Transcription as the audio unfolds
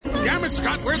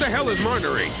Scott, where the hell is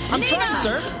Marjorie? I'm trying,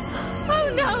 sir.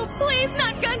 Oh no, please,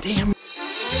 not Gundam. Damn.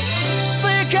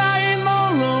 世界の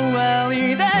終わ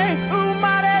りで生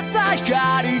まれた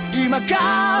光今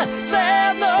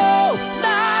風の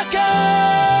中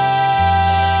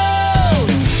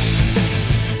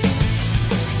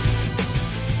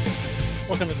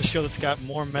Welcome to the show that's got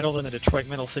more metal than a Detroit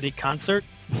Metal City concert.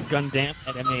 It's Gundam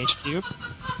at MAHQ.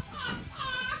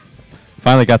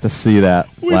 Finally got to see that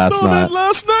last night.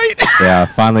 last night. Yeah,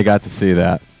 finally got to see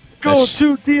that. Go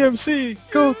to DMC.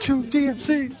 Go to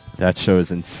DMC. That show is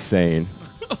insane.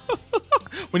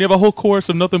 When you have a whole chorus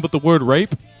of nothing but the word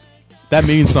rape, that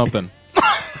means something.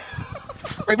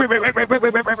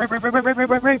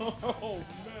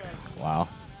 Wow.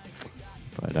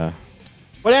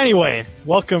 But anyway,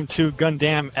 welcome to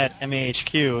Gundam at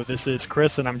MAHQ. This is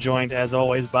Chris, and I'm joined, as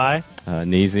always, by...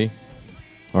 Neezy.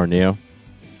 Or Neo.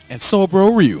 And so,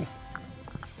 bro, Ryu.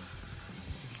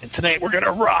 And tonight we're going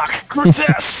to rock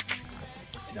Grotesque.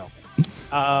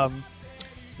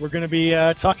 We're going to be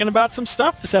talking about some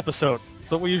stuff this episode. It's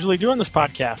what we usually do on this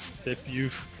podcast, if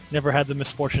you've never had the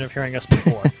misfortune of hearing us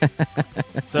before.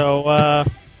 So,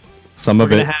 some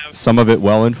of it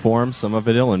well-informed, some of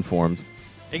it ill-informed.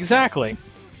 Exactly.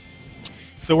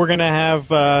 So we're going to have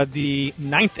the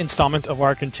 9th installment of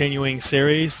our continuing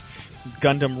series,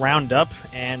 Gundam Roundup,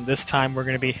 and this time we're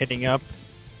going to be hitting up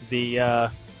the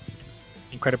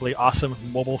incredibly awesome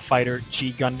Mobile Fighter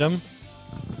G Gundam.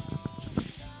 We're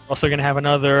also going to have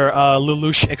another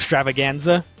Lelouch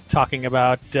extravaganza talking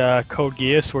about Code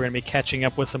Geass. We're going to be catching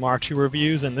up with some R2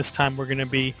 reviews, and this time we're going to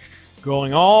be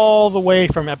going all the way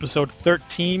from episode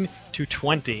 13 to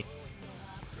 20.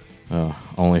 Oh,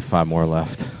 only 5 more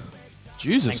left.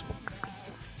 Jesus.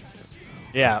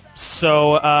 Yeah.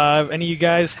 So, any of you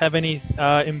guys have any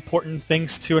important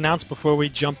things to announce before we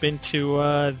jump into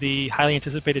the highly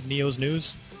anticipated Neo's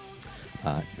news?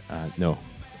 No.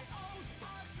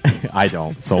 I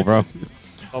don't. Solbro?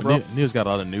 Neo's got a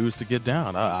lot of news to get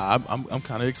down. I'm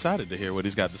kind of excited to hear what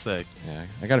he's got to say. Yeah,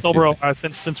 I got Solbro,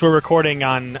 since we're recording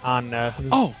on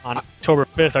October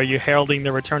 5th, are you heralding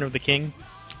the return of the king?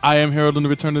 I am heralding the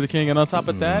return of the king, and on top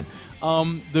of that,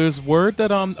 there's word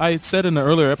that I had said in the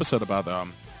earlier episode about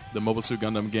the Mobile Suit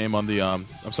Gundam game on the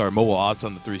Mobile Odds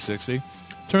on the 360.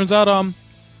 Turns out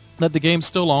that the game's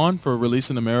still on for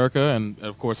release in America and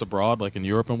of course abroad, like in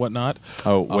Europe and whatnot.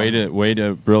 Oh, way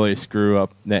to really screw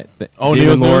up that. Oh,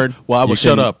 Demon Lord. Well, I will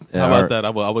shut up. How about that?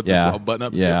 I will just I'll button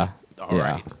up. Yeah. All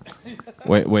right.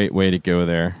 Way to go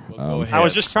there. Go ahead. I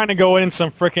was just trying to go in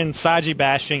some frickin' Saji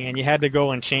bashing, and you had to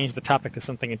go and change the topic to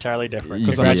something entirely different.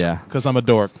 Because I'm a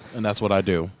dork, and that's what I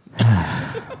do.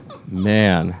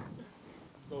 Man.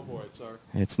 Go for it, sir.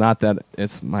 It's not that.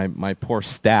 It's my poor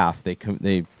staff. They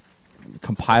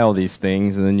compile these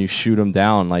things, and then you shoot them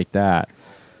down like that.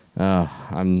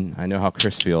 I know how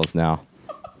Chris feels now,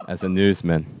 as a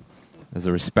newsman, as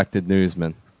a respected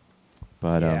newsman.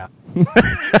 But yeah.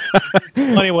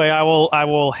 Well, anyway, I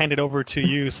will hand it over to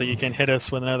you so you can hit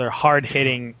us with another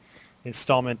hard-hitting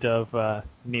installment of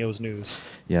Neo's news.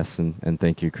 Yes, and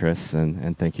thank you, Chris,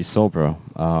 and thank you, Solbro.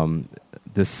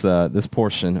 This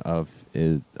portion of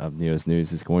Neo's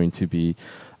news is going to be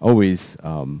always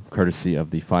courtesy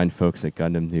of the fine folks at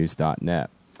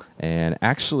GundamNews.net. And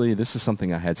actually, this is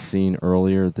something I had seen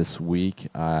earlier this week.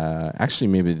 Actually,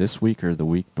 maybe this week or the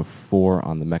week before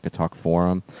on the Mecha Talk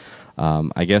forum.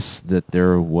 I guess that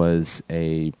there was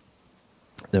a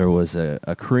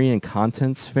Korean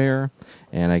contents fair,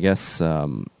 and I guess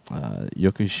Yoshiyuki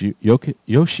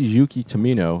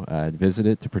Tomino had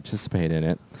visited to participate in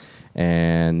it,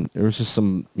 and there was just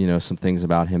some things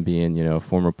about him being a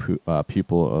former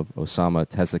pupil of Osamu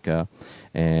Tezuka,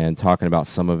 and talking about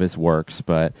some of his works.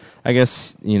 But I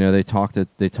guess they talked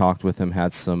with him,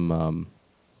 had some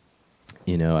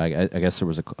I guess there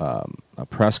was a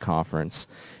press conference.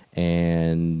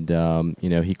 And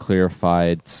he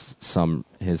clarified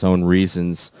his own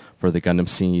reasons for the Gundam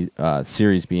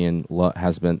series being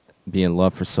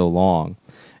loved for so long,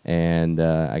 and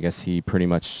I guess he pretty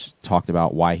much talked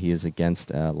about why he is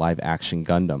against live action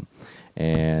Gundam.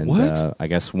 And I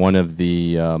guess one of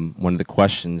the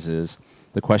questions is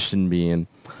the question being,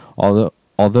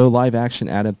 although live action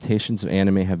adaptations of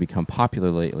anime have become popular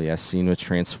lately, as seen with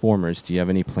Transformers, do you have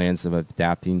any plans of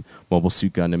adapting Mobile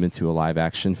Suit Gundam into a live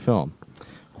action film?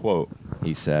 Quote,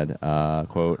 he said,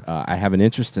 quote, I have an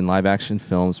interest in live action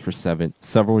films for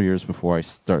several years before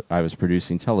I was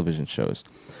producing television shows.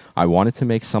 I wanted to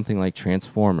make something like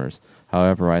Transformers.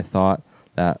 However, I thought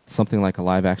that something like a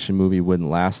live action movie wouldn't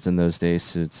last in those days,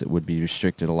 since it would be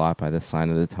restricted a lot by the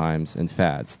sign of the times and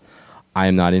fads. I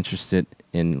am not interested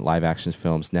in live action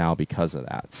films now because of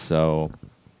that. So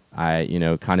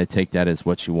kind of take that as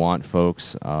what you want,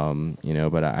 folks.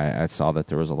 But I saw that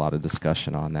there was a lot of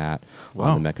discussion on that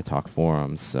on the Mecha Talk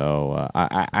forums. So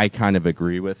I kind of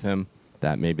agree with him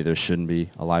that maybe there shouldn't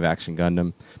be a live-action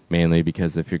Gundam, mainly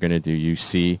because if you're going to do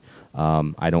UC,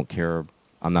 I don't care.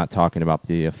 I'm not talking about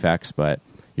the effects, but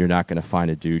you're not going to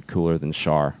find a dude cooler than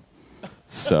Char.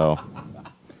 So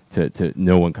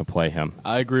no one could play him.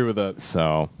 I agree with that.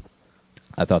 So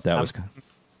I thought that was...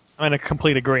 I'm in a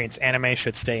complete agreement. Anime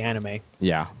should stay anime.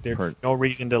 Yeah. There's no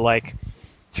reason to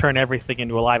turn everything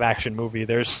into a live action movie.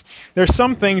 There's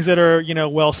some things that are,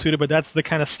 well suited, but that's the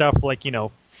kind of stuff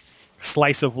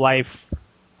slice of life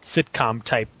sitcom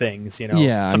type things,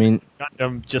 Yeah,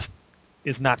 Gundam just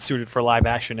is not suited for live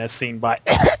action as seen by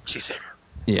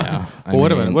Yeah. Well,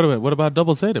 wait a minute. What about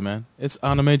Double Zeta, man? It's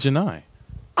anime Janai.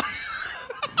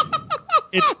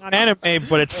 It's not anime,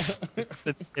 but it's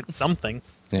something.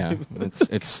 Yeah,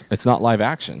 it's not live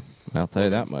action. I'll tell you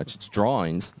that much. It's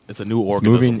drawings. It's a new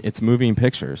organism. It's moving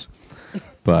pictures.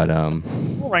 But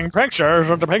moving pictures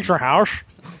at the picture house.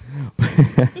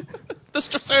 This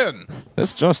just in.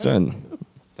 This just in.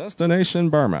 Destination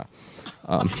Burma.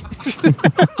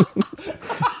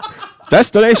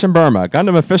 Destination Burma.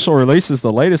 Gundam official releases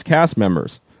the latest cast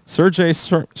members. Sergei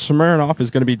Smirnov is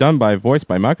going to be voiced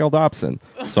by Michael Dobson,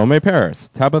 Some Paris,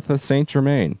 Tabitha St.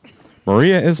 Germain,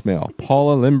 Maria Ismail,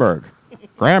 Paula Lindbergh.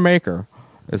 Graham Aker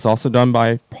is also done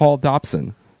by Paul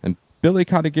Dobson, and Billy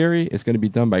Katagiri is going to be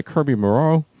done by Kirby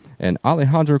Moreau, and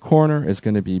Alejandro Corner is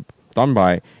going to be done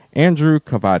by Andrew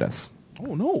Cavadas.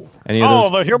 Oh no!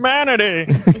 The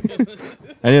humanity!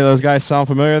 Any of those guys sound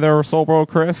familiar there, Soulbro,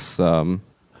 Chris? The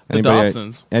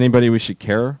Dobsons. Anybody we should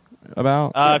care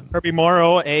about? Kirby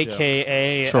Morrow,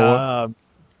 a.k.a.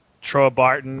 Troa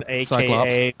Barton,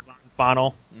 a.k.a.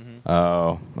 Bonnell. Mm-hmm.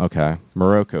 Oh, okay.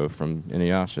 Morocco from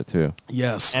Inuyasha, too.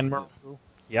 Yes. And Morocco.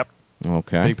 Yep.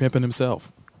 Okay. Big Pimpin'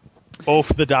 himself.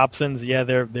 Both the Dobsons, yeah,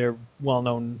 they're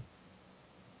well-known.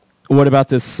 What about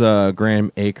this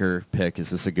Graham Aker pick? Is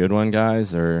this a good one,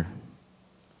 guys, or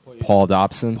Paul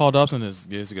Dobson? Paul Dobson is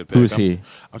a good pick. Who's he?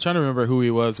 I'm trying to remember who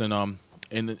he was in a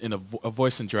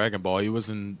voice in Dragon Ball. He was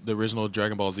in the original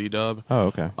Dragon Ball Z dub.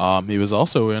 Oh, okay. He was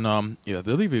also in I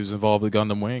believe he was involved with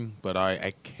Gundam Wing, but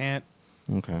I can't.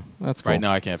 Okay, that's cool. Right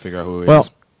now I can't figure out who he is. Well,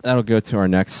 that'll go to our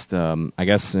next. I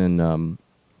guess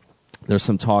there's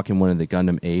some talk in one of the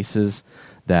Gundam Aces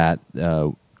that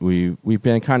we've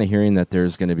been kind of hearing that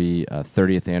there's going to be a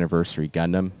 30th anniversary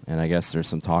Gundam, and I guess there's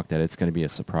some talk that it's going to be a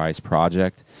surprise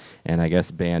project. And I guess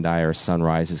Bandai or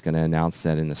Sunrise is going to announce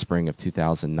that in the spring of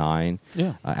 2009,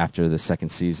 after the second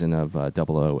season of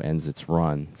 00 ends its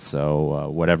run. So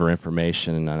whatever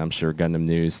information, and I'm sure Gundam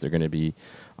News, they're going to be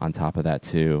on top of that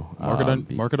too.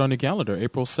 Mark it on your calendar,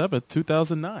 April 7th,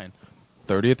 2009,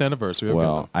 30th anniversary of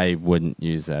Gundam. I wouldn't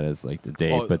use that as the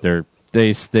date, but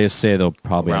they say they'll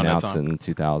probably announce it in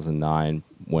 2009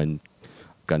 when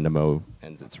Gundam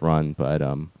ends its run, but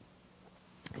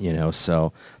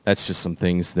so that's just some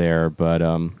things there. But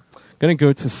going to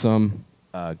go to some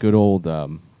good old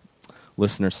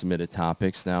listener-submitted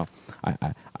topics. Now,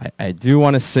 I do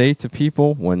want to say to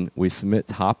people, when we submit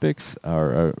topics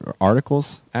or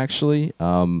articles, actually,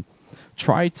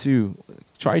 try to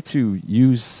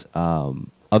use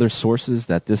other sources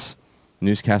that this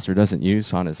newscaster doesn't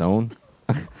use on his own.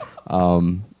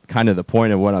 Kind of the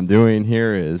point of what I'm doing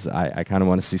here is I kind of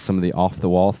want to see some of the off the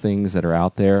wall things that are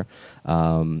out there,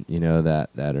 that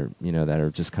are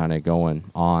just kind of going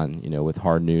on, with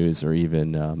hard news or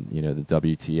even the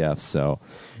WTF. So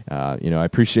I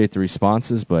appreciate the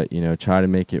responses, but try to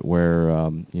make it where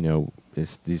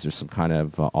these are some kind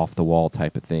of off the wall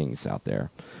type of things out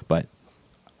there. But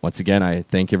once again, I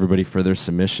thank everybody for their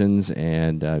submissions,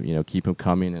 and keep them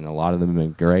coming, and a lot of them have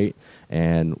been great.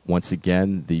 And once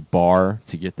again, the bar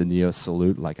to get the Neo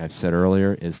Salute, like I've said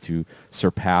earlier, is to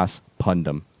surpass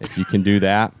Pundam. If you can do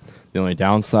that, the only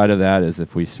downside of that is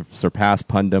if we surpass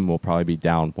Pundam, we'll probably be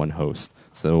down one host.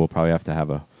 So we'll probably have to have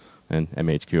and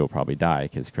MHQ will probably die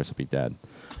because Chris will be dead.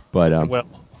 But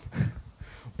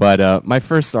But my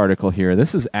first article here,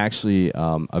 this is actually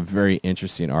a very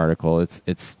interesting article.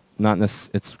 It's not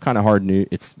it's kind of hard news.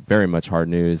 It's very much hard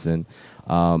news, and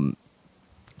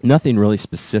nothing really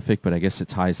specific, but I guess it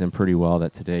ties in pretty well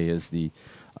that today is the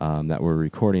that we're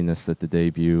recording this, that the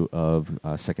debut of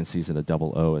second season of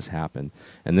 00 has happened.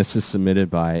 And this is submitted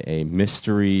by a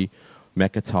mystery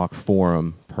Mecha Talk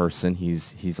forum person.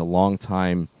 He's a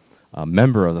long-time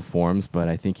member of the forums, but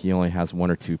I think he only has one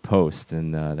or two posts,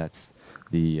 and that's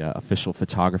the official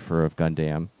photographer of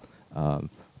Gundam,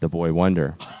 the Boy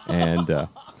Wonder. And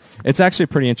it's actually a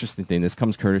pretty interesting thing. This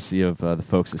comes courtesy of the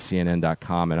folks at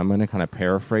CNN.com, and I'm going to kind of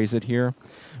paraphrase it here.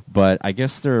 But I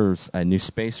guess there's a new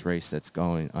space race that's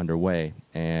going underway,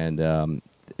 and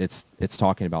it's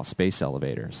talking about space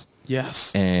elevators.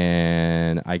 Yes.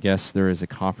 And I guess there is a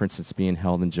conference that's being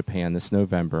held in Japan this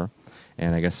November,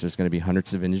 and I guess there's going to be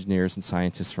hundreds of engineers and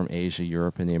scientists from Asia,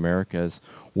 Europe, and the Americas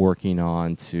working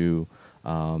on to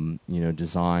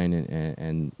design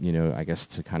and I guess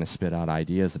to kind of spit out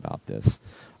ideas about this.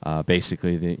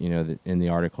 Basically, in the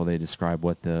article they describe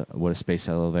what a space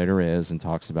elevator is and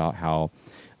talks about how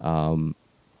some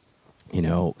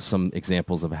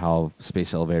examples of how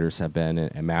space elevators have been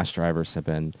and mass drivers have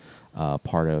been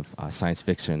part of science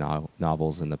fiction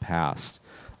novels in the past.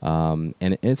 And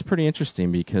it's pretty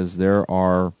interesting because there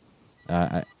are,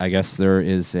 I guess there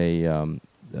is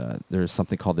there's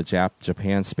something called the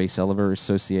Japan Space Elevator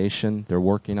Association. They're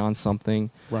working on something.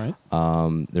 Right.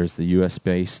 There's the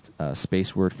U.S.-based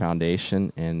Spaceward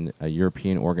Foundation and a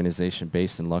European organization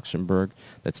based in Luxembourg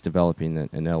that's developing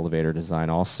an elevator design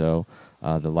also.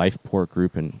 The Lifeport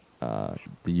Group in the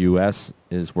U.S.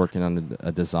 is working on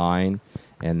a design,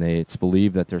 and it's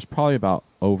believed that there's probably about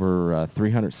over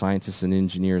 300 scientists and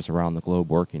engineers around the globe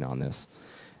working on this.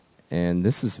 And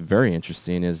this is very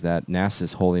interesting, is that NASA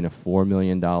is holding a $4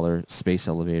 million space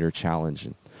elevator challenge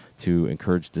to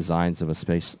encourage designs of a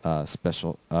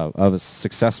of a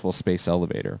successful space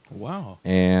elevator. Wow!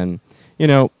 And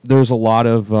there's a lot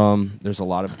of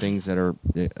things that are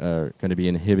going to be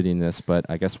inhibiting this, but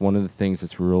I guess one of the things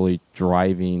that's really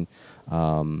driving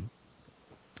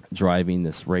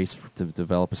this race to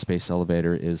develop a space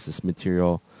elevator is this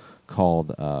material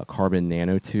called carbon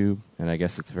nanotube, and I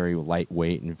guess it's very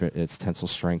lightweight and its tensile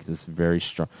strength is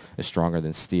is stronger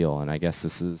than steel, and I guess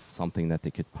this is something that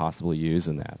they could possibly use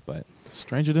in that. But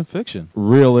stranger than fiction.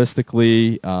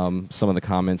 Realistically, some of the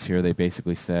comments here, they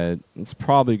basically said it's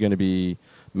probably going to be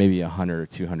maybe 100 or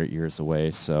 200 years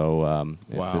away. So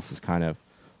if this is kind of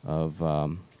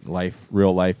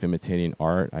real life imitating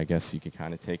art, I guess you could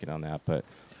kind of take it on that. But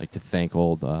I'd like to thank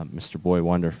old Mr. Boy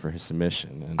Wonder for his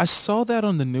submission. And I saw that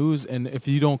on the news, and if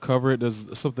you don't cover it,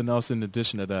 there's something else in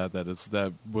addition to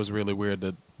that was really weird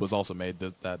that was also made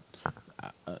that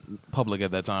public at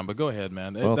that time. But go ahead,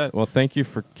 man. Well, thank you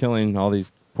for killing all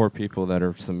these poor people that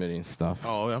are submitting stuff.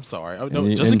 Oh, I'm sorry.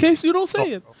 In case you don't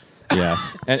say it.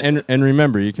 Yes, and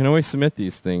remember, you can always submit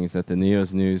these things at the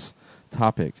Neo's News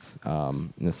topics,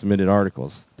 the submitted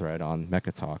articles thread on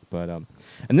Mecha Talk. But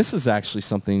and this is actually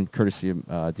something courtesy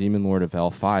of Demon Lord of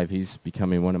L5. He's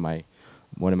becoming one of my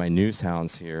news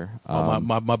hounds here.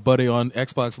 My buddy on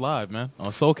Xbox Live, man,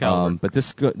 on Soul Calibur. But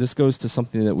this goes to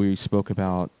something that we spoke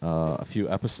about a few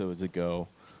episodes ago,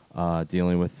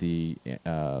 dealing with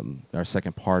our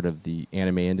second part of the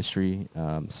anime industry,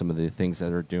 some of the things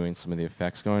that are doing, some of the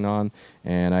effects going on.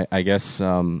 And I guess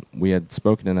we had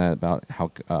spoken in that about how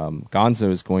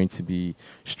Gonzo is going to be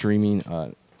streaming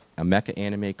a mecha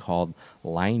anime called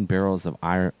Lying Barrels of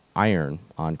Iron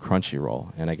on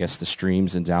Crunchyroll. And I guess the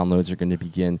streams and downloads are going to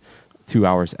begin 2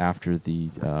 hours after the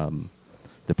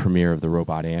premiere of the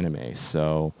robot anime.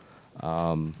 So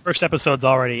first episode's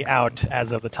already out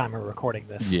as of the time of recording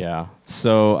this. Yeah.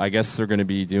 So I guess they're going to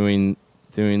be doing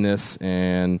this,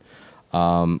 and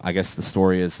I guess the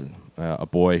story is a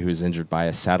boy who's injured by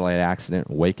a satellite accident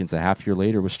awakens a half year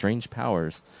later with strange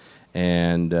powers,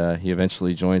 and he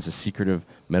eventually joins a secretive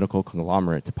medical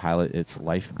conglomerate to pilot its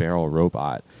life barrel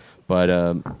robot. But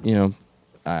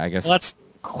I guess that's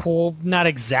cool. Not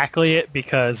exactly it,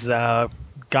 because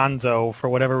Gonzo, for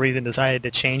whatever reason, decided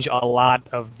to change a lot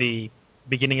of the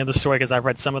beginning of the story, because I've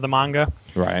read some of the manga.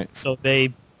 Right. So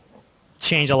they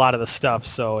change a lot of the stuff,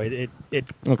 so it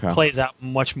plays out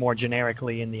much more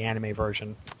generically in the anime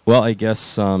version. Well, I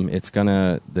guess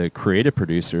the creative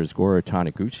producer is Goro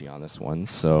Taniguchi on this one,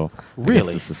 so really? I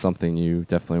guess this is something you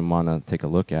definitely want to take a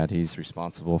look at. He's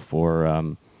responsible for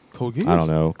Code Geass? I don't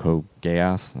know, Code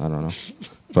Geass, I don't know.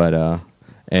 But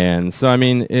and so I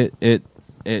mean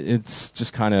it's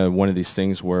just kind of one of these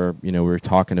things where, we were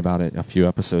talking about it a few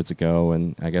episodes ago,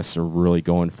 and I guess they're really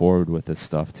going forward with this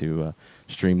stuff to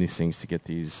stream these things to get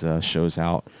these shows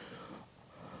out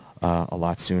a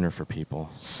lot sooner for people.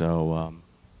 So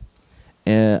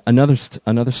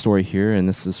another story here, and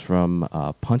this is from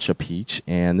Punch a Peach,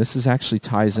 and this actually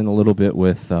ties in a little bit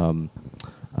with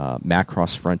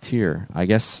Macross Frontier. I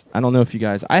guess, I don't know if you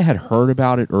guys, I had heard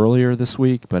about it earlier this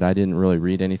week, but I didn't really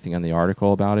read anything on the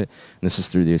article about it. And this is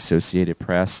through the Associated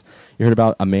Press. You heard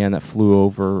about a man that flew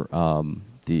over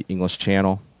the English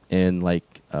Channel in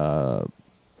like a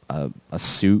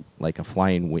suit, like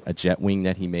a jet wing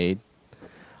that he made.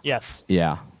 Yes.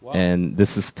 Yeah. Wow. And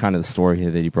this is kind of the story here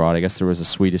that he brought. I guess there was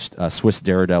a Swiss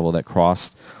Daredevil that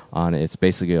crossed on it. It's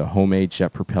basically a homemade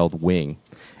jet-propelled wing.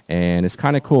 and it's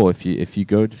kind of cool if you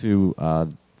go to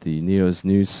the Neo's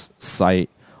news site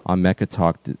on Mecha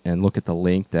Talk and look at the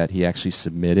link that he actually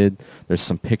submitted. There's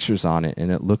some pictures on it,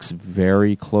 and it looks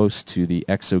very close to the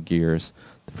Exogears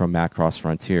from Macross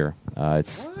Frontier.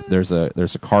 There's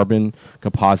a carbon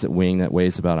composite wing that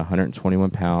weighs about 121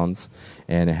 pounds,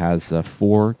 and it has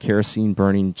 4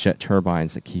 kerosene-burning jet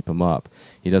turbines that keep him up.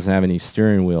 He doesn't have any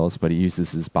steering wheels, but he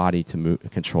uses his body to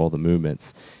control the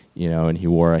movements. And he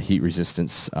wore a heat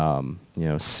resistance,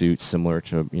 suit similar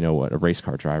to, what a race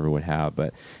car driver would have.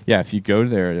 But yeah, if you go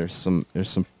there, there's some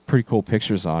pretty cool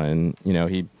pictures on it. And,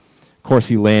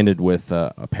 he landed with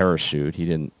a parachute. He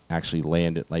didn't actually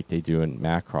land it like they do in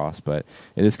Macross, but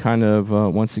it is kind of,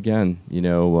 once again,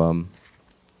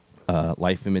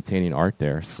 life imitating art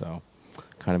there. So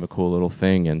kind of a cool little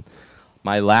thing. And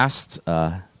my last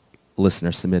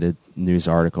listener submitted news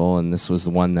article, and this was the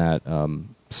one that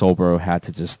Soulbro had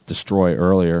to just destroy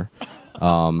earlier.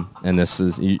 And this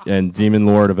is Demon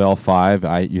Lord of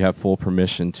L5. You have full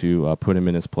permission to put him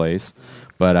in his place,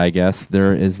 but I guess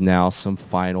there is now some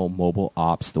final Mobile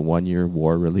Ops, the 1-year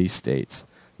war release dates.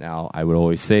 Now, I would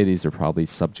always say these are probably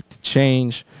subject to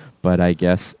change, but I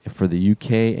guess for the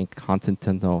UK and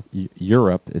continental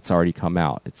Europe, it's already come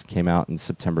out. It came out on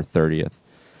September 30th,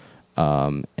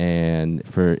 and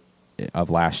of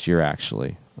last year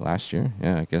actually. Last year,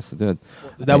 yeah, I guess it did.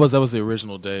 That was the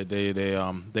original day. They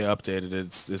updated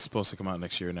it. It's supposed to come out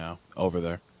next year now over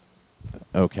there.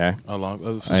 Okay. As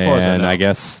far as I know. I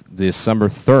guess December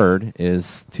 3rd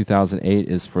is 2008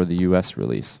 is for the U.S.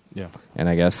 release. Yeah. And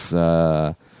I guess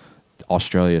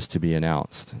Australia is to be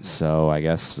announced. So I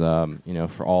guess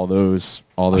for all those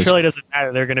Australia doesn't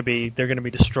matter. They're going to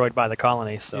be destroyed by the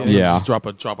colony. So yeah. Just drop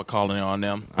a colony on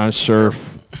them. I'm sure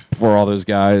for all those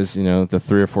guys, the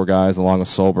 3 or 4 guys along with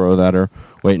Soulbro that are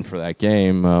waiting for that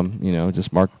game,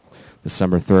 just mark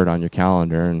December 3rd on your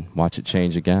calendar and watch it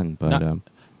change again. But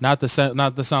not to sound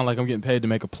like I'm getting paid to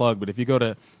make a plug, but if you go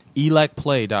to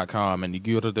elecplay.com and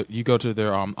you go to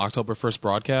their October 1st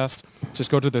broadcast,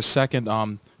 just go to their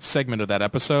second segment of that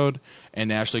episode, and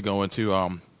they actually go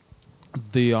into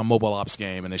the mobile ops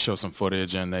game, and they show some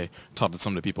footage, and they talk to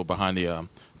some of the people behind the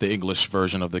English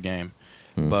version of the game.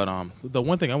 But the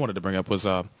one thing I wanted to bring up was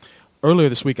earlier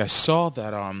this week I saw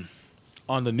that on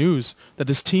the news that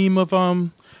this team of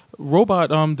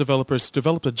robot developers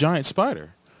developed a giant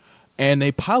spider. And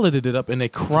they piloted it up, and they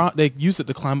used it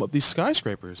to climb up these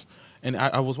skyscrapers. And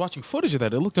I was watching footage of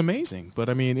that. It looked amazing, but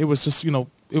I mean, it was just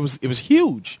it was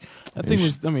huge. That thing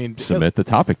was. I mean, submit the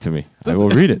topic to me. I will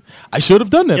read it. I should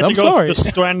have done that. I'm sorry.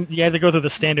 You had to go through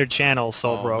the standard channels,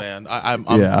 Soulbro. Oh man,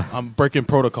 I'm breaking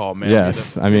protocol, man.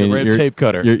 Yes, I mean, red tape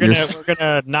cutter. We're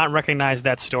gonna not recognize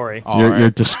that story.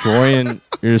 You're destroying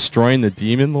the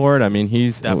Demon Lord. I mean,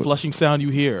 he's that flushing sound you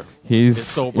hear.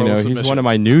 He's he's one of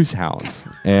my news hounds,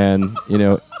 and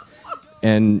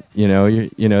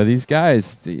these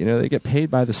guys, they get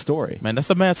paid by the story. Man, that's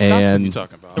the Matt Scotsman you're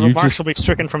talking about. The remarks will be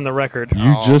stricken from the record.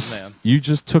 You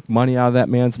just took money out of that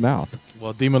man's mouth.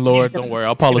 Well, Demon Lord, don't worry.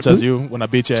 I'll apologize to you when I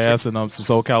beat your ass in some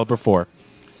Soul Calibur 4.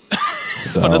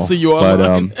 So I'll see you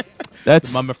online.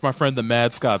 That's my friend, the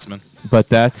Mad Scotsman. But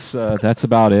that's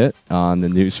about it on the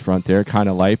news front there. Kind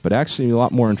of light, but actually a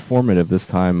lot more informative this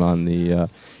time on the, a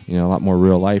lot more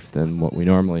real life than what we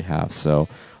normally have. So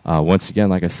once again,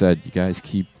 like I said, you guys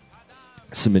keep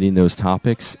submitting those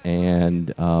topics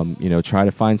and, try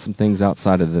to find some things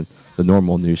outside of the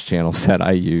normal news channels that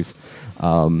I use,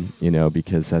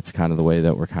 because that's kind of the way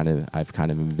that I've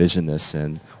kind of envisioned this.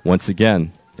 And once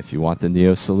again, if you want the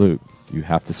Neo salute, you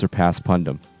have to surpass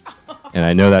Pundam. And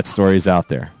I know that story's out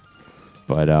there.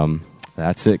 But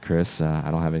that's it, Chris.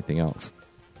 I don't have anything else.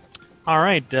 All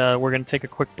right. We're going to take a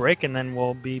quick break, and then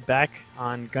we'll be back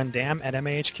on Gundam at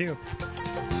MAHQ.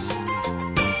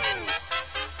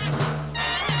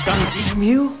 Damn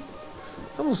you!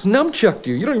 I almost nunchucked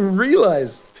you. You don't even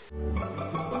realize.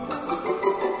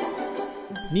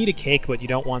 Need a cake, but you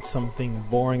don't want something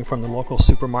boring from the local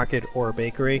supermarket or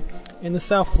bakery? In the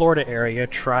South Florida area,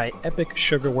 try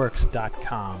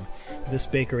EpicSugarWorks.com. This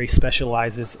bakery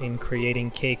specializes in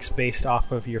creating cakes based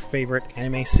off of your favorite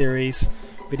anime series,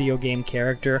 video game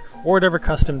character, or whatever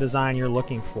custom design you're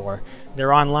looking for.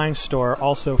 Their online store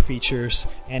also features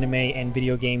anime and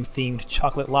video game themed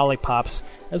chocolate lollipops,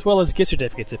 as well as gift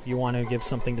certificates if you want to give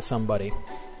something to somebody.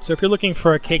 So if you're looking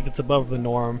for a cake that's above the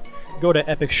norm, go to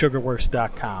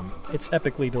EpicSugarWorks.com. It's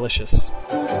epically delicious.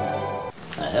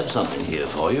 I have something here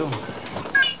for you.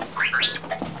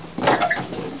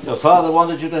 Your father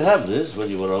wanted you to have this when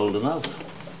you were old enough,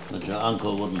 but your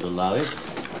uncle wouldn't allow it.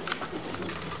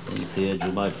 He feared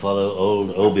you might follow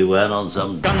old Obi-Wan on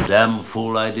some damn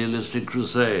fool idealistic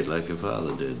crusade like your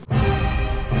father did.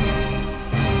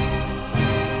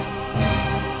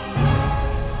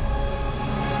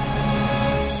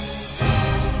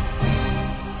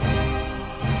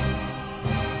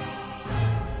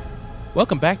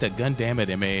 Welcome back to Gundam at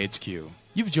MAHQ.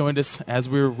 You've joined us as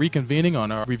we're reconvening on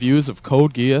our reviews of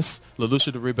Code Geass, Lelouch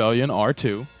the Rebellion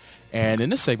R2. And in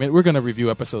this segment, we're going to review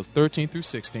episodes 13 through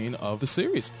 16 of the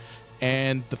series.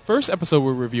 And the first episode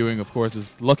we're reviewing, of course,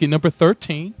 is lucky number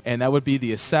 13, and that would be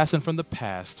The Assassin from the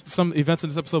Past. Some events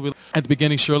in this episode, at the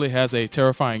beginning, Shirley has a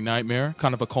terrifying nightmare,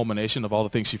 kind of a culmination of all the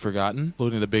things she's forgotten,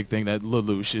 including the big thing that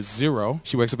Lelouch is Zero.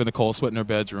 She wakes up in a cold sweat in her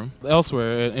bedroom.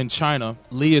 Elsewhere, in China,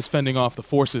 Lee is fending off the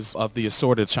forces of the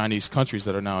assorted Chinese countries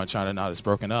that are now in China, now it's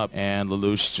broken up, and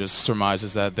Lelouch just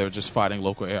surmises that they're just fighting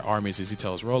local armies, as he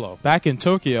tells Rollo. Back in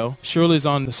Tokyo, Shirley's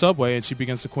on the subway, and she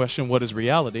begins to question what is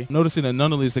reality, noticing that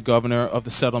Nunnally is the governor of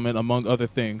the settlement, among other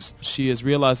things. She has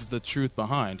realized the truth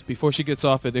behind. Before she gets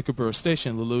off at Ikeburo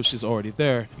Station, Lelouch is already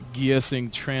there, geassing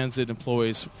transit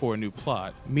employees for a new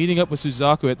plot. Meeting up with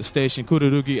Suzaku at the station,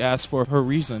 Kururugi asks for her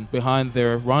reason behind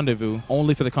their rendezvous,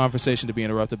 only for the conversation to be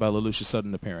interrupted by Lelouch's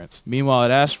sudden appearance. Meanwhile,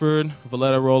 at Ashford,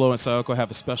 Valletta, Rollo, and Sayoko have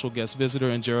a special guest visitor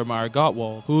in Jeremiah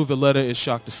Gottwald, who Valletta is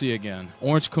shocked to see again.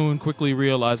 Orange-kun quickly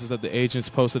realizes that the agents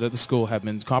posted at the school have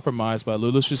been compromised by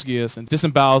Lelouch's geass and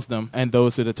disembowels them and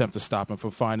those that attempt to stop him from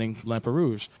finding Lampa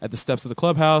Rouge. At the steps of the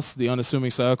clubhouse, the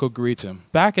unassuming Sayoko greets him.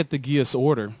 Back at the Geass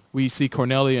Order, we see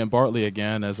Cornelia and Bartley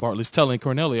again, as Bartley's telling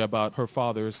Cornelia about her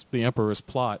father's, the Emperor's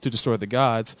plot to destroy the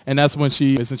gods, and that's when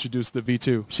she is introduced to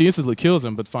V2. She instantly kills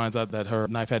him, but finds out that her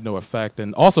knife had no effect,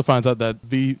 and also finds out that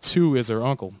V2 is her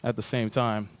uncle at the same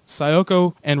time.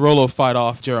 Sayoko and Rollo fight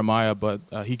off Jeremiah, but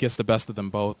he gets the best of them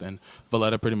both, and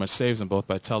Valletta pretty much saves them both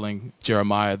by telling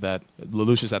Jeremiah that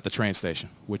Lelouch is at the train station,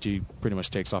 which he pretty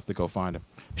much takes off to go find him.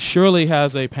 Shirley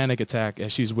has a panic attack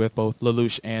as she's with both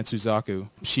Lelouch and Suzaku.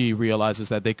 She realizes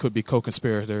that they could be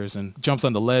co-conspirators and jumps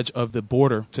on the ledge of the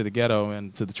border to the ghetto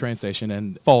and to the train station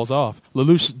and falls off.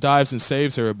 Lelouch dives and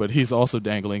saves her, but he's also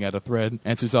dangling at a thread,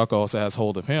 and Suzaku also has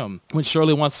hold of him. When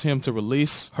Shirley wants him to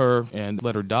release her and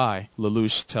let her die,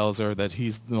 Lelouch tells her that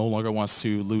he no longer wants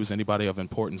to lose anybody of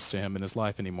importance to him in his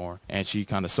life anymore. And she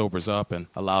kind of sobers up and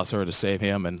allows her to save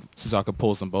him, and Suzaku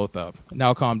pulls them both up.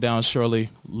 Now calmed down, Shirley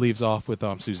leaves off with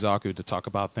Suzaku to talk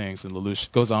about things, and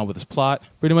Lelouch goes on with his plot.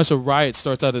 Pretty much a riot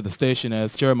starts out at the station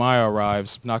as Jeremiah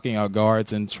arrives, knocking out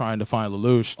guards and trying to find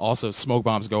Lelouch. Also, smoke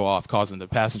bombs go off, causing the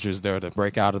passengers there to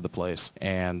break out of the place,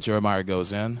 and Jeremiah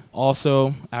goes in.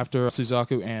 Also, after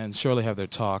Suzaku and Shirley have their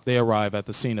talk, they arrive at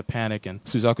the scene of panic, and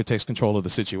Suzaku takes control of the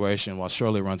situation while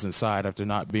Shirley runs inside after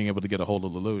not being able to get a hold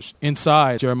of Lelouch.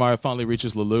 Inside, Jeremiah finally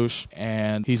reaches Lelouch,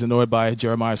 and he's annoyed by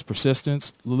Jeremiah's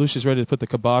persistence. Lelouch is ready to put the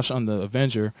kibosh on the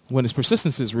Avenger when his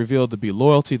persistence is revealed to be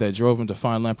loyalty that drove him to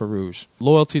find Lampa Rouge.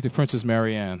 Loyalty to Princess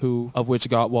Marianne, of which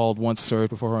Gottwald once served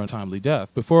before her untimely death.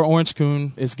 Before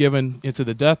Orange-kun is given into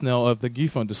the death knell of the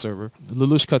Gifunde server,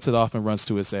 Lelouch cuts it off and runs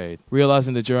to his aid.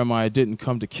 Realizing that Jeremiah didn't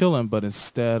come to kill him, but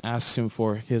instead asks him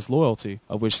for his loyalty,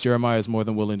 of which Jeremiah is more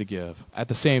than willing to give. At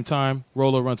the same time,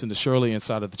 Rollo runs into Shirley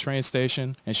inside of the train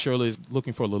station, and Shirley is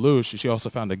looking for Lelouch. She also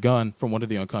found a gun from one of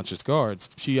the unconscious guards.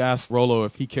 She asks Rollo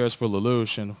if he cares for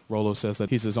Lelouch, and Rollo says that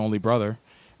he's his only brother,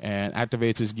 and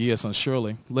activates his geass on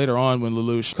Shirley. Later on, when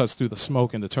Lelouch cuts through the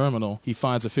smoke in the terminal, he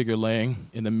finds a figure laying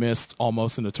in the mist,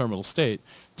 almost in a terminal state.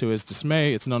 To his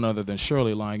dismay, it's none other than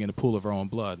Shirley lying in a pool of her own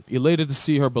blood. Elated to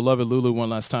see her beloved Lulu one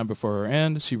last time before her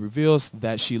end, she reveals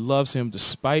that she loves him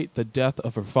despite the death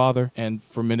of her father and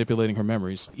for manipulating her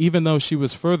memories. Even though she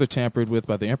was further tampered with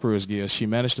by the Emperor's geass, she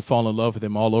managed to fall in love with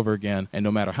him all over again, and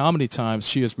no matter how many times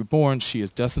she is reborn, she is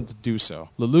destined to do so.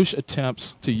 Lelouch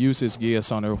attempts to use his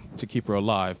geass on her to keep her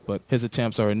alive, but his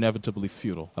attempts are inevitably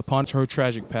futile. Upon her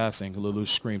tragic passing, Lelouch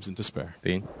screams in despair.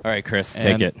 Bean. All right, Chris,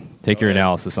 take it. Take your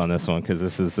analysis on this one, because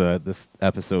this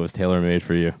episode was tailor-made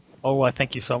for you. Oh,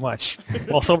 thank you so much.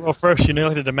 Well, so first, you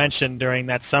neglected to mention during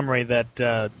that summary that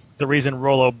the reason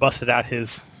Rollo busted out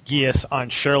his geass on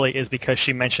Shirley is because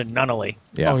she mentioned Nunnally.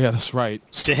 Yeah. Oh, yeah, that's right.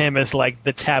 Which to him is like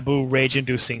the taboo,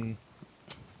 rage-inducing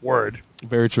word.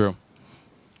 Very true.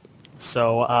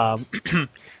 So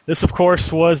this, of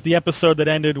course, was the episode that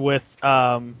ended with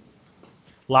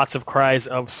lots of cries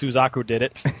of Suzaku did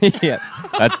it. Yeah,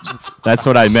 that's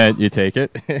what I meant. You take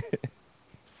it.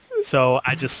 So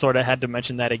I just sort of had to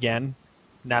mention that again,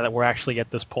 now that we're actually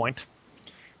at this point.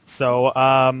 So,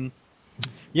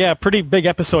 yeah, pretty big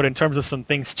episode in terms of some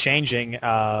things changing.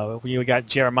 We got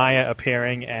Jeremiah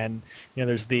appearing, and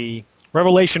there's the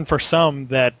revelation for some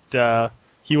that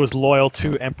he was loyal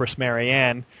to Empress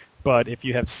Marianne, But if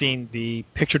you have seen the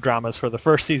picture dramas for the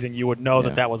first season, you would know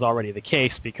that was already the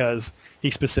case, because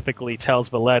he specifically tells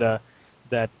Valletta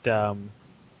that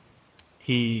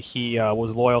he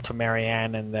was loyal to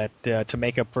Marianne, and that to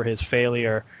make up for his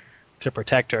failure to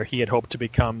protect her, he had hoped to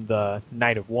become the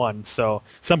Knight of One. So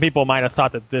some people might have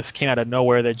thought that this came out of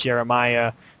nowhere, that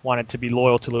Jeremiah wanted to be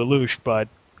loyal to Lelouch, but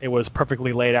it was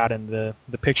perfectly laid out in the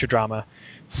picture drama.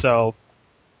 So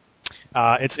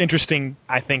it's interesting,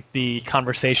 I think, the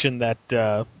conversation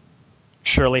that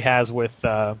Shirley has with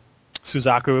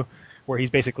Suzaku, where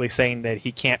he's basically saying that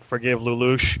he can't forgive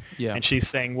Lelouch, and she's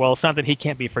saying, well, it's not that he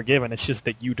can't be forgiven, it's just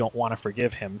that you don't want to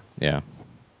forgive him. Yeah.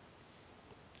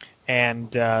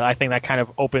 And I think that kind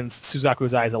of opens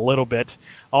Suzaku's eyes a little bit.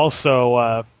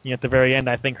 Also, at the very end,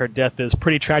 I think her death is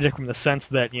pretty tragic from the sense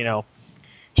that,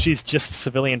 she's just a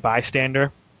civilian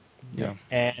bystander. Yeah.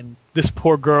 And this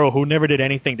poor girl who never did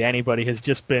anything to anybody has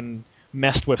just been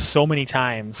messed with so many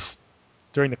times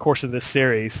during the course of this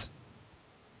series.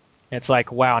 It's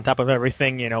like, wow, on top of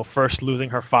everything, first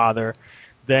losing her father,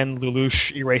 then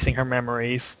Lelouch erasing her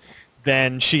memories,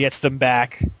 then she gets them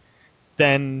back,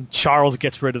 then Charles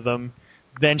gets rid of them,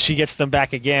 then she gets them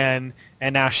back again,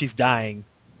 and now she's dying.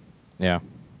 Yeah.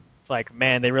 It's like,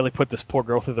 man, they really put this poor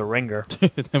girl through the ringer.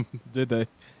 Did they?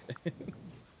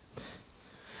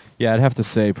 Yeah, I'd have to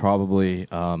say probably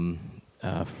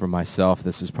for myself,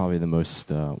 this is probably the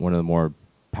most one of the more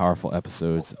powerful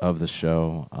episodes of the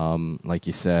show. Like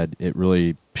you said, it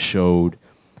really showed.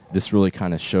 This really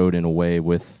kind of showed in a way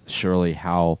with Shirley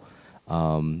how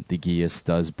the Geas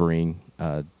does bring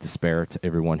despair to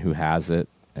everyone who has it,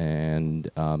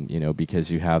 and because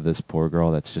you have this poor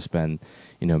girl that's just been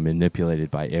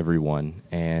manipulated by everyone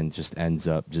and just ends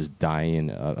up just dying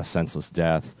a senseless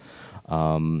death.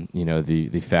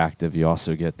 The fact of you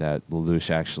also get that Lelouch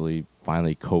actually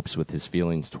finally copes with his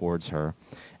feelings towards her,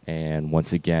 and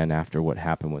once again, after what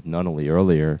happened with Nunnally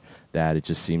earlier, that it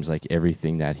just seems like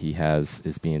everything that he has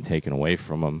is being taken away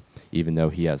from him, even though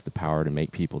he has the power to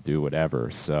make people do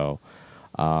whatever. So,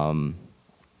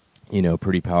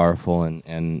 pretty powerful,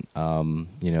 and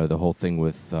the whole thing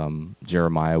with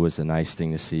Jeremiah was a nice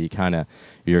thing to see.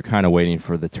 You're kind of waiting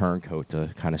for the turncoat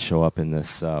to kind of show up in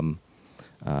this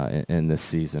in this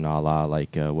season, a la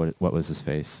like what was his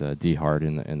face, D Hart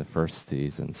in the first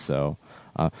season. So,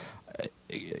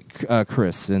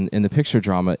 Chris, in the picture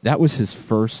drama, that was his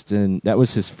first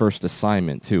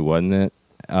assignment too, wasn't it?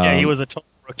 Yeah, he was a total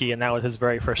rookie, and that was his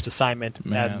very first assignment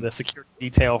at the security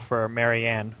detail for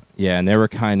Marianne. Yeah, and they were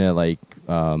kind of like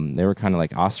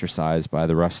ostracized by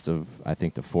the rest of, I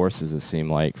think, the forces. It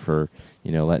seemed like, for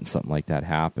letting something like that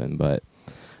happen. But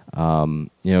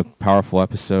powerful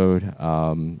episode.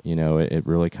 It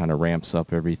really kind of ramps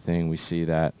up everything. We see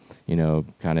that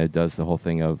kind of does the whole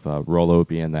thing of Rollo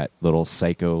being that little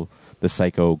psycho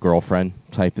girlfriend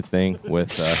type of thing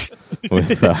with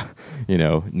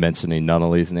mentioning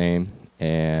Nunnally's name,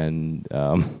 and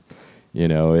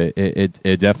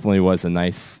it definitely was a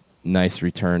nice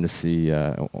return to see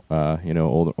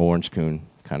old Orange Coon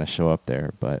kind of show up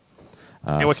there. But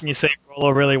what can you say? Rollo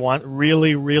really wants to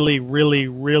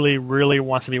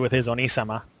be with his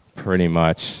Onisama. Pretty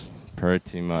much.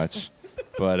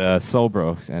 But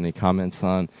Solbro, any comments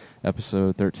on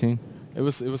episode 13? It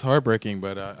was heartbreaking,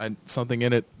 but something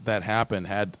in it that happened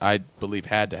had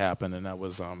to happen, and that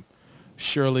was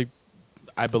Shirley.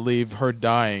 I believe her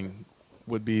dying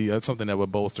would be something that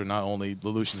would bolster not only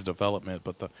Lelouch's development,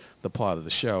 but the plot of the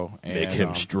show. And, make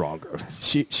him stronger.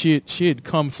 She had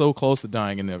come so close to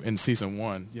dying in season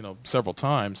 1, several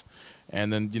times,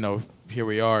 and then here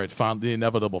we are. The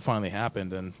inevitable finally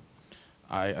happened, and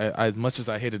I as much as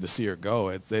I hated to see her go,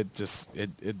 it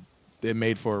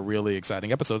made for a really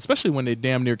exciting episode, especially when they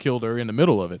damn near killed her in the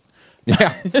middle of it.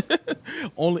 Yeah.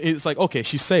 Only it's like, okay,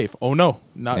 she's safe. Oh no,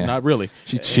 not really.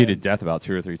 She cheated death about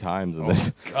 2 or 3 times in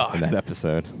that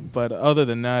episode. But other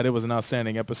than that, it was an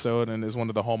outstanding episode, and is one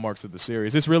of the hallmarks of the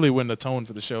series. It's really when the tone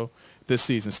for the show this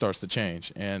season starts to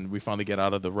change, and we finally get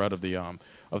out of the rut of the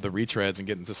retreads and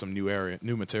get into some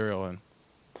new material. And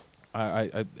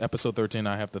I episode 13,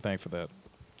 I have to thank for that.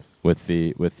 With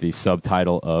the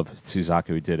subtitle of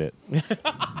Suzaku did it.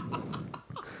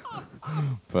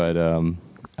 But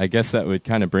I guess that would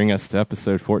kind of bring us to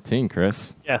episode 14,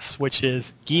 Chris. Yes, which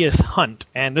is Geas Hunt.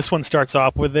 And this one starts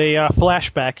off with a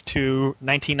flashback to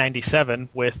 1997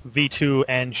 with V2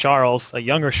 and Charles, a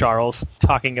younger Charles,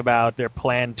 talking about their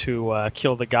plan to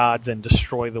kill the gods and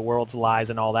destroy the world's lies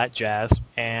and all that jazz.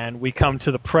 And we come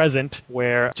to the present,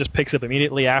 where it just picks up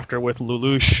immediately after with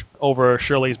Lelouch over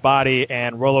Shirley's body,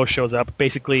 and Rollo shows up,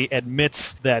 basically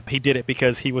admits that he did it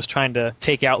because he was trying to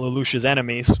take out Lelouch's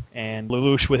enemies, and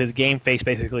Lelouch with his game face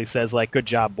basically basically says, like, good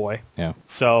job, boy. Yeah.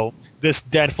 So this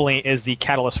definitely is the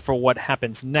catalyst for what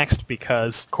happens next,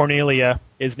 because Cornelia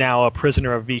is now a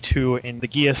prisoner of V2 in the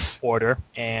Geass Order,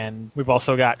 and we've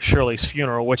also got Shirley's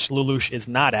funeral, which Lelouch is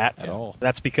not at all.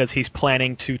 That's because he's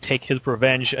planning to take his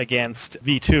revenge against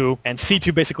V2, and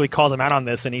C2 basically calls him out on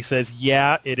this, and he says,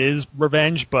 yeah, it is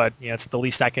revenge, but it's the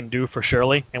least I can do for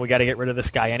Shirley, and we got to get rid of this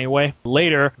guy anyway.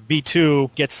 Later,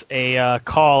 V2 gets a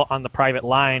call on the private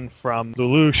line from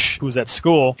Lelouch, who's at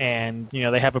school, and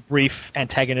they have a brief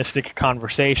antagonistic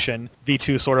conversation.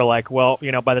 V2 sort of like, well,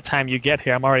 by the time you get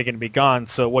here, I'm already going to be gone,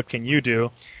 so what can you do?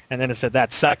 And then it's at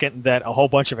that second that a whole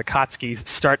bunch of Akatsuki's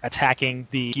start attacking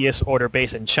the Geass Order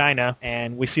base in China,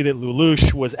 and we see that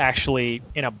Lelouch was actually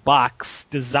in a box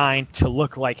designed to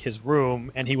look like his room,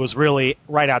 and he was really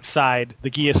right outside the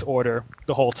Geass Order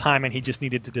the whole time, and he just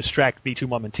needed to distract V2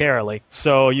 momentarily.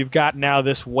 So you've got now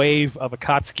this wave of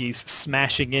Akatsuki's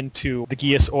smashing into the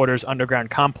Geass Order's underground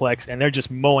complex, and they're just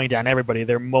mowing down everybody.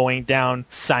 They're mowing down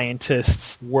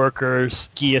scientists, workers,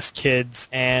 Geass kids,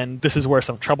 and this is where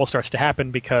some trouble starts to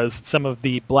happen, because some of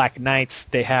the Black Knights,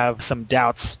 they have some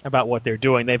doubts about what they're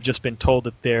doing. They've just been told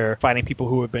that they're fighting people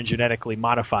who have been genetically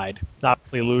modified.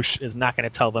 Obviously, Lelouch is not going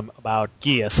to tell them about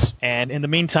Geass. And in the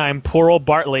meantime, poor old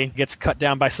Bartley gets cut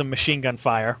down by some machine gun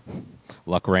fire.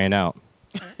 Luck ran out.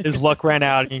 His luck ran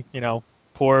out,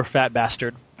 poor fat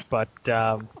bastard. But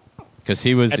because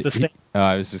he was,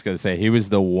 I was just going to say, he was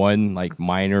the one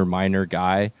minor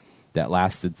guy that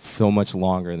lasted so much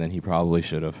longer than he probably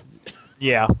should have.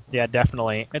 Yeah,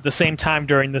 definitely. At the same time,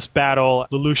 during this battle,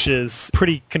 Lelouch is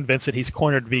pretty convinced that he's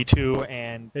cornered V2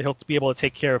 and that he'll be able to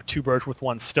take care of two birds with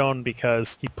one stone,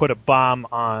 because he put a bomb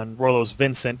on Rollo's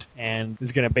Vincent and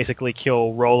is going to basically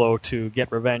kill Rollo to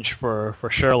get revenge for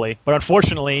Shirley. But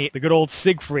unfortunately, the good old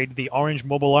Siegfried, the orange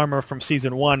mobile armor from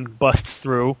Season 1, busts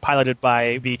through, piloted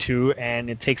by V2, and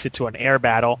it takes it to an air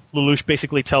battle. Lelouch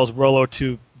basically tells Rollo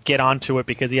to get onto it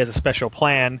because he has a special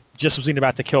plan. Just as he's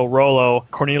about to kill Rollo,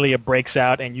 Cornelia breaks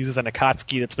out and uses an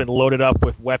Akatsuki that's been loaded up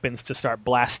with weapons to start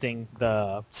blasting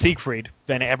the Siegfried.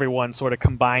 Then everyone sort of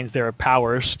combines their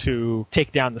powers to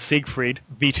take down the Siegfried.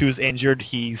 V2's injured.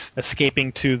 He's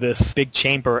escaping to this big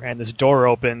chamber, and this door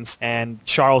opens, and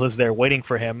Charles is there waiting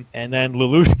for him. And then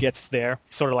Lelouch gets there,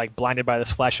 sort of like blinded by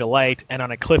this flash of light, and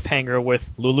on a cliffhanger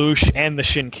with Lelouch and the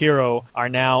Shinkiro are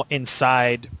now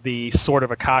inside the Sword of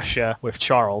Akasha with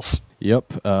Charles.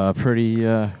 Yep,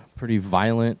 pretty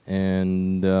violent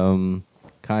and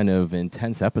kind of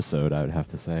intense episode, I would have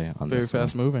to say. Very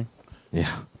fast moving.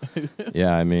 Yeah.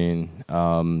 Yeah, I mean,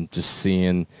 just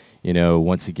seeing,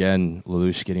 once again,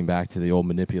 Lelouch getting back to the old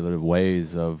manipulative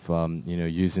ways of,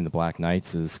 using the Black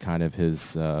Knights as kind of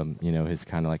his, his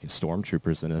kind of like his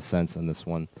stormtroopers in a sense in this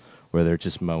one, where they're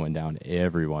just mowing down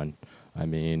everyone. I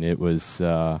mean, it was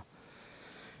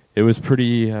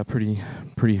pretty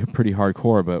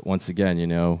hardcore, but once again,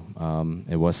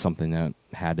 it was something that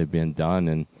had to have been done,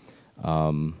 and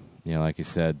like you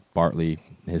said, Bartley,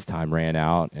 his time ran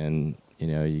out, and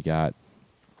you got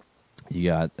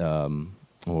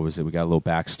what was it? We got a little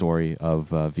backstory of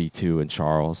V2 and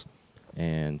Charles,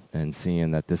 and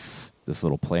seeing that this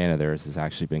little plan of theirs has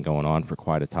actually been going on for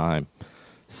quite a time.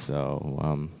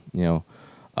 So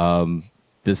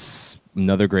this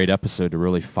another great episode to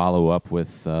really follow up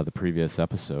with the previous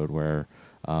episode, where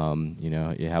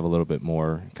you have a little bit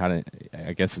more kind of,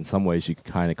 I guess in some ways you could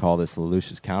kind of call this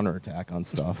Lelouch's counterattack on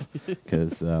stuff,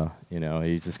 because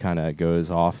he just kind of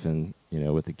goes off and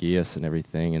with the Geass and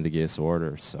everything in the Geass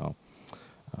Order. So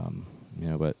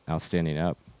but outstanding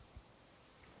up.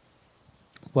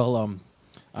 Well,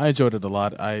 I enjoyed it a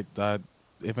lot. I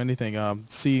if anything,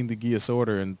 seeing the Geass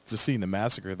Order and just seeing the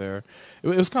massacre there, it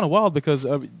was kind of wild, because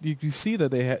you see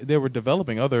that they were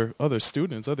developing other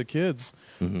students, other kids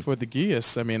for the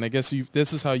Geass. I mean, I guess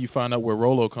this is how you find out where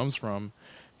Rollo comes from.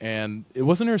 And it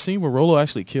wasn't there a scene where Rollo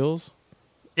actually kills?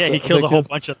 Yeah, he kills a whole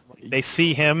bunch of them. They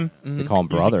see him. They call him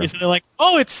brother. And they're like,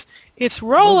 oh, it's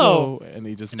Rollo. And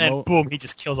he just then boom, he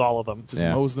just kills all of them. Just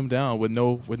mows them down with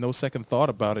no second thought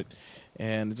about it.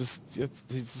 And just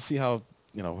see how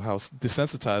how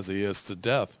desensitized he is to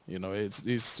death.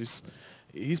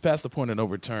 He's past the point of no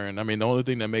return. I mean, the only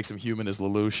thing that makes him human is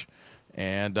Lelouch,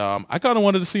 and I kind of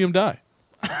wanted to see him die.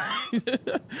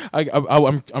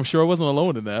 I'm sure I wasn't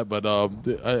alone in that, but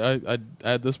I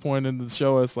at this point in the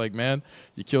show, it's like, man,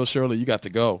 you killed Shirley, you got to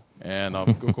go, and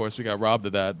of course we got robbed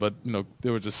of that. But they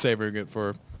were just savoring it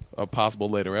for a possible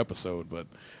later episode. But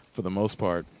for the most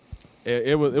part,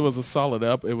 it was a solid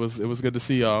up. It was good to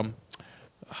see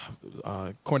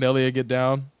Cornelia get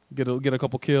down, get a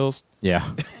couple kills.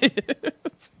 Yeah.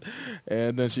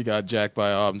 And then she got jacked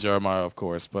by Jeremiah, of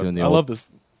course. But I love this.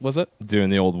 Was it? Doing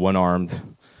the old one-armed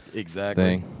Exactly.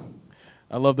 thing.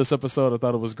 I love this episode. I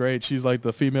thought it was great. She's like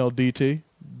the female DT,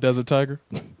 Desert Tiger,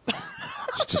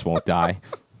 She just won't die.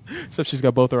 except she's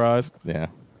got both her eyes. Yeah.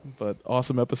 But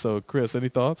awesome episode. Chris, any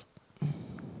thoughts?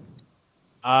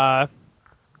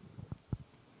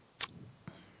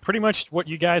 Pretty much what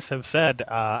you guys have said.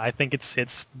 I think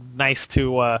it's nice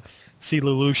to see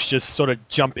Lelouch just sort of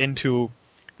jump into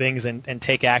things and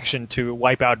take action to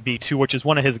wipe out B2, which is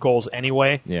one of his goals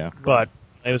anyway. Yeah. But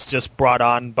it was just brought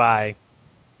on by,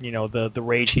 the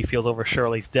rage he feels over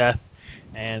Shirley's death,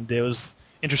 and it was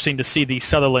interesting to see the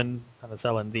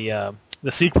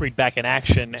Siegfried back in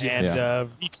action, and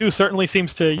B2 certainly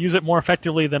seems to use it more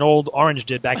effectively than old Orange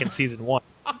did back in season 1.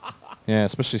 Yeah,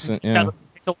 especially since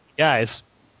Guys.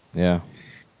 Yeah.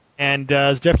 And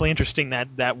it's definitely interesting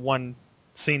that one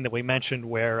scene that we mentioned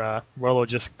where Rolo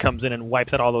just comes in and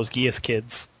wipes out all those Gius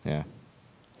kids. Yeah.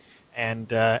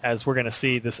 And as we're going to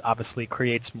see, this obviously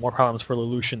creates more problems for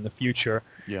Lelouch in the future.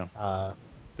 Yeah.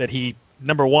 That he,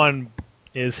 number one,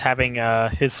 is having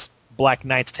his Black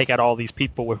Knights take out all these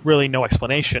people with really no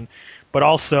explanation, but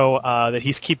also that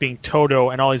he's keeping Todo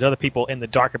and all these other people in the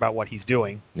dark about what he's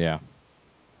doing. Yeah.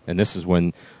 And this is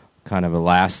when kind of a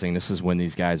last thing, this is when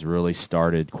these guys really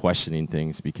started questioning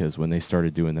things, because when they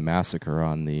started doing the massacre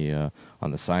on the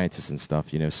scientists and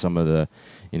stuff, some of the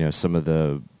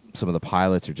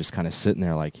pilots are just kind of sitting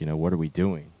there like, what are we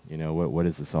doing? What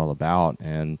is this all about?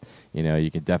 And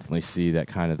you can definitely see that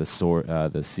kind of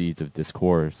the seeds of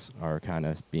discourse are kind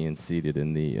of being seeded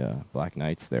in the Black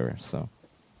Knights there. So,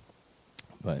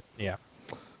 but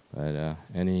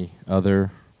any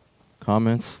other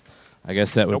comments? I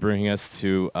guess that would bring us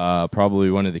to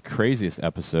probably one of the craziest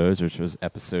episodes, which was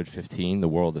episode 15, The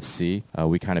World of Sea.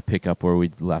 We kind of pick up where we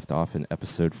left off in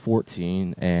episode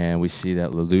 14, and we see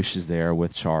that Lelouch is there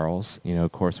with Charles.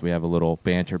 Of course, we have a little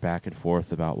banter back and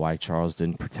forth about why Charles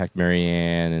didn't protect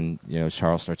Marianne, and,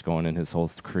 Charles starts going in his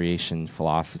whole creation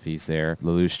philosophies there.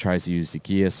 Lelouch tries to use the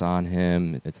Gius on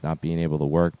him. It's not being able to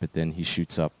work, but then he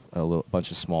shoots up a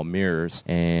bunch of small mirrors,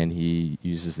 and he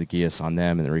uses the Gius on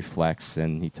them, and it reflects,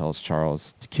 and he tells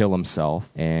Charles to kill himself,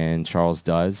 and Charles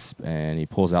does, and he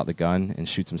pulls out the gun and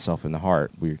shoots himself in the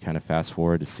heart. We kind of fast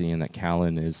forward to seeing that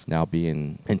Callan is now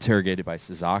being interrogated by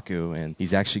Suzaku, and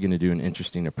he's actually going to do an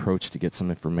interesting approach to get some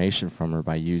information from her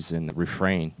by using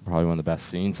refrain. Probably one of the best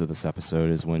scenes of this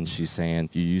episode is when she's saying,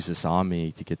 "You use this on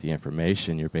me to get the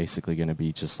information, you're basically going to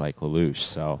be just like Lelouch."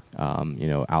 So,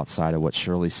 outside of what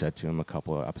Shirley said to him a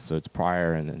couple of episodes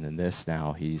prior, and then this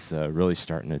now, he's really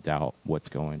starting to doubt what's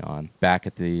going on. Back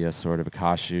at the Sword of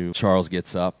Akashu, Charles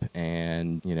gets up,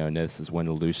 and this is when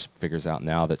Lelouch figures out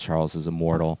now that Charles is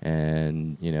immortal,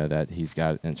 and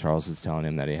and Charles is telling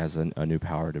him that he has a new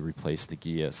power to replace the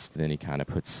Gius. Then he kind of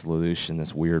puts Lelouch in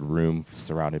this weird room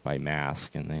surrounded by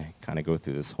masks, and they kind of go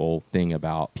through this whole thing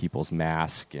about people's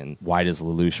masks, and why does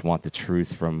Lelouch want the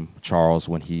truth from Charles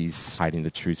when he's hiding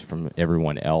the truth from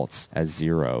everyone else as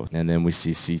Zero. And then we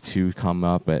see C2 come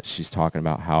up, but she's talking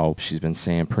about how she's been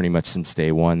saying pretty much since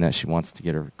day one that she wants to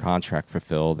get her contract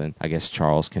fulfilled, and I guess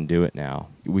Charles can do it now.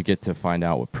 We get to find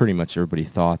out what pretty much everybody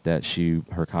thought, that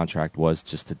her contract was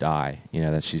just to die.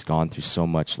 That she's gone through so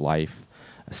much life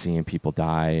seeing people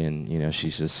die, and she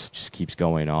just keeps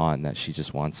going on, that she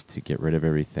just wants to get rid of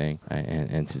everything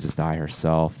and to just die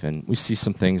herself. And we see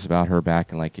some things about her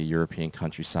back in like a European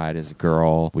countryside as a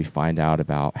girl. We find out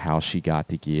about how she got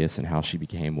the Gius and how she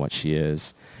became what she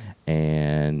is,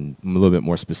 and a little bit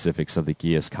more specifics of the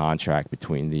Gius contract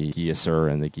between the Giuser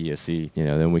and the Giusee.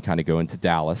 Then we kind of go into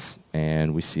Dallas,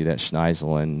 and we see that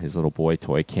Schneisel and his little boy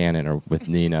toy Cannon are with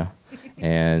Nina,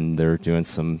 and they're doing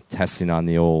some testing on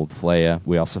the old Flea.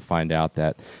 We also find out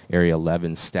that Area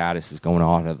 11's status is going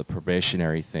on of the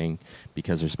probationary thing,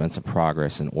 because there's been some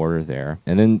progress and order there.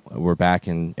 And then we're back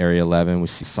in Area 11. We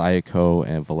see Sayako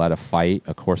and Valletta fight.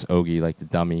 Of course, Ogi, like the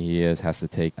dummy he is, has to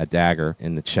take a dagger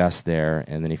in the chest there,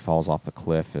 and then he falls off a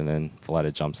cliff, and then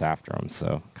Valletta jumps after him.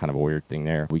 So kind of a weird thing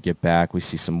there. We get back. We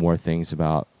see some more things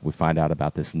we find out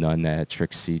about this nun that had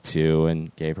tricked C2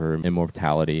 and gave her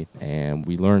immortality. And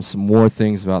we learn some more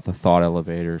things about the thought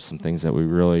elevator, some things that we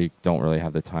really don't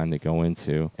have the time to go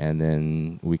into. And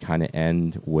then we kind of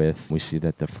end with, we see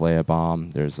that the Flea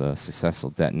bomb, there's a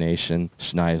successful detonation.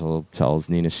 Schneisel tells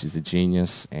Nina she's a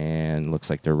genius, and looks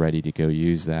like they're ready to go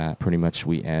use that. Pretty much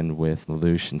we end with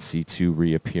Lelouch and C2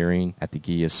 reappearing at the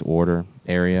Gius Order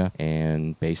area,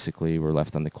 and basically we're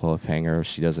left on the cliffhanger.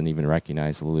 She doesn't even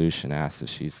recognize Lelouch and asks if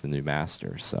she's the new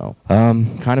master. So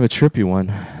kind of a trippy one.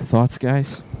 Thoughts,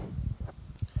 guys?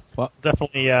 Well,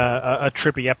 definitely a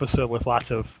trippy episode with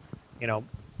lots of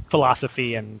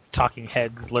philosophy and talking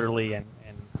heads, literally, and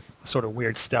sort of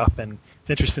weird stuff. And it's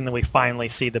interesting that we finally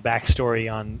see the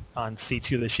backstory on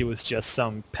C2, that she was just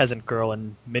some peasant girl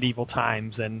in medieval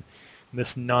times, and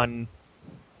this nun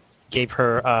gave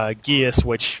her Geas,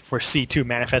 which for C2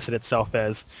 manifested itself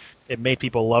as it made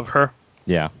people love her.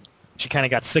 Yeah. She kind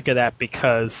of got sick of that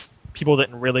because people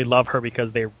didn't really love her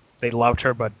because they loved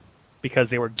her, but because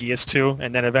they were Geas too.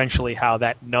 And then eventually how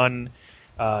that nun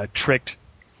tricked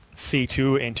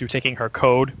C2 into taking her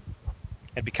code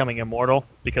and becoming immortal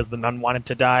because the nun wanted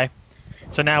to die.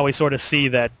 So now we sort of see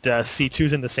that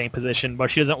C2's in the same position,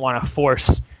 but she doesn't want to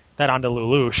force that onto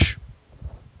Lelouch.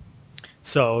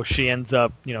 So she ends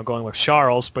up, going with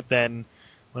Charles, but then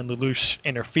when Lelouch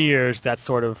interferes, that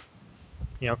sort of,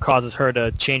 causes her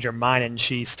to change her mind, and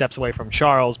she steps away from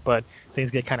Charles, but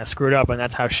things get kind of screwed up, and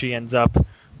that's how she ends up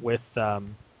with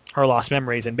her lost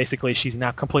memories, and basically she's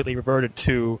now completely reverted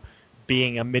to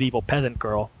being a medieval peasant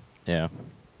girl. Yeah.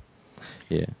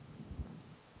 Yeah.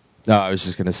 No, I was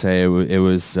just gonna say it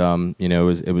was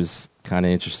kind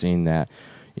of interesting that,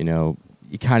 you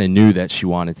kind of knew that she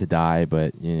wanted to die,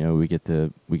 but we're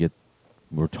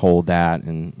told that,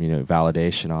 and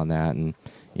validation on that, and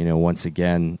once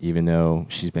again, even though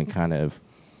she's been kind of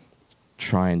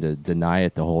trying to deny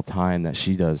it the whole time, that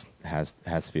she has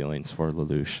feelings for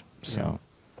Lelouch. So, yeah.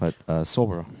 But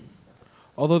Solbro.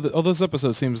 Although this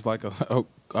episode seems like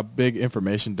a big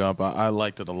information dump, I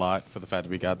liked it a lot for the fact that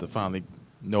we got to finally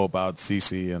know about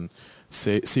Cece and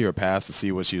see her past, to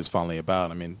see what she was finally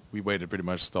about. I mean, we waited pretty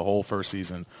much the whole first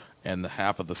season and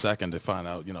half of the second to find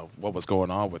out, what was going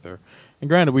on with her. And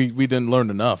granted, we didn't learn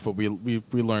enough, but we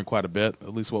learned quite a bit,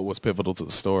 at least what was pivotal to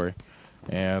the story.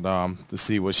 And to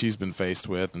see what she's been faced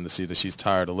with, and to see that she's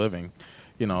tired of living.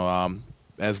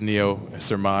 As Neo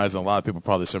surmised, and a lot of people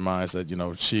probably surmised that,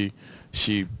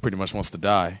 she pretty much wants to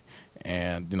die.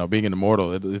 And, being an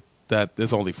immortal, that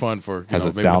is only fun for, has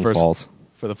its maybe downfalls.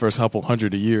 For the first couple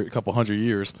hundred years,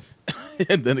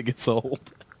 and then it gets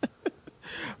old.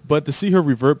 But to see her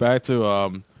revert back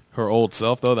to her old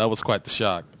self, though, that was quite the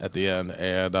shock at the end.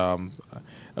 And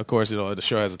of course, the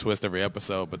show has a twist every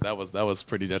episode, but that was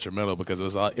pretty detrimental because it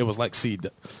was like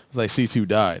C2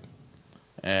 died.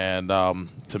 And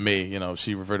to me,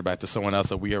 she reverted back to someone else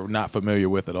that we are not familiar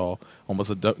with at all, almost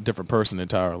a different person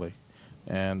entirely.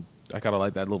 And I kind of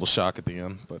like that little shock at the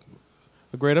end, but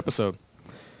a great episode,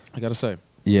 I got to say.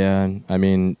 Yeah, I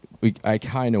mean, I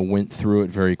kind of went through it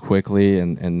very quickly,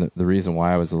 and the reason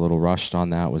why I was a little rushed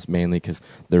on that was mainly because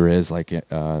there is, like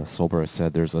Solbro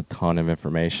said, there's a ton of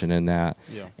information in that,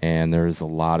 and there's a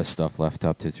lot of stuff left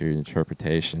up to your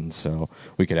interpretation, so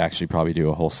we could actually probably do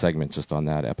a whole segment just on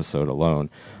that episode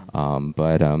alone.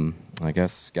 But I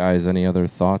guess, guys, any other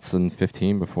thoughts on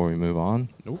 15 before we move on?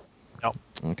 Nope. No.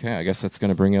 Okay, I guess that's going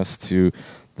to bring us to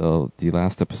the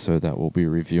last episode that we'll be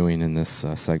reviewing in this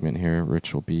segment here,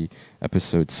 which will be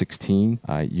episode 16,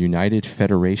 United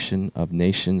Federation of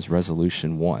Nations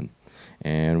Resolution 1.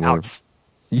 And we're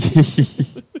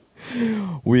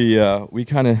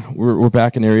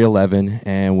back in Area 11,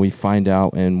 and we find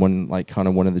out in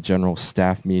one of the general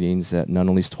staff meetings that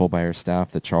Nunnally's told by her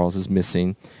staff that Charles is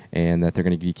missing, and that they're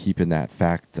going to be keeping that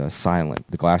fact silent.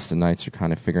 The Glaston Knights are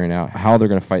kind of figuring out how they're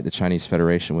going to fight the Chinese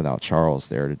Federation without Charles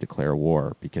there to declare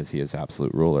war, because he is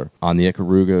absolute ruler. On the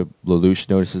Ikaruga, Lelouch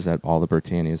notices that all the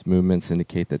Britannia's movements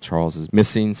indicate that Charles is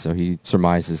missing, so he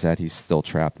surmises that he's still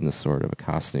trapped in this sort of a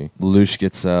costume. Lelouch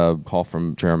gets a call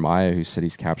from Jeremiah, who said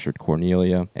he's captured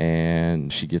Cornelia,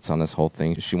 and she gets on this whole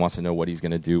thing. She wants to know what he's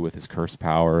going to do with his cursed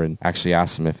power, and actually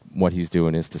asks him if what he's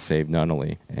doing is to save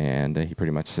Nunnally, and he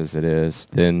pretty much says it is.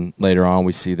 Then later on,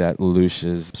 we see that Lelouch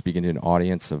is speaking to an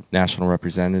audience of national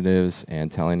representatives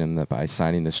and telling them that by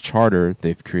signing this charter,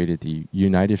 they've created the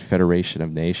United Federation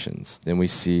of Nations. Then we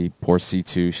see poor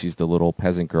C2, she's the little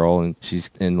peasant girl, and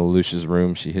she's in Lelouch's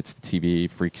room. She hits the TV,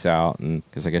 freaks out, and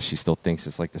because I guess she still thinks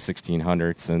it's like the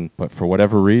 1600s. But for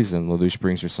whatever reason, Lelouch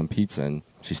brings her some pizza, and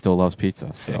she still loves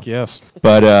pizza. So. Heck yes.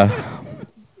 But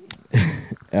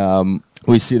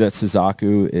we see that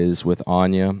Suzaku is with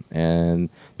Anya,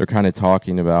 and they're kind of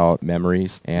talking about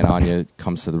memories, and Anya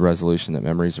comes to the resolution that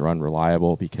memories are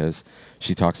unreliable because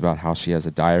she talks about how she has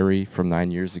a diary from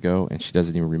 9 years ago, and she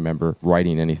doesn't even remember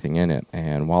writing anything in it.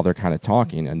 And while they're kind of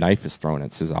talking, a knife is thrown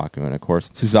at Suzaku, and of course,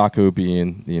 Suzaku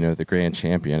being, the grand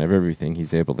champion of everything,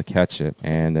 he's able to catch it.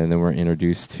 And then we're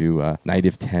introduced to Knight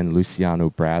of 10, Luciano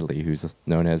Bradley, who's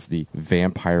known as the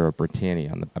Vampire of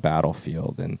Britannia on the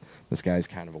battlefield. And this guy's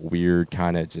kind of a weird,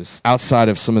 kind of just outside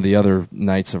of some of the other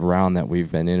knights around that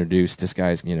we've been introduced. This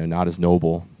guy's, not as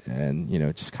noble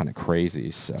and just kind of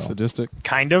crazy. So Sadistic.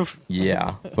 Kind of.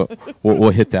 yeah, but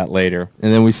we'll hit that later.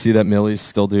 And then we see that Millie's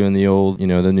still doing the old,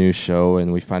 the news show,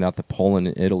 and we find out that Poland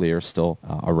and Italy are still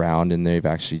around, and they've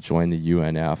actually joined the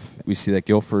UNF. We see that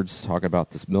Guilford's talking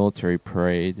about this military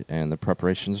parade, and the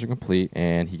preparations are complete,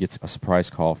 and he gets a surprise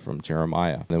call from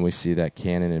Jeremiah. Then we see that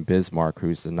Cannon and Bismarck,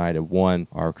 who's the Knight of One,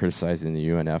 are criticizing the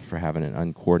UNF for having an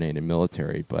uncoordinated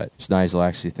military, but Schneisel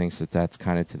actually thinks that that's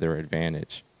kind of to their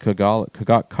advantage.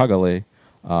 Kagale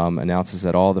announces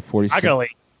that all the 46... Kagale.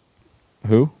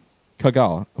 Who?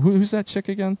 Kagala. Who's that chick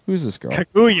again? Who's this girl?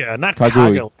 Kaguya, not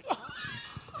Kaguya. Kaggle.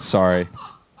 Sorry.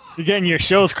 You're getting your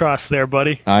shows crossed there,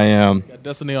 buddy. I am. Got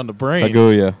Destiny on the brain.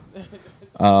 Kaguya.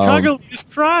 Kaggle is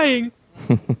crying.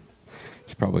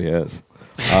 She probably is.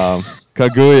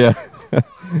 Kaguya.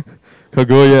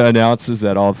 Kaguya announces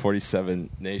that all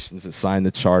 47 nations that signed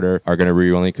the charter are going to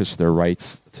relinquish their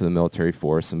rights to the military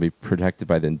force and be protected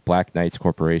by the Black Knights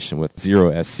Corporation with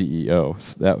Zero as CEO.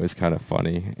 So that was kind of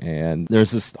funny. And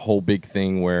there's this whole big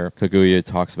thing where Kaguya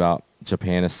talks about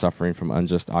Japan is suffering from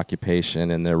unjust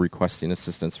occupation, and they're requesting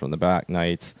assistance from the Black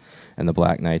Knights, and the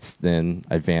Black Knights then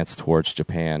advance towards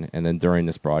Japan. And then during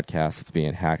this broadcast, it's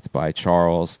being hacked by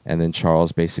Charles, and then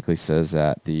Charles basically says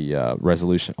that the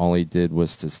resolution all he did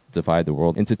was to divide the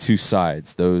world into two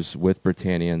sides, those with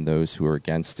Britannia and those who are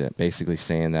against it, basically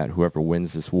saying that whoever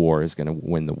wins this war is going to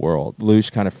win the world.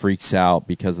 Lelouch kind of freaks out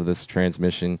because of this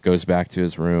transmission, goes back to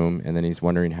his room, and then he's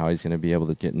wondering how he's going to be able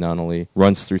to get Nunnally,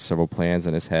 runs through several plans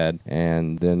in his head,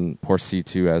 and then poor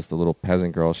C2, as the little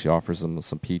peasant girl, she offers him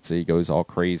some pizza. He goes all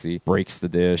crazy, breaks the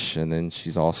dish, and then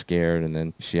she's all scared, and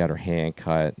then she had her hand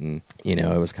cut, and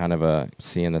it was kind of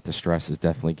seeing that the stress is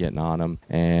definitely getting on him.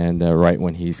 And right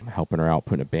when he's helping her out,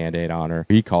 putting a Band-Aid on her,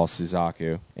 he calls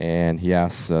Suzaku, and he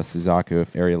asks Suzaku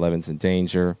if Area 11's in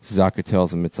danger. Suzaku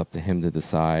tells him it's up to him to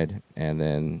decide, and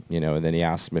then and then he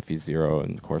asks him if he's Zero,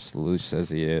 and of course Lelouch says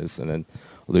he is, and then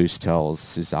Lelouch tells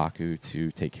Suzaku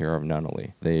to take care of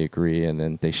Nunnally. They agree, and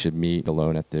then they should meet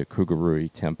alone at the Kugurui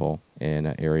Temple in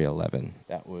Area 11.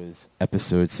 That was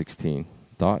episode 16.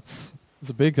 Thoughts? It's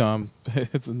a big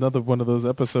it's another one of those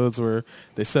episodes where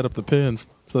they set up the pins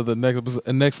so the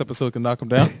next episode can knock them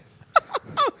down.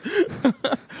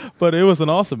 But it was an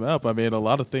awesome ep. I mean, a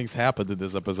lot of things happened in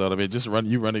this episode. I mean, just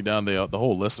running down the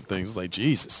whole list of things, like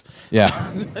Jesus.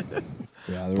 Yeah.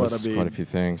 Yeah, there was quite a few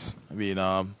things. I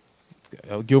mean,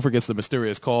 Guilford gets the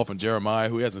mysterious call from Jeremiah,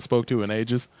 who he hasn't spoke to in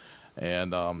ages,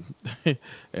 and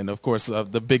and of course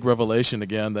the big revelation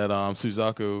again that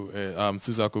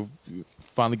Suzaku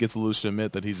finally gets Lelouch to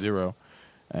admit that he's Zero,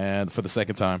 and for the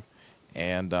second time,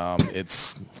 and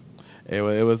it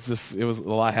was a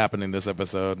lot happening this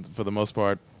episode. For the most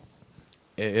part,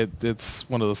 it's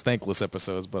one of those thankless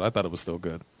episodes, but I thought it was still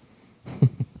good.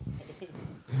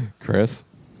 Chris?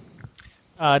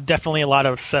 Definitely a lot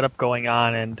of setup going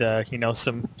on, and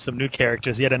some new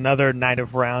characters. Yet another Knight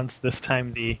of Rounds. This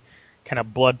time the kind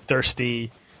of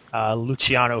bloodthirsty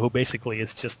Luciano, who basically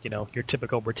is just your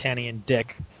typical Britannian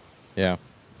dick. Yeah.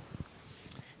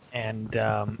 And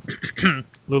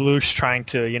Lelouch trying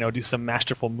to do some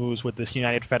masterful moves with this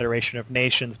United Federation of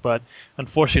Nations, but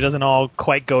unfortunately doesn't all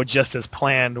quite go just as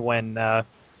planned when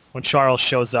Charles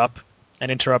shows up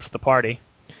and interrupts the party.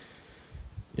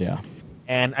 Yeah.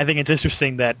 And I think it's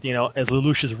interesting that, as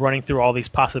Lelouch is running through all these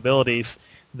possibilities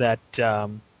that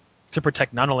to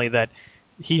protect Nunnally, that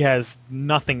he has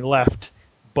nothing left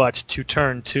but to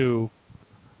turn to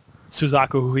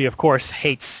Suzaku, who he, of course,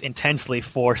 hates intensely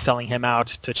for selling him out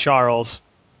to Charles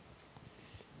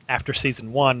after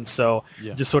Season 1. So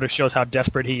it just sort of shows how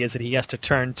desperate he is that he has to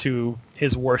turn to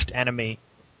his worst enemy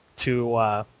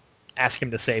to ask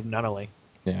him to save Nunnally.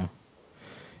 Yeah.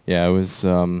 Yeah, it was,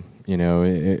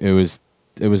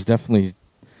 it was definitely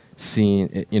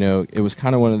seen, it was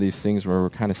kind of one of these things where we're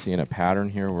kind of seeing a pattern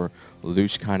here where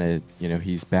Lelouch kind of,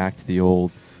 he's back to the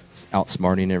old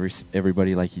outsmarting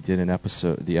everybody like he did in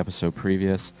the episode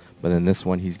previous, but then this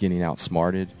one he's getting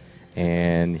outsmarted,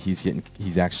 and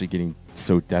he's actually getting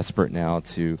so desperate now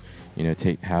to,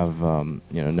 have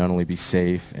Nunnally be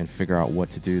safe and figure out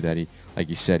what to do that he, like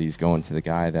you said, he's going to the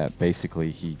guy that basically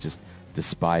he just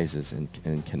despises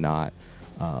and cannot,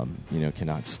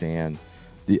 cannot stand.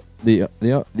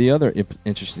 The other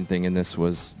interesting thing in this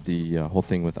was the whole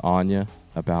thing with Anya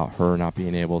about her not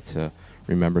being able to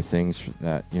remember things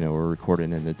that were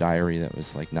recorded in the diary that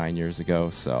was like 9 years ago.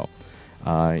 So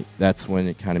that's when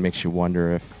it kind of makes you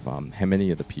wonder if how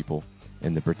many of the people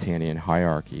in the Britannian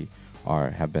hierarchy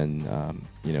have been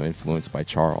influenced by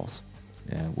Charles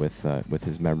with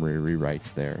his memory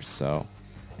rewrites there. So,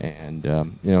 And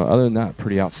other than that,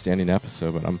 pretty outstanding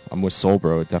episode. But I'm with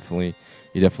Soulbro.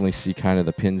 You definitely see kind of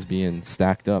the pins being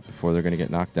stacked up before they're going to get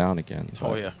knocked down again.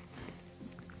 Oh yeah.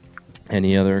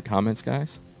 Any other comments,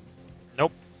 guys?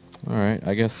 Nope. All right.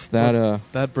 I guess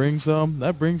that brings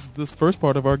this first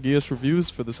part of our Geass reviews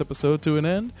for this episode to an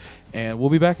end, and we'll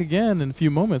be back again in a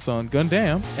few moments on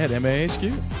Gundam at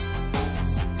MAHQ.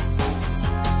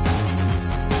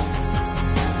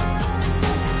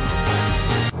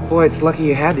 Boy, it's lucky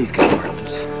you had these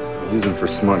compartments. Use them for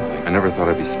smuggling. I never thought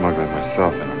I'd be smuggling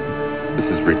myself in them.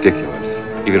 This is ridiculous.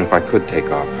 Even if I could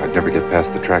take off, I'd never get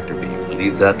past the tractor beam.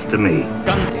 Leave that to me.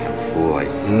 Goddamn fool, I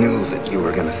knew that you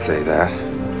were going to say that.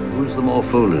 Who's the more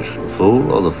foolish, the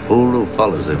fool or the fool who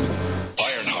follows him?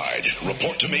 Ironhide,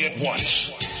 report to me at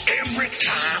once. Every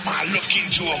time I look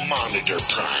into a monitor,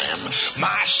 Prime,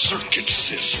 my circuits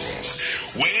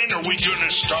sizzle. When are we going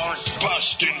to start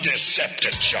busting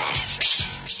Decepticons?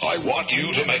 I want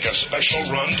you to make a special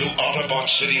run to Autobot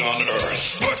City on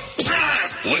Earth. But,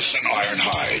 listen,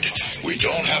 Ironhide, we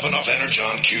don't have enough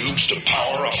Energon cubes to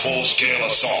power a full-scale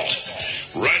assault.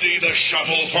 Ready the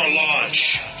shuttle for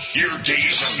launch. Your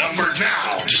days are numbered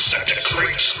now,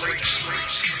 Decepticons.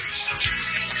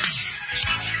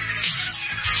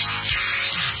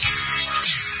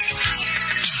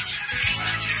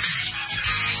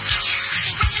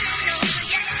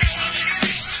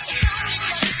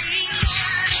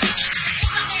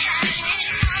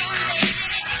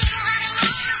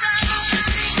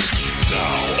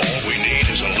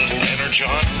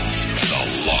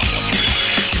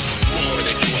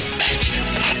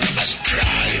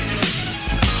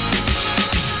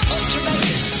 Ultra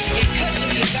Magnus, it cuts to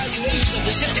me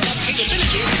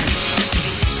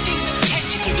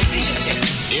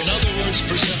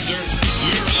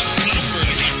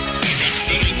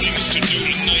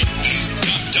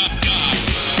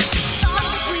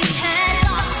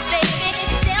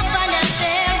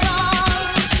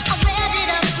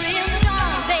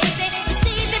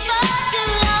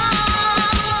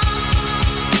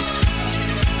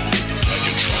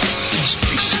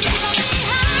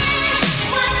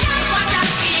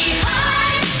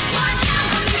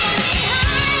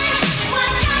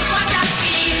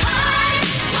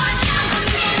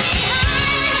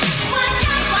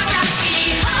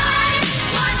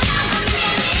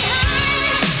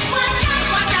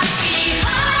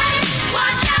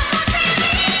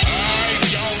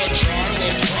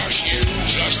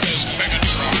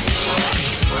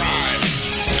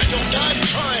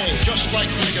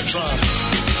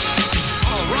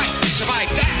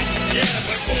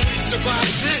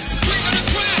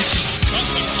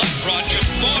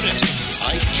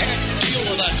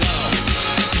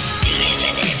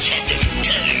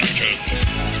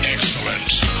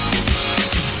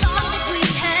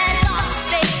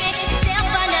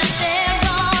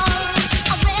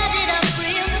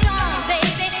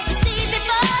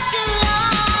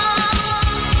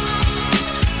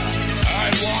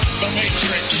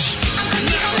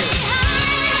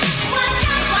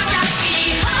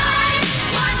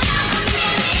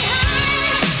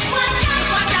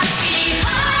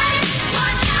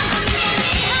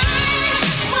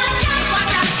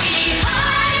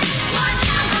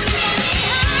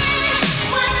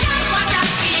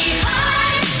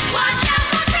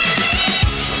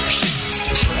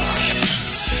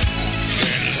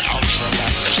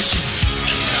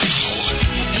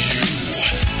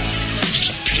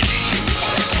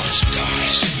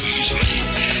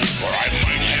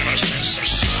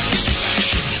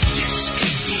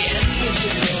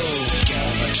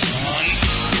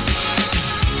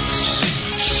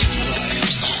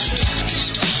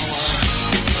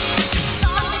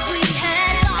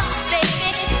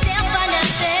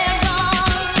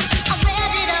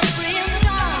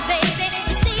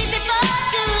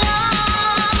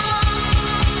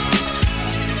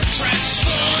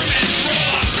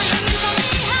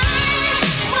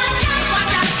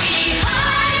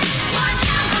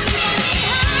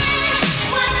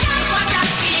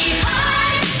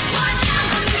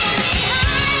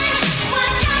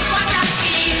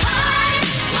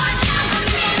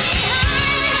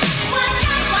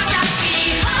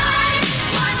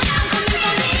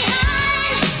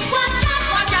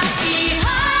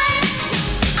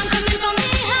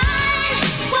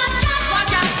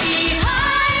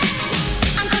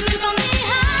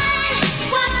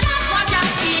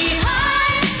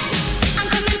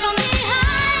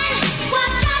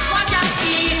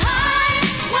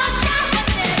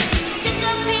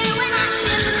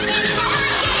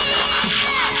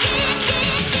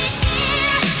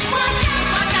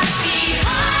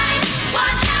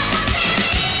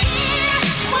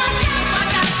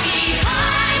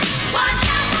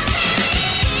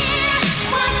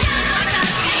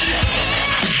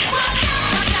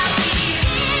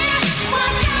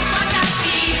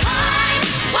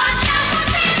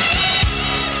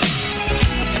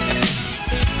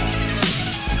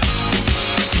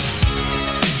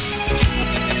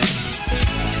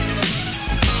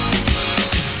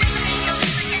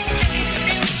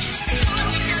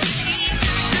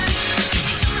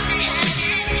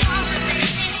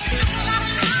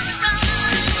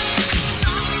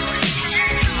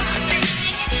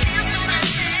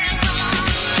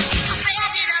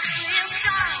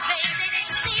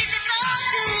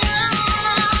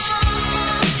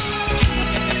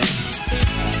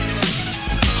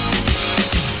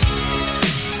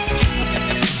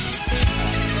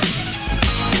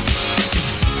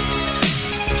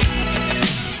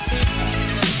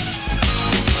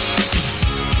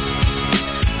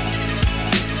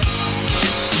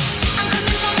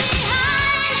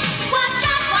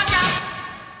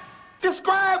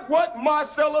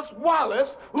Marcellus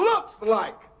Wallace looks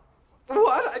like.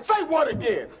 What? Say what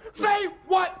again? Say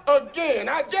what again?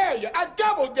 I dare you. I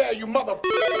double dare you, motherfucker.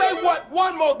 Say what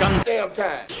one more goddamn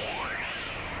time.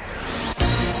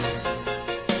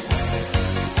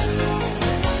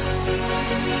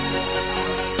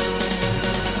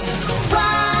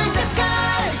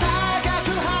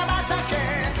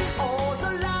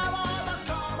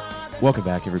 Welcome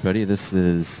back, everybody. This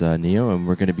is Neo, and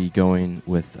we're going to be going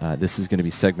with, this is going to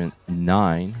be segment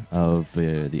 9 of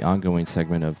the ongoing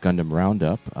segment of Gundam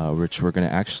Roundup, which we're going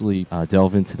to actually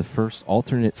delve into the first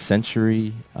alternate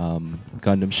century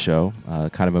Gundam show,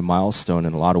 kind of a milestone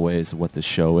in a lot of ways of what this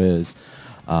show is,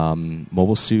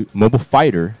 Mobile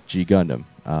Fighter G Gundam.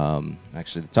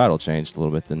 Actually, the title changed a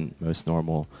little bit than most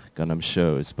normal Gundam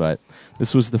shows, but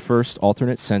this was the first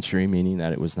alternate century, meaning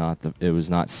that it was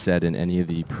not set in any of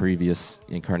the previous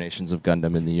incarnations of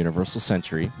Gundam in the Universal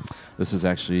Century. This was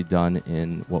actually done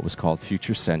in what was called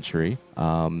Future Century,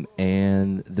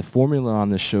 and the formula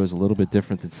on this show is a little bit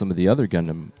different than some of the other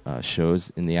Gundam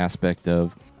shows in the aspect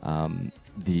of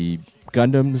the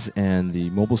Gundams and the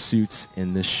mobile suits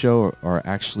in this show are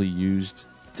actually used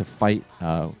to fight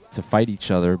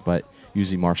each other, but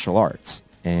using martial arts.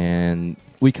 And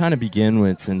we kind of begin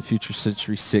when it's in Future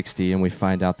Century 60, and we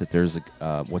find out that there's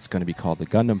what's going to be called the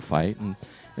Gundam fight. And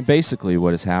basically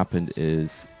what has happened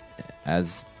is,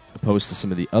 as opposed to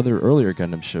some of the other earlier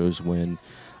Gundam shows when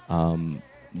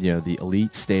the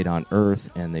elite stayed on Earth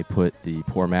and they put the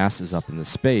poor masses up in the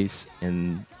space,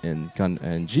 in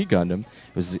G Gundam,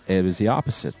 it was the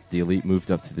opposite. The elite moved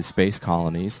up to the space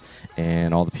colonies,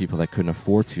 and all the people that couldn't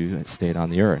afford to stayed on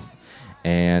the Earth.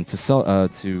 And to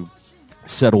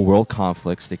settle world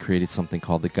conflicts, they created something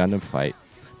called the Gundam fight.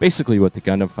 Basically, what the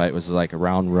Gundam fight was like a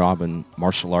round-robin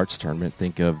martial arts tournament.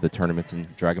 Think of the tournaments in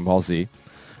Dragon Ball Z.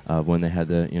 When they had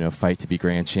the fight to be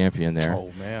grand champion there.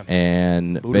 Oh, man.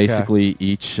 And Budokai. Basically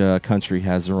each country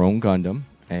has their own Gundam,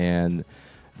 and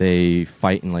they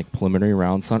fight in like preliminary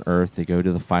rounds on Earth. They go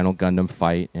to the final Gundam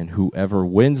fight, and whoever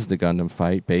wins the Gundam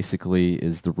fight basically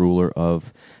is the ruler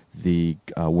of the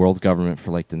world government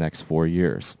for like the next 4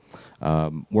 years.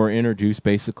 We're introduced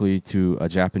basically to a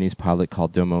Japanese pilot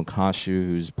called Domon Kashu,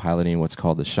 who's piloting what's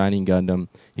called the Shining Gundam.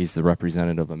 He's the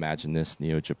representative, imagine this,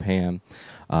 Neo Japan.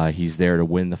 He's there to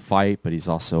win the fight, but he's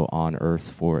also on Earth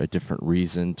for a different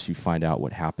reason, to find out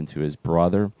what happened to his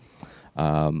brother.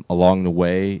 Along the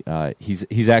way,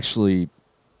 he's actually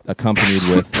accompanied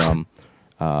with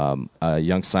a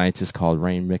young scientist called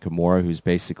Rain Mikamura, who's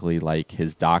basically like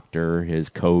his doctor, his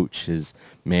coach, his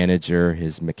manager,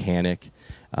 his mechanic.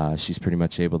 She's pretty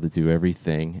much able to do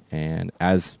everything. And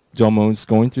as Domon's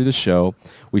going through the show,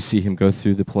 we see him go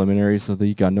through the preliminaries of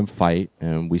the Gundam fight,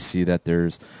 and we see that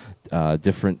there's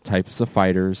different types of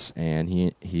fighters, and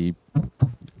he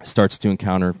starts to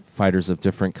encounter fighters of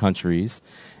different countries.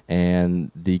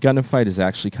 And the Gundam fight is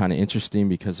actually kind of interesting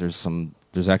because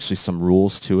there's actually some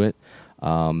rules to it.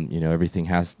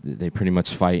 They pretty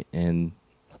much fight in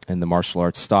the martial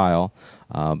arts style,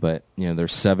 but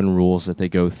there's 7 rules that they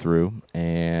go through,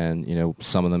 and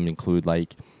some of them include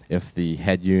like, if the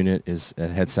head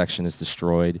section is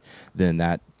destroyed, then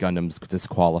that Gundam's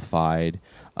disqualified.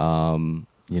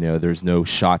 There's no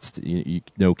shots,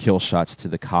 no kill shots to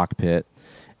the cockpit,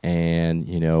 and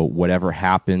whatever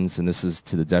happens, and this is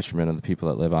to the detriment of the people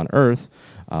that live on Earth.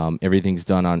 Everything's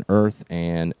done on Earth,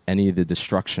 and any of the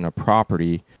destruction of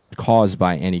property caused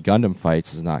by any Gundam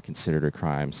fights is not considered a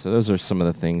crime. So those are some of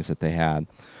the things that they had.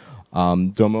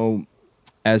 Domo,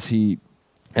 as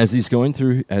he's going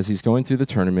through the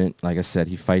tournament, like I said,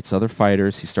 he fights other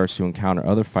fighters. He starts to encounter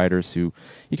other fighters who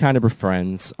he kind of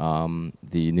befriends.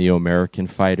 The Neo-American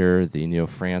fighter, the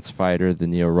Neo-France fighter, the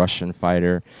Neo-Russian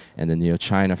fighter, and the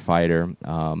Neo-China fighter,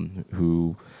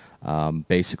 who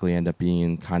basically end up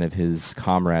being kind of his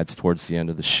comrades towards the end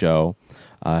of the show.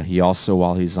 He also,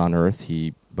 while he's on Earth,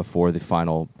 before the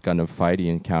final Gundam fight, he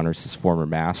encounters his former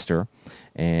master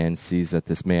and sees that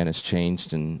this man has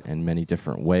changed in many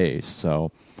different ways.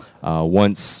 So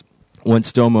once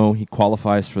Domo, he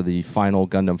qualifies for the final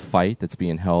Gundam fight that's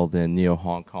being held in Neo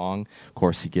Hong Kong. Of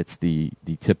course, he gets the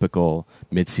typical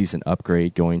mid-season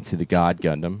upgrade, going to the God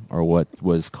Gundam, or what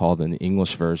was called in the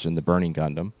English version, the Burning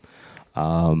Gundam.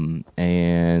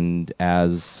 And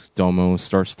as Domo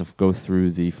starts to go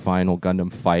through the final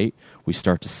Gundam fight, we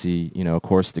start to see, of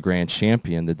course, the grand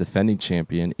champion, the defending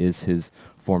champion, is his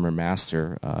former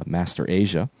master, Master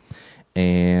Asia.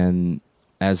 And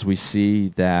as we see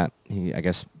that,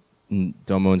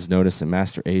 Domon's noticed that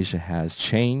Master Asia has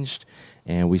changed,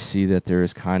 and we see that there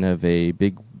is kind of a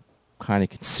big kind of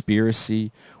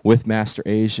conspiracy with Master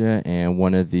Asia, and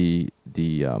one of the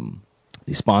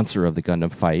the sponsor of the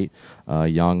Gundam fight,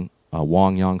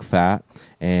 Wong Yong Fat,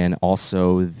 and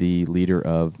also the leader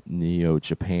of Neo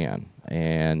Japan.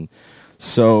 And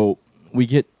so we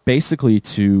get basically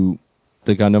to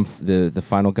the Gundam, the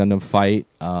final Gundam fight.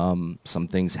 Some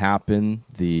things happen.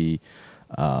 The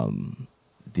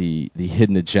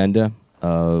hidden agenda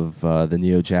of the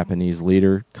Neo-Japanese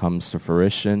leader comes to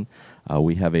fruition.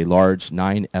 We have a large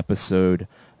 9-episode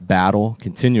battle,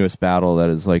 continuous battle that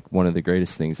is like one of the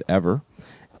greatest things ever.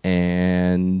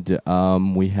 And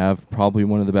we have probably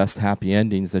one of the best happy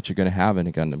endings that you're going to have in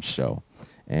a Gundam show.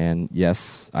 And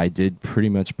yes, I did pretty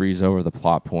much breeze over the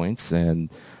plot points, and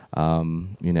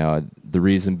the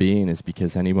reason being is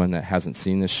because anyone that hasn't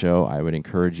seen this show, I would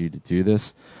encourage you to do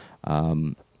this.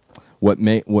 What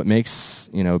makes,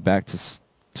 back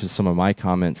to some of my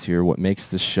comments here, what makes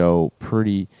this show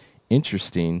pretty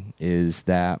interesting is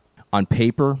that on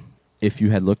paper, if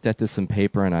you had looked at this in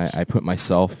paper, and I put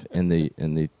myself in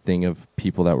the thing of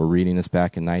people that were reading this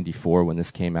back in '94 when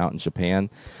this came out in Japan,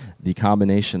 the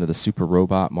combination of the super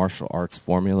robot martial arts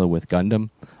formula with Gundam,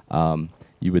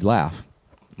 you would laugh.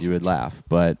 You would laugh.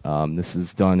 But this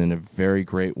is done in a very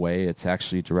great way. It's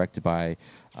actually directed by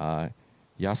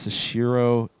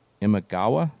Yasuhiro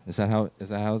Imagawa. Is that how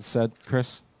it's said,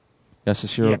 Chris?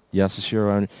 Yasuhiro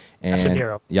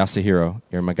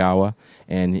Imagawa,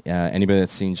 and anybody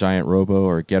that's seen Giant Robo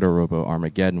or Ghetto Robo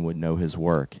Armageddon would know his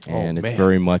work, and it's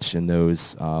very much in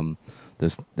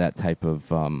that type of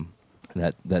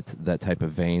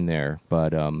vein there.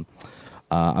 But I'm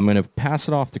going to pass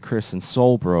it off to Chris and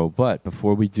Soulbro. But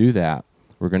before we do that,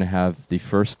 we're going to have the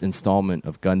first installment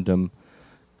of Gundam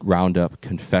Roundup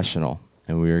Confessional,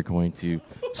 and we are going to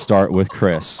start with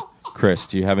Chris. Chris,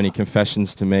 do you have any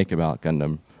confessions to make about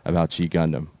Gundam, about G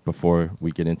Gundam, before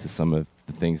we get into some of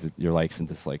the things that your likes and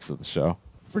dislikes of the show?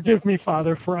 Forgive me,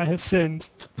 Father, for I have sinned.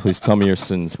 Please tell me your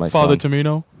sins, my Father son.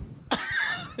 Tamino.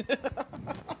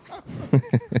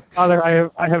 Father,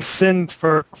 I have sinned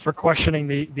for questioning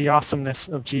the awesomeness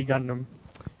of G Gundam.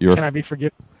 Can I be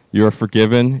forgiven? You are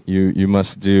forgiven. You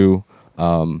must do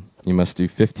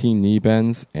 15 knee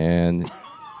bends, and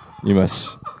you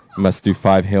must do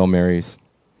 5 Hail Marys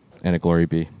and a Glory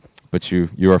Be. But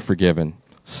you are forgiven.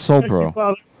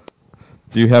 Soulbro,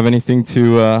 do you have anything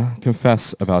to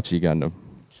confess about G Gundam?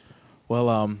 Well,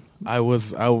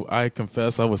 I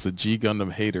confess I was a G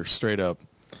Gundam hater, straight up.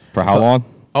 For how long?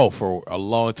 Oh, for a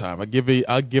long time. I'll give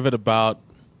it about,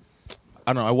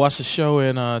 I don't know, I watched the show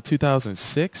in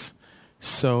 2006.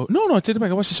 So, no, I take it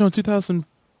back. I watched the show in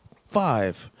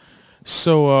 2005.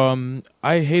 So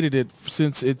I hated it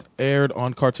since it aired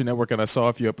on Cartoon Network, and I saw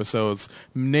a few episodes,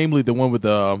 namely the one with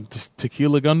the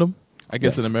Tequila Gundam. I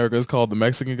guess in America it's called the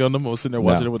Mexican Gundam. I was sitting there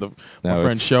watching it with my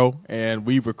friend Show, and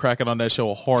we were cracking on that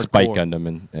show hardcore. Spike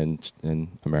Gundam in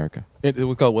America. It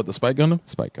was called what, the Spike Gundam?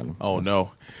 Spike Gundam. Oh,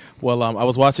 no. Well, I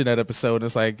was watching that episode, and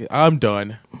it's like, I'm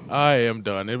done. I am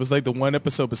done. It was like the one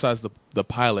episode besides the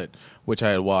pilot, which I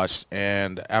had watched,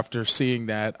 and after seeing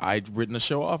that, I'd written the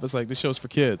show off. It's like, this show's for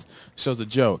kids. This show's a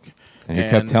joke. And he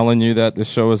kept telling you that this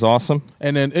show is awesome?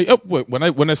 And then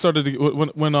when I started,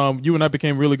 when you and I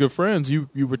became really good friends, you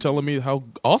were telling me how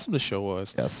awesome the show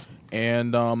was. Yes.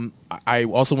 And I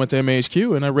also went to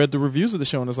MAHQ, and I read the reviews of the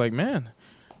show, and I was like, man.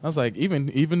 I was like,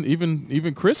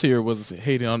 even Chris here was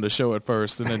hating on the show at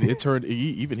first, and then it turned.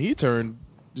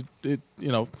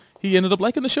 He ended up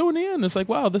liking the show in the end. It's like,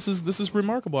 wow, this is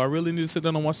remarkable. I really need to sit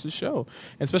down and watch this show,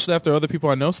 and especially after other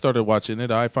people I know started watching it.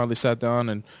 I finally sat down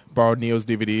and borrowed Neo's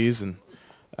DVDs, and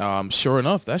sure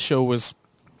enough, that show was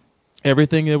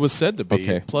everything it was said to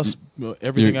be, plus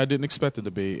everything I didn't expect it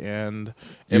to be. And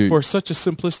for such a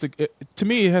simplistic, to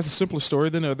me, it has a simpler story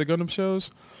than the other Gundam shows.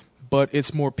 But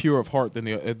it's more pure of heart than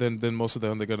most of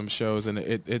the other Gundam shows, and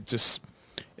it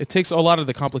takes a lot of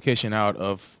the complication out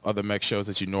of other mech shows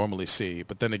that you normally see.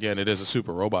 But then again, it is a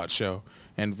super robot show,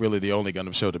 and really the only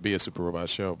Gundam show to be a super robot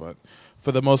show. But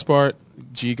for the most part,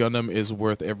 G Gundam is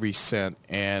worth every cent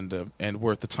and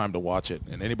worth the time to watch it.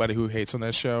 And anybody who hates on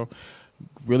that show,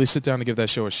 really sit down and give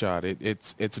that show a shot.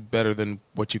 It's better than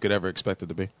what you could ever expect it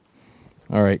to be.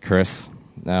 All right, Chris.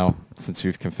 Now, since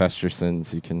you've confessed your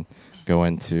sins, you can go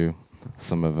into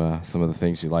some of the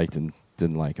things you liked and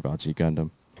didn't like about G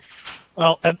Gundam.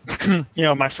 Well,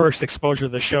 my first exposure to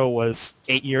the show was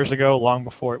 8 years ago, long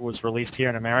before it was released here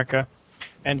in America.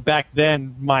 And back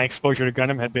then, my exposure to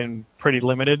Gundam had been pretty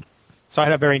limited, so I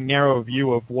had a very narrow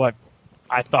view of what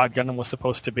I thought Gundam was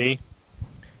supposed to be.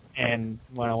 And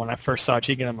when I first saw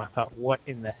G Gundam, I thought, what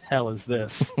in the hell is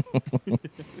this?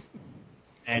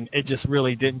 And it just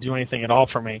really didn't do anything at all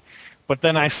for me. But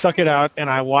then I stuck it out, and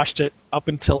I watched it up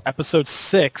until episode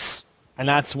 6. and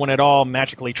that's when it all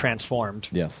magically transformed.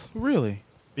 Yes. Really?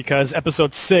 Because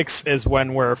episode 6 is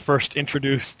when we're first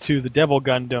introduced to the Devil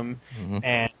Gundam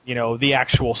and, the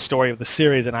actual story of the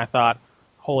series, and I thought,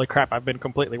 holy crap, I've been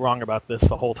completely wrong about this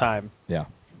the whole time. Yeah.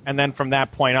 And then from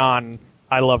that point on,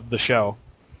 I loved the show.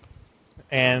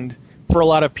 And for a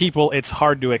lot of people, it's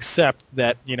hard to accept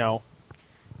that,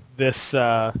 this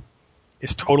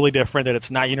is totally different, that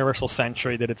it's not Universal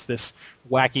Century, that it's this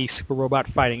wacky super robot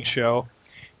fighting show.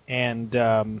 And,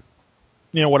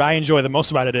 what I enjoy the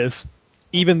most about it is,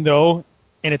 even though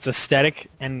in its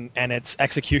aesthetic and its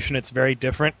execution it's very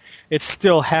different, it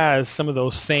still has some of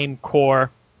those same core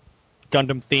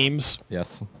Gundam themes.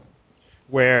 Yes.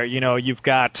 Where, you've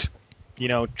got,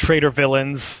 traitor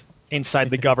villains inside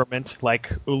the government, like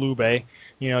Ulube.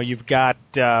 You've got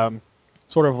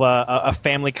sort of a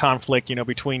family conflict,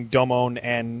 between Domon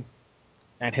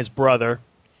and his brother.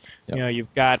 Yep.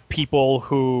 You've got people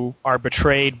who are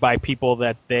betrayed by people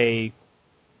that they,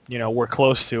 were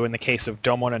close to, in the case of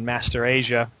Domon and Master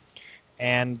Asia.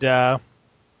 And,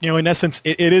 in essence,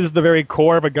 it is the very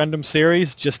core of a Gundam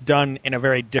series, just done in a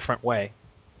very different way.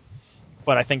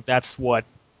 But I think that's what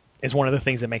is one of the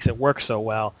things that makes it work so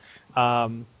well.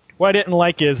 What I didn't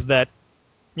like is that,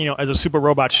 as a Super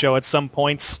Robot show, at some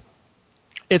points,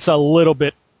 it's a little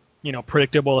bit,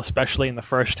 predictable, especially in the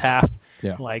first half.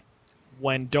 Yeah. Like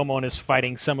when Domon is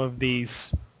fighting some of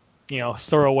these,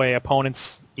 throwaway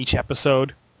opponents each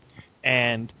episode,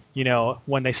 and,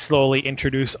 when they slowly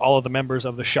introduce all of the members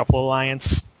of the Shuffle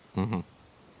Alliance. Mm-hmm.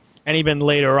 And even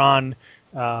later on,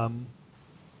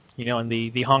 in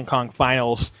the Hong Kong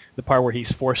finals, the part where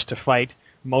he's forced to fight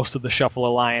most of the Shuffle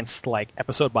Alliance, like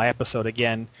episode by episode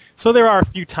again. So there are a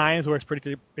few times where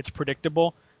it's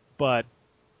predictable, but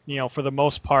for the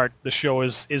most part, the show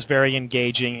is very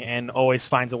engaging and always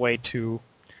finds a way to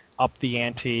up the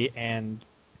ante and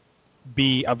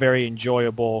be a very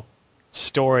enjoyable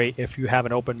story if you have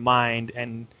an open mind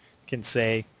and can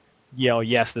say,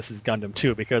 yes, this is Gundam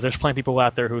too, because there's plenty of people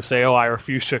out there who say, I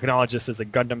refuse to acknowledge this as a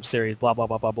Gundam series, blah, blah,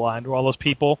 blah, blah, blah. And to all those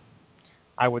people,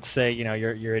 I would say,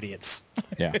 you're idiots.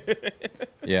 Yeah.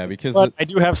 Yeah, because... But I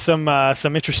do have some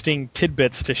interesting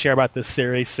tidbits to share about this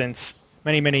series, since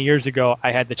many, many years ago,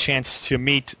 I had the chance to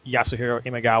meet Yasuhiro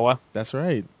Imagawa. That's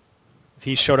right.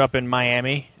 He showed up in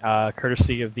Miami,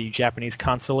 courtesy of the Japanese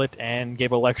consulate, and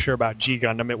gave a lecture about G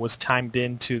Gundam. It was timed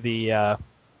into the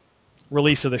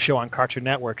release of the show on Cartoon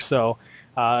Network. So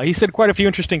he said quite a few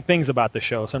interesting things about the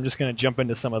show, so I'm just going to jump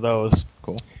into some of those.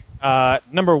 Cool.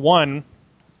 Number one,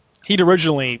 he'd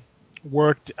originally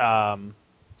worked on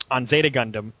Zeta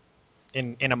Gundam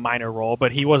in a minor role,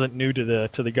 but he wasn't new to the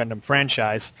Gundam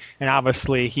franchise, and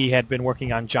obviously he had been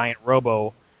working on Giant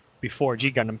Robo before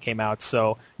G Gundam came out,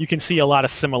 so you can see a lot of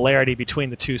similarity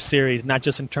between the two series, not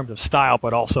just in terms of style,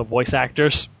 but also voice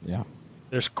actors. Yeah.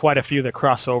 There's quite a few that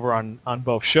cross over on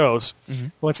both shows. Mm-hmm.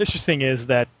 What's interesting is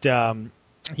that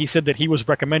he said that he was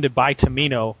recommended by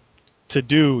Tomino to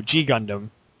do G Gundam,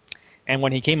 and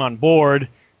when he came on board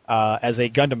as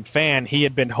a Gundam fan, he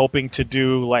had been hoping to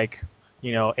do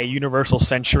a Universal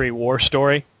Century war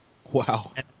story.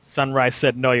 Wow. And Sunrise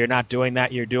said, no, you're not doing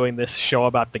that. You're doing this show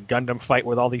about the Gundam fight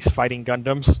with all these fighting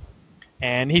Gundams.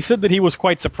 And he said that he was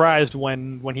quite surprised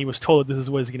when he was told that this is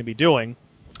what he's going to be doing.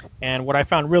 And what I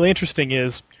found really interesting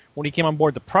is when he came on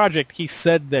board the project, he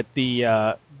said that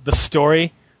the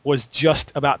story was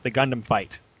just about the Gundam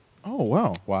fight. Oh,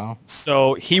 wow. Wow.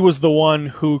 So he was the one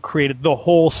who created the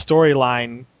whole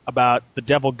storyline about the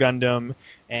Devil Gundam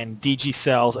and DG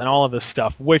cells and all of this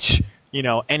stuff, which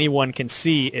anyone can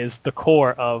see is the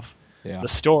core of the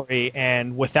story,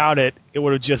 and without it, it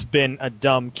would have just been a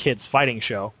dumb kids fighting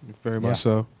show. Very much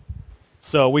so.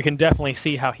 So we can definitely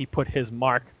see how he put his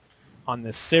mark on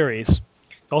this series.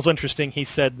 It's also interesting, he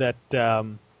said that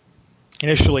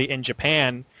initially in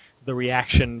Japan, the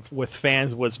reaction with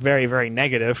fans was very, very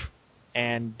negative,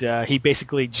 and he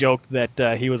basically joked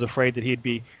that he was afraid that he'd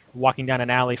be walking down an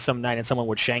alley some night and someone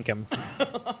would shank him.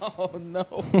 Oh, no.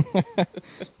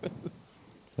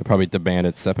 They probably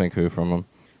demanded seppuku from him.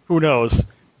 Who knows?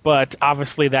 But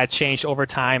obviously that changed over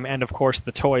time, and of course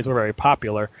the toys were very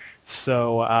popular.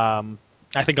 So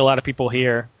I think a lot of people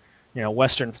here,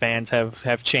 Western fans,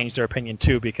 have changed their opinion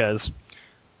too, because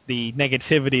the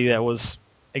negativity that was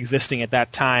existing at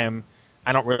that time,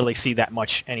 I don't really see that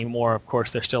much anymore. Of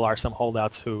course, there still are some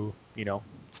holdouts who,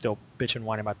 still bitch and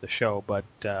whine about the show. But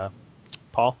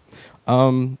Paul?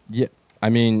 Yeah, I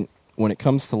mean, when it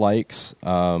comes to likes,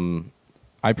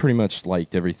 I pretty much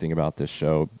liked everything about this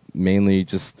show, mainly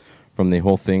just from the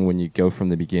whole thing when you go from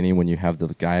the beginning, when you have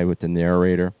the guy with the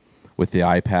narrator with the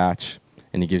eye patch,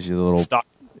 and he gives you the little... Stop.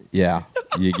 Yeah.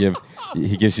 he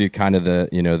gives you kind of the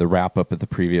the wrap up of the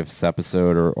previous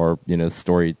episode or the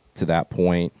story to that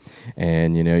point,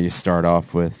 and you start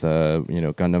off with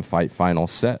Gundam Fight Final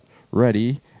Set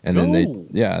ready, and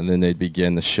then they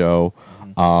begin the show.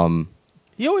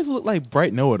 He always looked like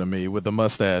Bright Noah to me with the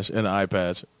mustache and the eye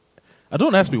patch.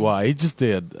 Don't ask me why. He just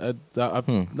did.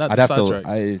 Not I'd have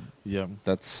sidetrack. yeah,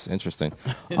 that's interesting.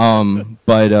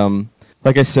 But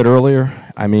like I said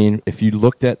earlier, I mean, if you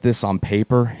looked at this on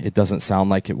paper, it doesn't sound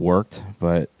like it worked,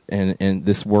 but and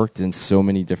this worked in so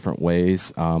many different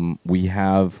ways. We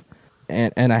have,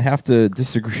 and I have to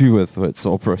disagree with what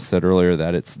Solpro said earlier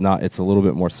that it's a little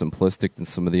bit more simplistic than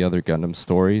some of the other Gundam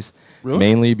stories, Really?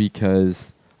 mainly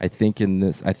because I think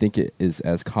it is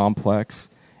as complex,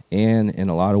 and in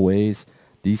a lot of ways,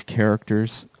 these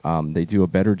characters, they do a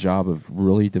better job of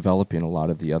really developing a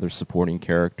lot of the other supporting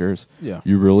characters. Yeah.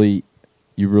 You really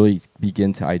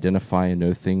begin to identify and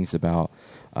know things about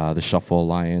the Shuffle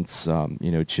Alliance,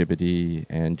 Chibody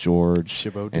and George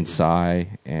Chibody. and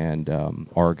Sai and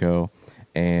Argo,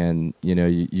 and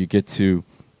you get to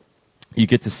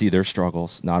see their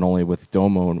struggles, not only with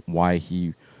Domo and why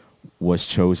he was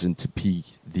chosen to be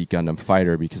the Gundam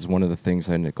fighter, because one of the things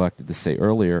I neglected to say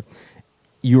earlier,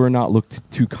 you are not looked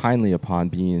too kindly upon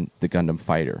being the Gundam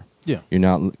fighter. Yeah. You're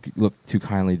not looked too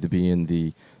kindly to being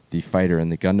the fighter in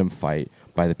the Gundam fight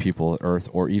by the people of Earth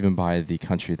or even by the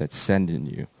country that's sending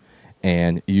you.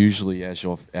 And usually, as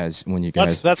when you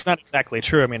guys, that's not exactly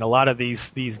true. I mean, a lot of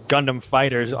these Gundam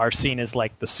fighters are seen as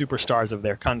like the superstars of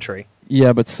their country.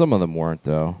 Yeah, but some of them weren't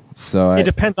though. So it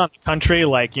depends on the country,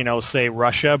 like say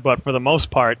Russia. But for the most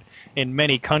part, in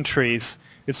many countries,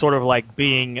 it's sort of like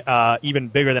being even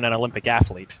bigger than an Olympic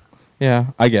athlete. Yeah,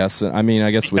 I guess. I mean,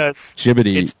 I guess Because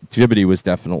with Djibouti was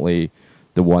definitely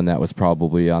the one that was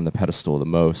probably on the pedestal the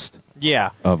most.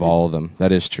 Yeah. Of all of them,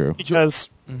 that is true.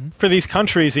 Because for these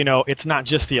countries, it's not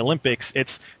just the Olympics.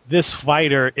 It's this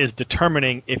fighter is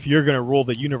determining if you're going to rule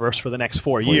the universe for the next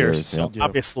 4 years. So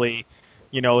obviously,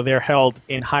 they're held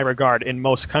in high regard in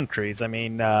most countries. I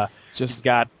mean, you've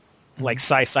got like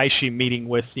Sai Saishi meeting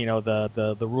with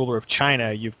the ruler of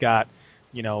China. You've got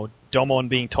Domon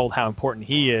being told how important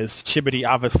he is. Chibody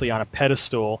obviously on a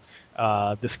pedestal.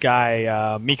 This guy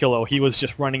Mikolo, he was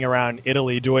just running around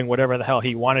Italy doing whatever the hell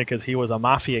he wanted because he was a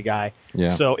mafia guy. Yeah.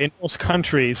 So in most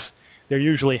countries, they're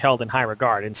usually held in high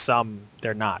regard. In some,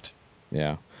 they're not.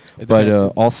 Yeah, but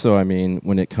also, I mean,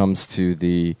 when it comes to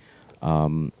the,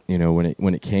 when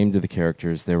it came to the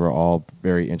characters, they were all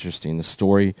very interesting. The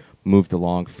story moved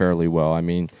along fairly well. I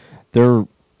mean, there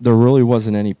really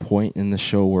wasn't any point in the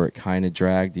show where it kind of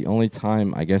dragged. The only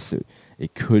time I guess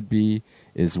it could be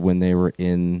is when they were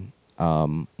in.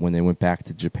 When they went back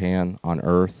to Japan on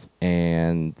Earth,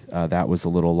 and that was a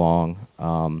little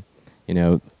long.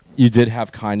 You did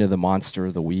have kind of the monster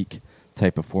of the week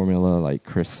type of formula, like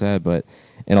Chris said, but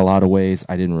in a lot of ways,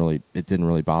 it didn't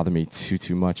really bother me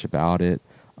too much about it.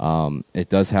 It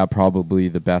does have probably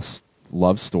the best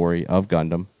love story of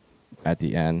Gundam at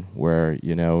the end, where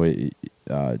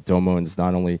Domo is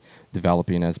not only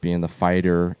developing as being the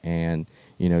fighter and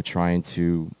trying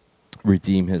to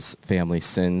redeem his family's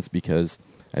sins, because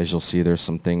as you'll see, there's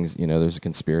some things, there's a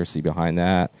conspiracy behind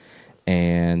that,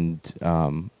 and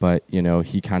but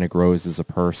he kind of grows as a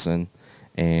person,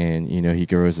 and he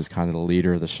grows as kind of the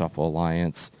leader of the Shuffle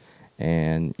Alliance,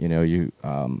 and there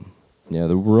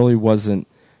really wasn't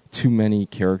too many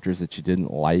characters that you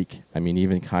didn't like. I mean,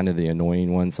 even kind of the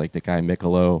annoying ones like the guy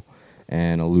Mikolo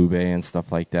and Alube and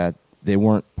stuff like that, they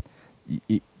weren't.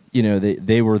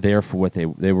 They were there for what they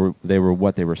were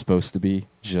what they were supposed to be,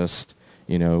 just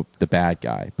the bad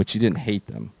guy, but you didn't hate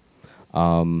them.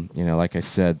 Like I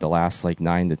said, the last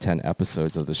 9 to 10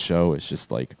 episodes of the show is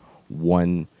just like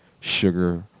one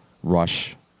sugar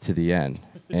rush to the end,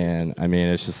 and I mean,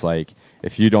 it's just like,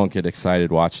 if you don't get excited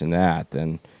watching that,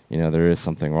 then there is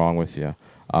something wrong with you.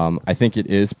 I think it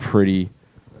is pretty.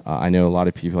 I know a lot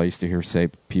of people, I used to hear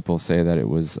people say that it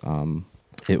was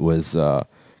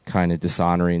kind of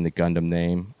dishonoring the Gundam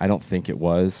name. I don't think it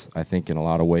was. I think in a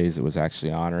lot of ways it was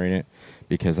actually honoring it,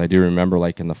 because I do remember,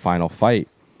 in the final fight,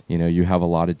 you have a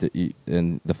lot of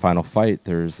in the final fight,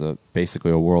 there's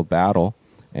basically a world battle,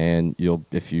 and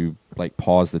if you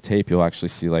pause the tape, you'll actually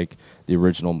see the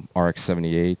original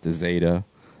RX-78, the Zeta,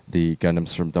 the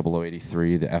Gundams from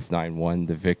 0083, the F91,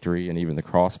 the Victory, and even the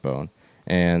Crossbone.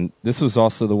 And this was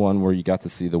also the one where you got to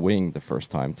see the wing the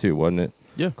first time too, wasn't it?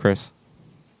 Yeah, Chris.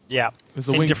 Yeah, it was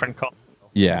the in wing. Different color.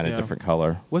 Yeah, in a different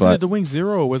color. Wasn't it the Wing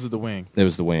Zero, or was it the Wing? It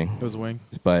was the Wing. It was the Wing.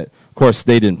 But of course,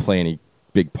 they didn't play any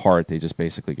big part. They just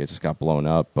basically got blown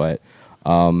up. But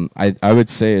I would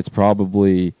say it's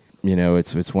probably you know,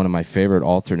 it's one of my favorite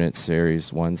alternate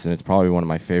series ones, and it's probably one of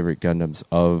my favorite Gundams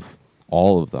of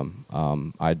all of them.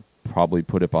 I'd probably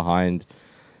put it behind,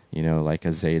 you know, like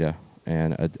a Zeta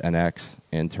and an X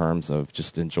in terms of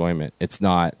just enjoyment. It's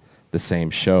not the same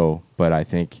show, but I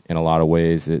think in a lot of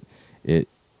ways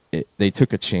they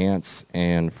took a chance,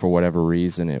 and for whatever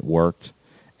reason it worked.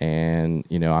 And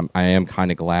you know, I am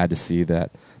kind of glad to see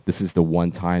that this is the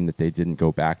one time that they didn't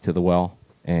go back to the well.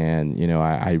 And you know,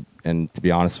 and to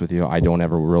be honest with you, I don't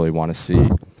ever really want to see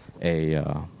a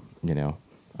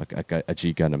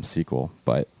G Gundam sequel.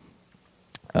 But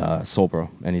Solbro,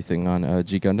 anything on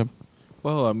G Gundam?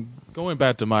 Well, going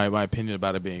back to my opinion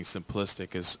about it being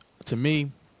simplistic is, to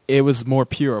me, it was more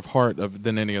pure of heart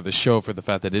than any other show, for the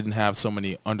fact that it didn't have so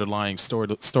many underlying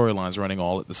storylines running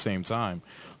all at the same time.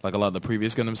 Like a lot of the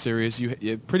previous Gundam series,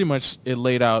 it pretty much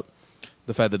laid out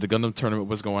the fact that the Gundam tournament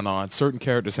was going on. Certain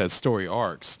characters had story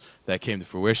arcs that came to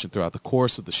fruition throughout the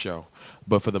course of the show,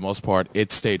 but for the most part,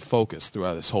 it stayed focused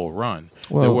throughout this whole run.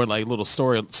 Well, there were like little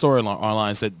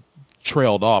storylines that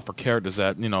trailed off, or characters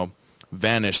that, you know,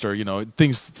 vanished, or, you know,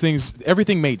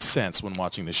 everything made sense when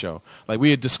watching the show. Like we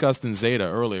had discussed in Zeta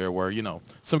earlier, where, you know,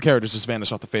 some characters just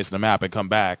vanish off the face of the map and come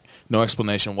back, no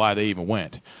explanation why they even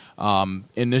went.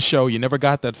 In this show, you never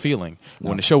got that feeling. No.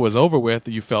 When the show was over with,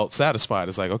 you felt satisfied.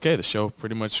 It's like, okay, the show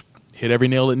pretty much hit every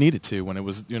nail it needed to when it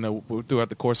was, you know, throughout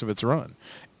the course of its run.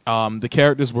 The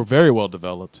characters were very well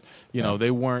developed. You know, they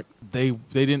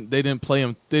didn't play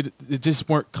them.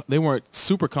 They weren't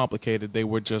super complicated. They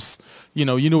were just, you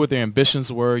know, you knew what their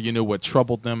ambitions were. You knew what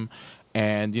troubled them.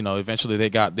 And, you know, eventually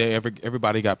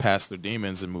everybody got past their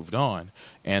demons and moved on.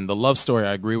 And the love story,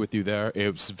 I agree with you there.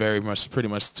 It was pretty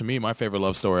much, to me, my favorite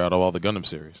love story out of all the Gundam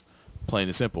series. Plain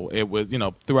and simple. It was, you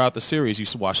know, throughout the series, you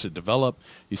watched it develop.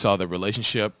 You saw the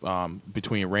relationship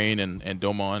between Rain and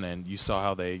Domon, and you saw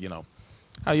how they, you know,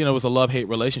 it was a love-hate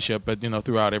relationship, but, you know,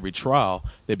 throughout every trial,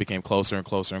 they became closer and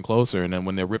closer and closer. And then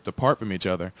when they're ripped apart from each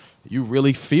other, you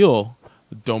really feel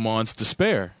Domon's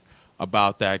despair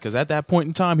about that, because at that point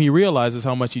in time, he realizes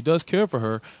how much he does care for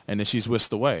her, and then she's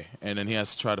whisked away, and then he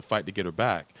has to try to fight to get her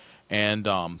back. And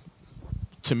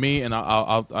to me, and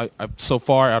I so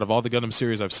far out of all the Gundam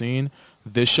series I've seen,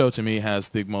 this show to me has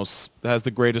the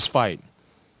greatest fight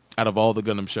out of all the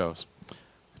Gundam shows.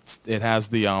 It has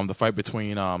the fight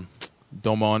between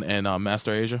Domon and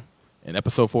Master Asia in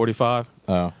episode 45.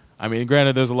 Oh. I mean,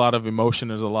 granted, there's a lot of emotion,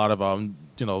 there's a lot of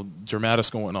you know, dramatics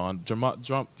going on,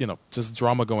 you know, just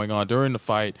drama going on during the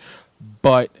fight,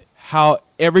 but how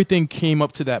everything came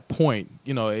up to that point,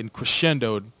 you know, and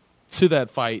crescendoed to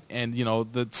that fight, and, you know,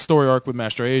 the story arc with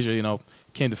Master Asia, you know,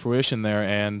 came to fruition there,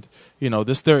 and, you know,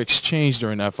 their exchange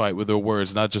during that fight with their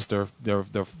words, not just their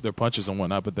punches and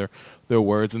whatnot, but their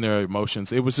words and their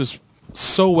emotions. It was just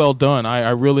so well done. I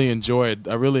really enjoyed.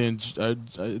 I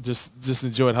just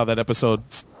enjoyed how that episode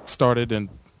started and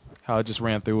how it just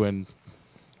ran through, and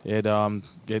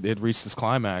it reached its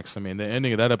climax. I mean, the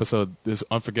ending of that episode is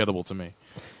unforgettable to me.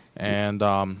 And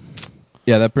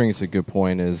yeah, that brings a good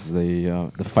point, is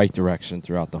the fight direction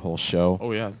throughout the whole show.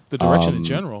 Oh yeah, the direction in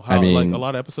general. How, I mean, like, a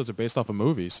lot of episodes are based off of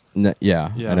movies.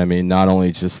 Yeah, and I mean, not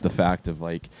only just the fact of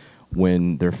like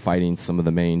when they're fighting some of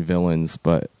the main villains,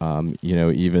 but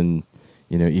even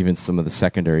some of the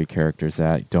secondary characters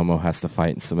that Domo has to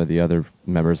fight and some of the other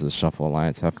members of the Shuffle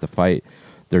Alliance have to fight.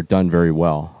 They're done very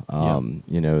well.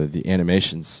 The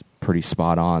animation's pretty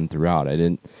spot on throughout.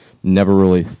 I never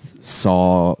really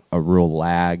saw a real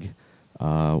lag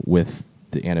with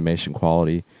the animation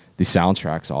quality. The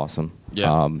soundtrack's awesome.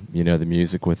 Yeah. The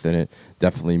music within it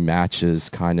definitely matches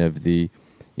kind of the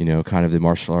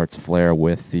martial arts flair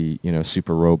with the,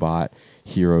 super robot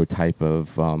hero type of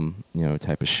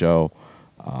show.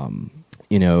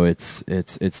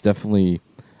 It's definitely,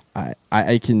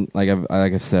 I can, like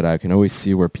I've said, I can always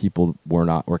see where people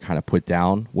were kind of put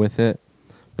down with it,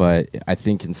 but I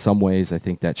think in some ways, I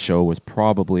think that show was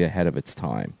probably ahead of its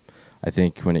time. I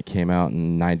think when it came out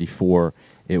in '94,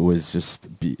 it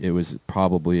was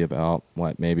probably about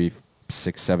maybe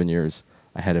 6-7 years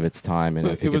ahead of its time, and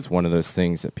I think it's one of those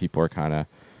things that people are kind of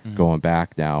going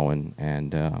back now and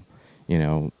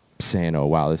saying, oh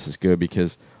wow, this is good,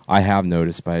 because I have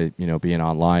noticed by being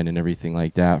online and everything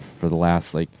like that for the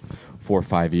last 4 or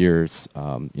 5 years,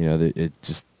 that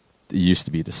it used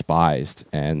to be despised,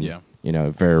 and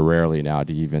very rarely now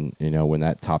do you even when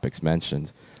that topic's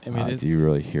mentioned, do you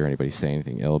really hear anybody say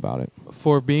anything ill about it?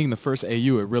 For being the first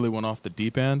AU, it really went off the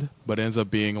deep end, but ends up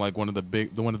being like one of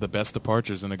the best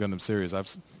departures in the Gundam series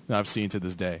I've seen to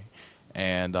this day.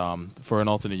 And for an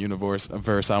alternate universe,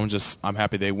 I'm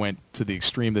happy they went to the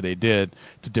extreme that they did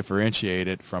to differentiate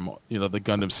it from the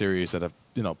Gundam series that have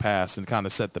past and kind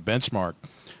of set the benchmark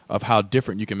of how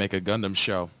different you can make a Gundam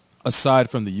show, aside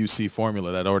from the UC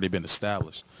formula that had already been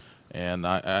established. And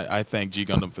I thank G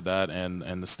Gundam for that,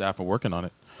 and the staff for working on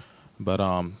it.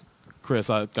 But Chris,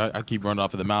 I keep running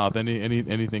off of the mouth.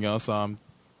 Anything else?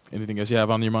 Anything else you have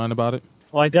on your mind about it?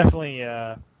 Well, I definitely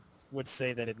would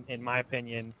say that, in my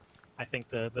opinion, I think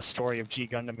the story of G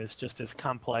Gundam is just as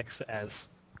complex as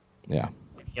any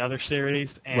other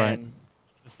series. And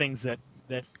the things that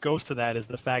goes to that is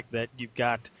the fact that you've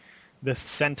got this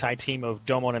Sentai team of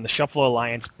Domon and the Shuffle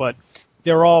Alliance, but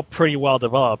they're all pretty well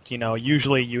developed.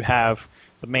 Usually you have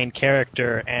the main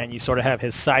character and you sort of have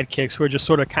his sidekicks who are just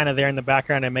sort of kind of there in the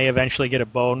background and may eventually get a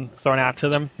bone thrown out to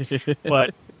them.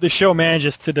 But the show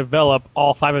manages to develop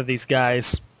all 5 of these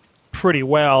guys pretty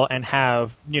well and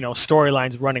have,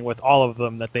 storylines running with all of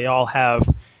them, that they all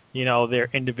have, their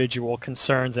individual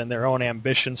concerns and their own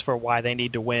ambitions for why they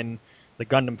need to win the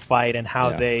Gundam fight, and how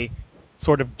they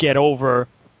sort of get over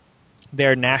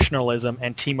their nationalism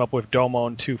and team up with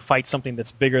Domon to fight something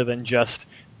that's bigger than just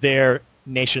their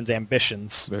nation's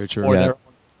ambitions. Very true. Or their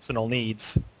own personal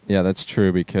needs. Yeah, that's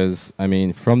true, because,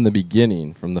 from the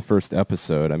beginning, from the first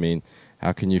episode,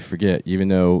 how can you forget, even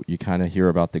though you kind of hear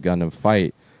about the Gundam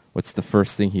fight, what's the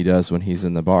first thing he does when he's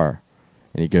in the bar?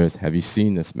 And he goes, "Have you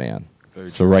seen this man?"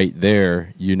 So right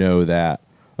there, you know that,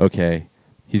 okay,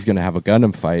 he's going to have a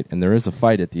Gundam fight, and there is a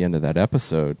fight at the end of that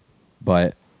episode,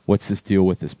 but what's this deal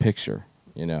with this picture?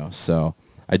 So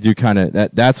I do kind of,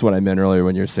 that's what I meant earlier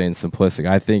when you were saying simplistic.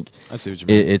 I think I see what you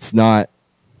mean. It's not,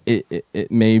 it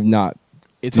may not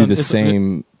do the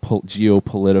same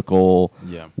geopolitical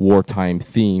wartime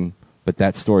theme, but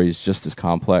that story is just as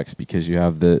complex, because you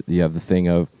have the thing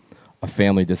of a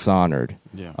family dishonored,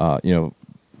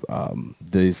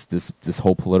 this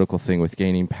whole political thing with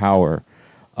gaining power,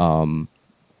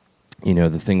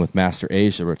 the thing with Master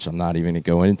Asia, which I'm not even going to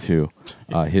go into,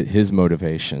 his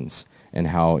motivations and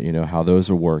how those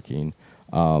are working,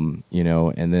 and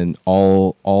then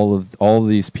all of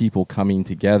these people coming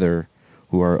together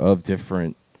who are of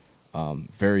different,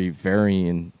 very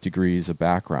varying degrees of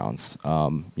backgrounds.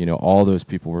 All those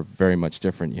people were very much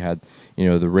different. You had,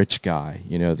 the rich guy,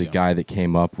 the guy that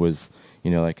came up was,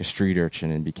 like a street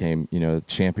urchin and became,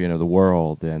 champion of the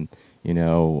world, and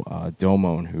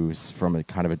Domon, who's from a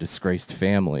kind of a disgraced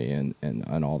family,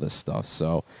 and all this stuff.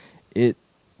 So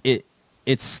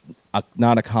it's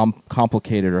not a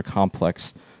complicated or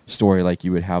complex story like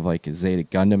you would have like a Zeta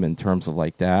Gundam in terms of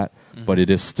like that, but it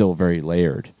is still very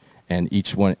layered. And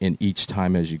each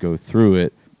time as you go through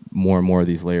it, more and more of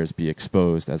these layers be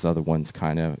exposed as other ones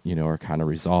kind of are kind of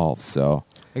resolved. So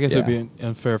I guess it'd be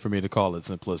unfair for me to call it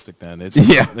simplistic. Then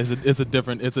it's a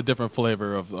different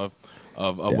flavor of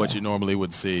what you normally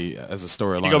would see as a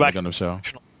storyline in a Gundam show.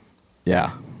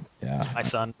 Yeah. My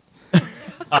son.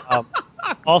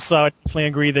 Also, I definitely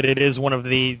agree that it is one of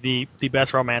the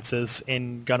best romances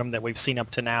in Gundam that we've seen up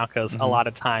to now, because a lot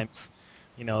of times,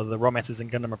 the romances in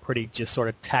Gundam are pretty just sort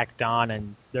of tacked on,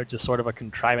 and they're just sort of a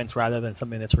contrivance rather than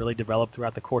something that's really developed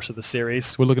throughout the course of the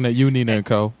series. We're looking at you, Nina and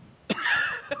Co.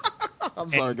 I'm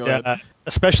sorry, go ahead.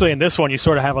 Especially in this one, you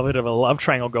sort of have a bit of a love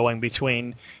triangle going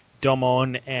between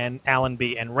Domon and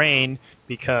Allenby and Rain,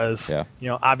 because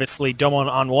obviously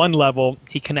Domon on one level,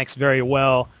 he connects very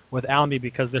well with Allenby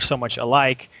because they're so much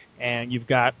alike, and you've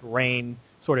got Rain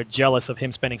sort of jealous of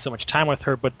him spending so much time with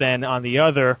her, but then on the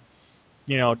other,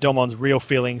 Domon's real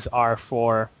feelings are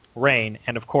for Rain,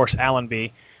 and of course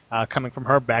Allenby, coming from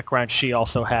her background, she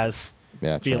also has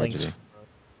feelings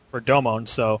for Domon,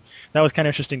 so that was kind of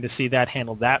interesting to see that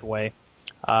handled that way.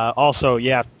 Also,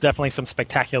 definitely some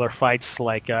spectacular fights,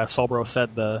 like Solbro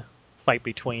said, the fight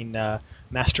between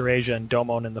Master Asia and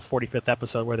Domon in the 45th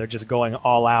episode, where they're just going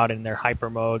all out in their hyper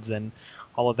modes and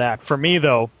all of that. For me,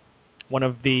 though, one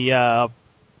of the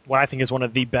what I think is one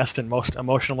of the best and most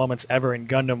emotional moments ever in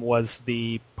Gundam was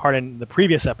the part in the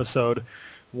previous episode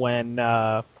when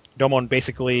Domon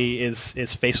basically is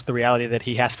faced with the reality that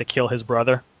he has to kill his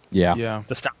brother. To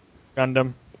stop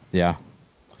Gundam. Yeah.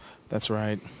 That's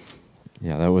right.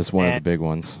 Yeah, that was one of the big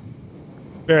ones.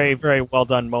 Very, very well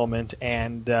done moment,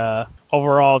 and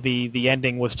overall the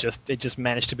ending was just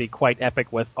managed to be quite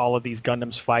epic with all of these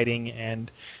Gundams fighting,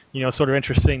 and sort of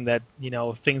interesting that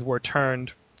things were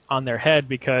turned on their head,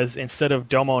 because instead of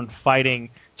Domon fighting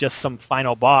just some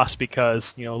final boss,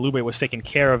 because Lube was taken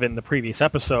care of in the previous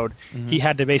episode, he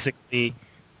had to basically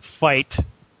fight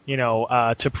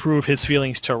to prove his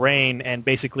feelings to Rain, and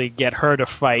basically get her to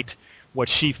fight what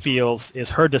she feels is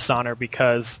her dishonor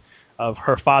because of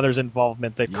her father's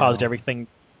involvement that caused everything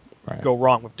to go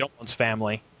wrong with Domon's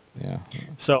family. Yeah.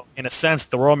 So in a sense,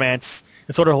 the romance,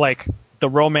 it's sort of like the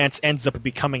romance ends up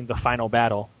becoming the final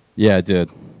battle. Yeah, it did.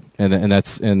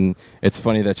 And it's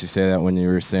funny that you say that when you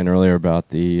were saying earlier about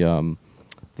the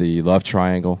love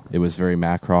triangle. It was very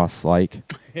Macross-like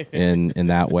in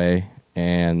that way.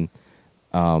 And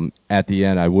at the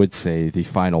end, I would say the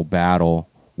final battle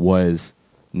was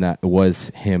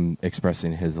him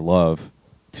expressing his love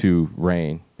to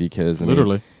Rain, because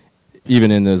Literally.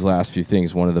 Even in those last few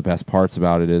things, one of the best parts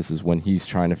about it is when he's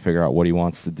trying to figure out what he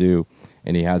wants to do,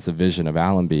 and he has a vision of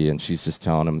Allenby, and she's just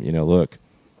telling him, look,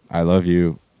 I love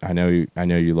you. I know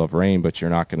you love Rain, but you're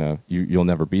not gonna. You'll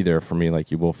never be there for me like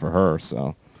you will for her.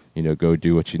 So, go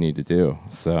do what you need to do.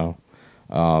 So,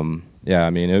 yeah,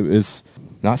 it was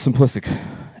not simplistic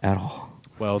at all.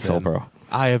 Well, Solbro.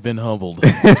 I have been humbled.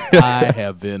 I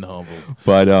have been humbled.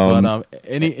 But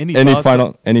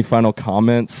any final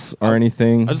comments or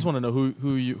anything? I just want to know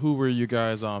who were you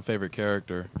guys' favorite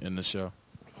character in the show?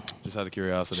 Just out of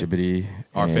curiosity. Jibity.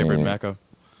 Our favorite mecha.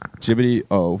 Jibity.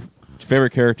 Oh,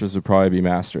 favorite characters would probably be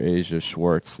Master Asia,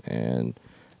 Schwartz, and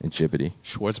Jibity.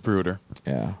 Schwartzbruder.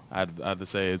 Yeah. I'd have to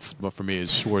say but for me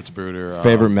it's Schwartzbruder.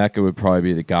 Favorite mecha would probably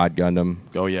be the God Gundam.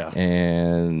 Oh yeah.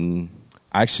 And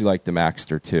I actually like the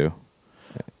Maxter too.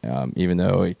 Even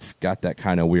though it's got that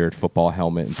kind of weird football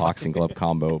helmet and boxing glove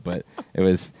combo, but it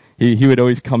was he would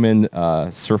always come in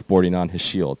surfboarding on his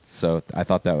shield, so I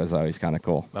thought that was always kind of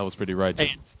cool. That was pretty right.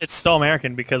 Hey, it's still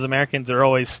American, because Americans are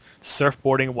always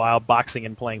surfboarding while boxing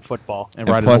and playing football and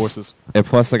riding horses. And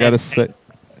plus, I gotta say,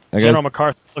 General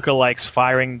MacArthur lookalikes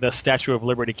firing the Statue of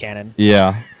Liberty cannon.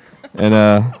 Yeah, and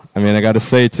I gotta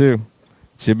say too,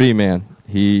 Jibity, man,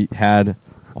 he had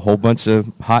a whole bunch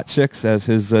of hot chicks as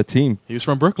his team. He was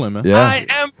from Brooklyn, man. Yeah. I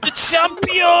am the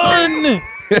champion!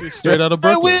 He's straight out of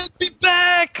Brooklyn. I will be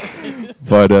back!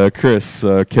 But Chris,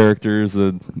 characters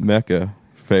and mecha,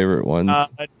 favorite ones?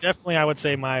 Definitely, I would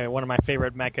say one of my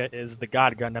favorite mecha is the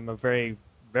God Gundam. A very,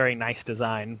 very nice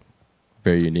design.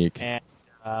 Very unique. And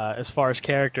as far as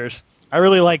characters, I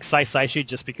really like Sai Saishi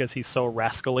just because he's so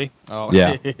rascally. Oh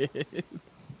yeah.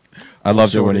 I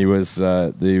loved it when he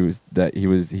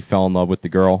fell in love with the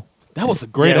girl. That was a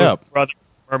great up. Brother,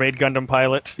 Mermaid Gundam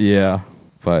pilot. Yeah,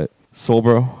 but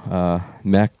Solbro,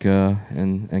 mech,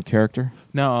 and character.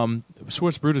 Now,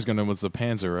 Schwartzbruder's Gundam was the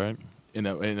Panzer, right? In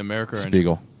America.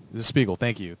 Spiegel. The Spiegel.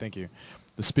 Thank you.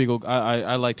 The Spiegel.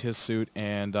 I liked his suit,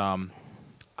 and I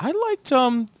liked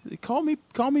call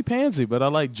me Pansy, but I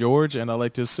liked George, and I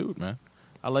liked his suit, man.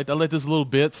 I liked his little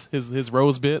bits, his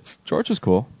rose bits. George was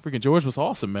cool. Freaking George was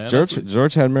awesome, man.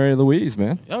 George had Mary Louise,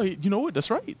 man. Oh, you know what? That's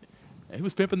right. He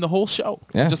was pimping the whole show.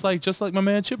 Yeah. Just like my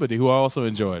man Chibity, who I also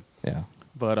enjoyed. Yeah.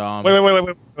 But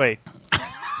Wait. You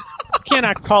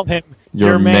cannot call him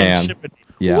your man. Chibity.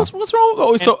 Yeah. What's wrong?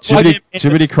 Oh, so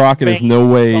Chibity Crockett is no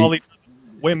way. All these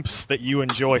wimps that you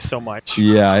enjoy so much.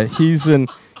 Yeah, he's in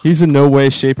no way,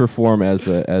 shape, or form as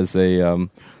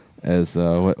what's this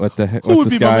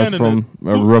guy from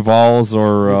Revals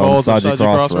or Saji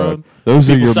Crossroad? Those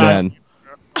are your men.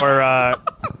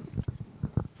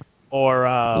 Or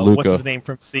Luca. What's his name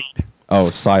from Seed?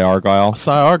 Oh, Cy Argyle.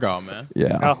 Cy Argyle, man.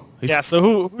 Yeah. Oh, yeah.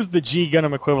 So who's the G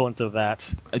Gundam equivalent of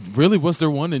that? Really, was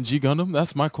there one in G Gundam?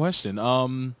 That's my question.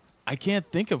 I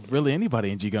can't think of really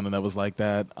anybody in G Gundam that was like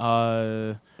that.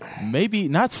 Maybe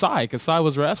not Cy, because Cy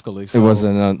was rascally. So. It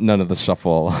wasn't none of the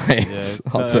Shuffle Alliance.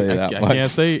 Yeah, I'll tell you that much. I can't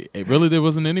say. Really, there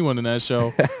wasn't anyone in that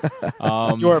show.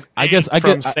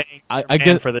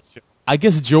 I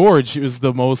guess George is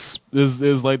the most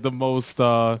is like the most.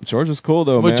 George was cool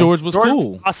though, man. George was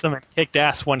cool. Awesome and kicked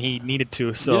ass when he needed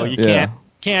to. So Yeah.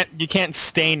 you can't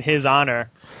stain his honor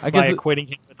by equating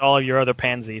him with all of your other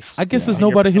pansies. I guess there's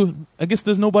nobody in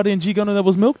G Gundam that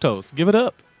was milquetoast. Give it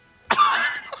up.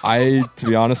 To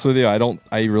be honest with you,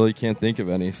 I really can't think of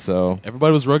any. So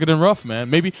everybody was rugged and rough, man.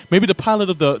 Maybe the pilot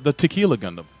of the Tequila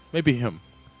Gundam. Maybe him.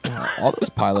 all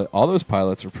those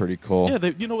pilots were pretty cool.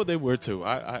 Yeah, you know what they were too.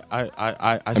 I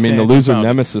mean, the loser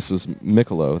nemesis was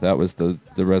Mikolo. That was the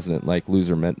resident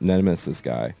loser nemesis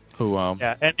guy. Who?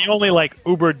 Yeah, and the only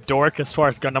uber dork as far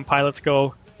as Gundam pilots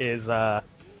go is the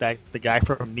guy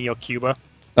from Neo Cuba.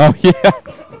 Oh yeah.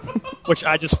 Which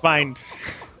I just find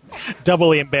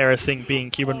doubly embarrassing,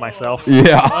 being Cuban myself.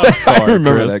 Yeah, I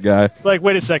remember that guy.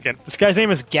 Wait a second. This guy's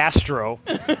name is Gastro.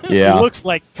 Yeah. He looks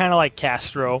kind of like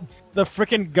Castro. The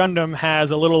frickin' Gundam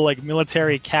has a little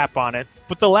military cap on it.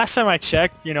 But the last time I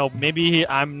checked, maybe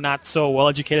I'm not so well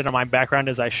educated on my background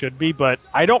as I should be, but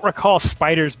I don't recall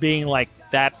spiders being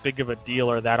that big of a deal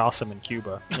or that awesome in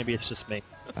Cuba. Maybe it's just me.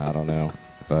 I don't know.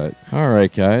 But all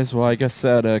right, guys. Well, I guess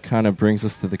that kind of brings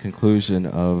us to the conclusion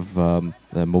of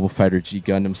the Mobile Fighter G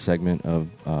Gundam segment of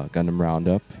Gundam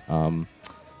Roundup.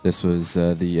 This was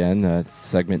the end,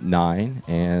 segment 9,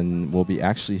 and we'll be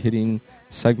actually hitting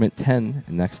segment 10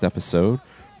 next episode,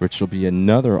 which will be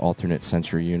another alternate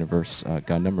Century Universe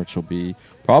Gundam, which will be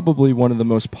probably one of the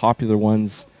most popular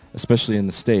ones, especially in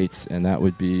the States, and that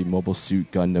would be Mobile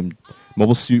Suit Gundam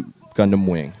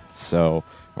Wing. So,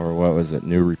 or what was it?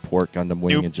 New Report Gundam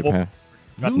Wing in Japan.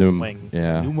 Gundam Wing.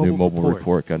 Yeah, New Mobile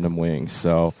Report Gundam Wing.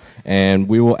 So, and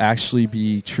we will actually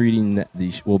be treating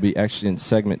we'll be actually in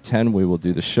segment 10, we will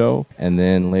do the show, and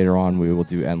then later on we will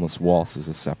do Endless Waltz as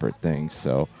a separate thing.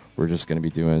 So, we're just going to be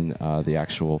doing the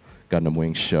actual Gundam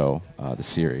Wing show, the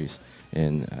series,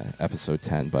 in episode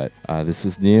 10. But this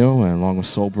is Neo, and along with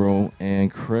Solbro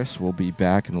and Chris, we'll be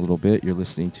back in a little bit. You're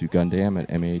listening to Gundam at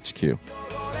MAHQ.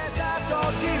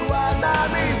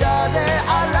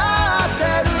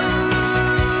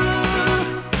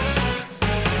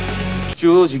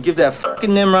 Jules, you give that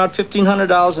fucking Nimrod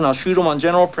 $1,500 and I'll shoot him on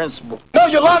general principle. No,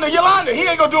 Yolanda, he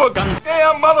ain't gonna do a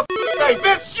goddamn motherfucking thing.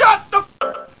 Bitch, shut the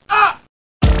up!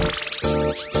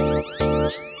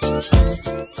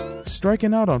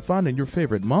 Striking out on finding your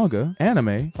favorite manga,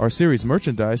 anime, or series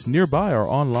merchandise nearby or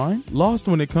online? Lost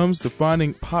when it comes to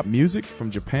finding pop music from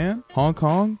Japan, Hong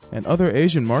Kong, and other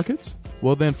Asian markets?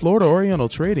 Well then, Florida Oriental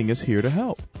Trading is here to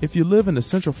help. If you live in the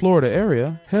Central Florida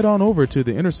area, head on over to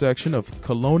the intersection of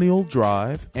Colonial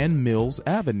Drive and Mills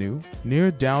Avenue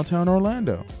near downtown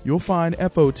Orlando. You'll find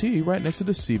FOT right next to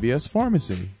the CVS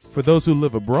Pharmacy. For those who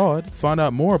live abroad, find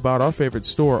out more about our favorite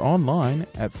store online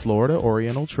at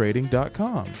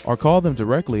FloridaOrientalTrading.com or call them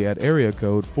directly at area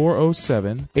code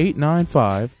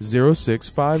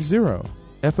 407-895-0650.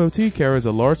 FOT carries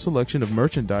a large selection of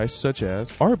merchandise such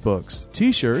as art books,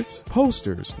 t-shirts,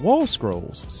 posters, wall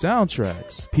scrolls,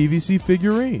 soundtracks, PVC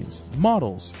figurines,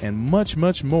 models, and much,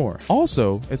 much more.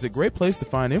 Also, it's a great place to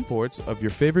find imports of your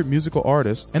favorite musical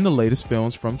artists and the latest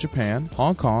films from Japan,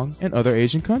 Hong Kong, and other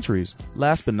Asian countries.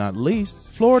 Last but not least,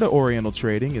 Florida Oriental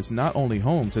Trading is not only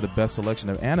home to the best selection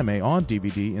of anime on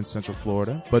DVD in Central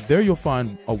Florida, but there you'll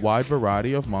find a wide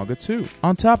variety of manga too.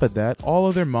 On top of that, all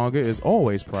of their manga is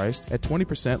always priced at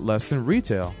 20% less than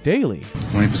retail, daily.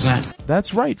 20%?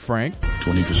 That's right, Frank.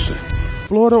 20%.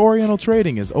 Florida Oriental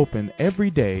Trading is open every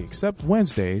day except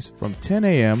Wednesdays from 10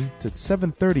 a.m. to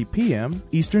 7:30 p.m.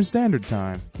 Eastern Standard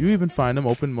Time. You even find them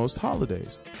open most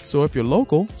holidays. So if you're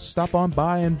local, stop on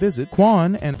by and visit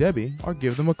Quan and Debbie or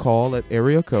give them a call at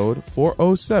area code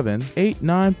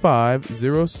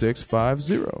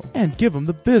 407-895-0650 and give them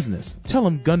the business. Tell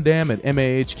them Gundam at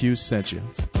MAHQ sent you.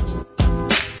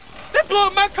 They blew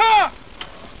up my car!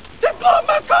 They blew up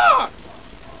my car!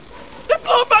 They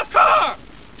blew up my car!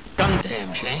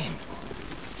 Goddamn shame.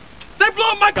 They blew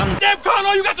up my goddamn car and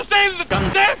all you got to say is a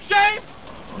goddamn shame?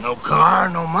 No car,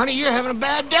 no money, you're having a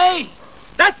bad day.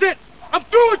 That's it! I'm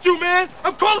through with you, man!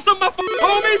 I'm calling some of my fucking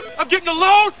homies, I'm getting a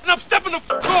loan, and I'm stepping the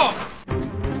fuck off!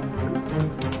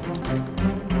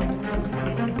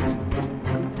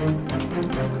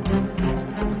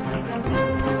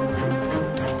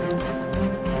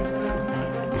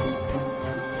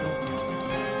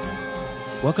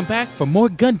 Welcome back for more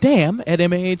Gundam at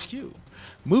MAHQ.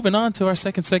 Moving on to our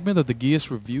second segment of the Geass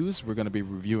Reviews, we're going to be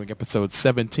reviewing episodes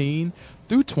 17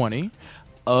 through 20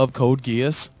 of Code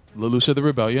Geass, Lelouch the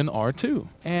Rebellion R2.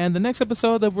 And the next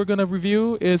episode that we're going to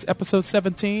review is episode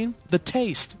 17, The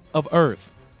Taste of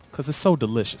Earth, because it's so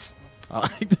delicious.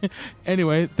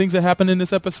 Anyway, things that happen in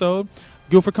this episode.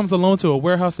 Guilford comes alone to a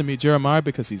warehouse to meet Jeremiah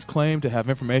because he's claimed to have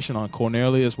information on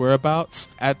Cornelia's whereabouts.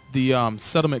 At the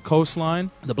settlement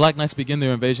coastline, the Black Knights begin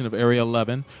their invasion of Area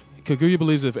 11. Kaguya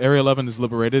believes if Area 11 is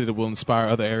liberated, it will inspire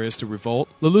other areas to revolt.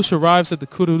 Lelouch arrives at the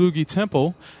Kururugi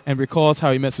Temple and recalls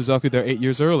how he met Suzaku there 8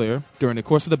 years earlier. During the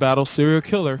course of the battle, serial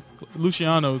killer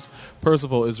Luciano's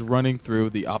Percival is running through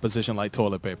the opposition like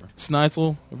toilet paper.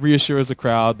 Schneitzel reassures the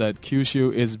crowd that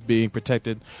Kyushu is being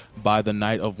protected by the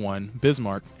Knight of One,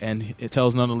 Bismarck, and it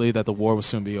tells Nunnally that the war will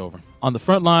soon be over. On the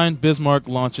front line, Bismarck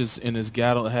launches in his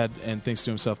Gattle head and thinks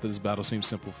to himself that this battle seems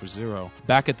simple for Zero.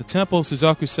 Back at the temple,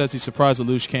 Suzaku says he's surprised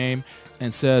Lelouch came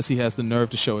and says he has the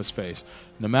nerve to show his face.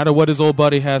 No matter what his old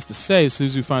buddy has to say,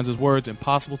 Suzu finds his words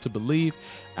impossible to believe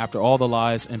after all the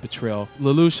lies and betrayal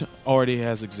Lelouch already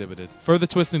has exhibited. Further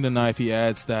twisting the knife, he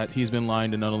adds that he's been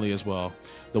lying to Nunnally as well,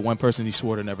 the one person he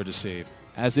swore to never deceive.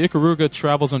 As the Ikaruga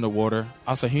travels underwater,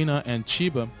 Asahina and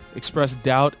Chiba express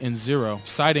doubt in Zero,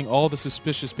 citing all the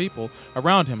suspicious people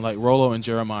around him like Rollo and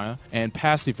Jeremiah, and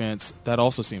past events that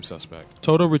also seem suspect.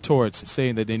 Toto retorts,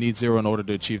 saying that they need Zero in order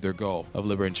to achieve their goal of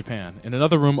liberating Japan. In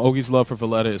another room, Ogi's love for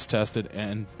Valletta is tested,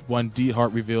 and one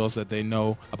D-Heart reveals that they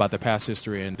know about their past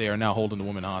history and they are now holding the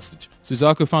woman hostage.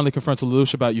 Suzaku finally confronts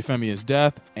Lelouch about Euphemia's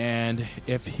death and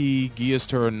if he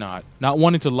Geassed her or not. Not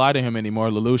wanting to lie to him anymore,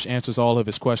 Lelouch answers all of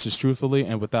his questions truthfully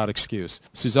and without excuse.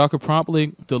 Suzaku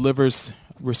promptly delivers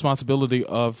responsibility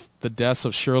of the deaths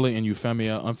of Shirley and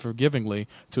Euphemia unforgivingly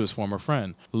to his former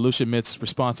friend. Lelouch admits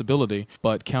responsibility,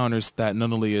 but counters that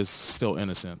Nunnally is still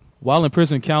innocent. While in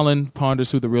prison, Callan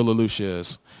ponders who the real Lelouch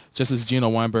is, just as Gina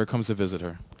Weinberg comes to visit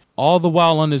her. All the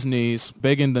while on his knees,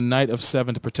 begging the Knight of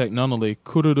Seven to protect Nunnally,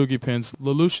 Kurorugi pins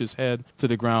Lelouch's head to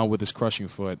the ground with his crushing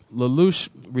foot. Lelouch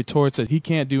retorts that he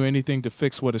can't do anything to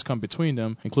fix what has come between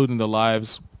them, including the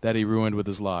lives that he ruined with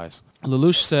his lies.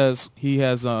 Lelouch says he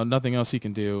has nothing else he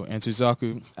can do, and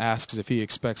Suzaku asks if he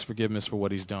expects forgiveness for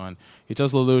what he's done. He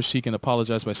tells Lelouch he can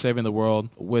apologize by saving the world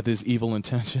with his evil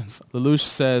intentions. Lelouch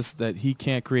says that he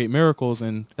can't create miracles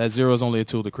and that Zero is only a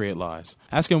tool to create lies.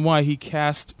 Asking why he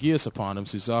cast Geass upon him,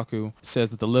 Suzaku says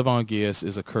that the live-on Geass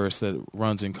is a curse that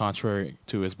runs in contrary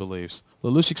to his beliefs.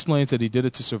 Lelouch explains that he did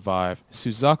it to survive.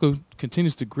 Suzaku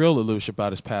continues to grill Lelouch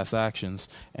about his past actions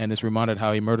and is reminded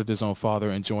how he murdered his own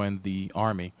father and joined the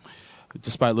army.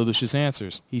 Despite Lelouch's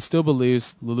answers, he still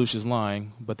believes Lelouch is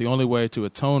lying, but the only way to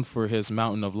atone for his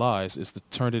mountain of lies is to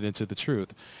turn it into the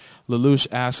truth. Lelouch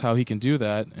asks how he can do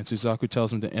that, and Suzaku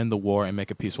tells him to end the war and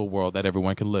make a peaceful world that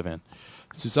everyone can live in.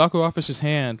 Suzaku offers his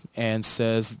hand and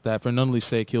says that for Nunnally's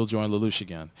sake he'll join Lelouch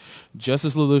again. Just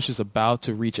as Lelouch is about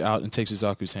to reach out and take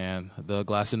Suzaku's hand, the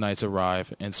Glassed Knights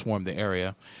arrive and swarm the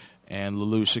area, and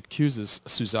Lelouch accuses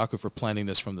Suzaku for planning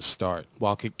this from the start,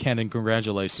 while Cannon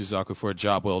congratulates Suzaku for a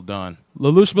job well done.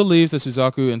 Lelouch believes that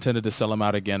Suzaku intended to sell him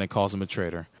out again and calls him a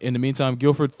traitor. In the meantime,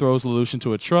 Guilford throws Lelouch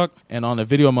into a truck, and on a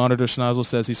video monitor, Schneisel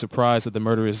says he's surprised that the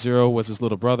murderous Zero was his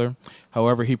little brother.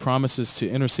 However, he promises to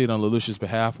intercede on Lelouch's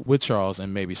behalf with Charles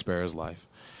and maybe spare his life.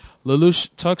 Lelouch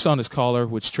tucks on his collar,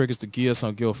 which triggers the Geass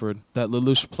on Guilford that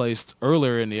Lelouch placed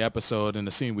earlier in the episode in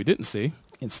the scene we didn't see.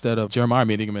 Instead of Jeremiah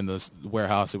meeting him in the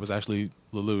warehouse, it was actually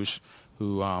Lelouch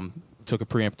who took a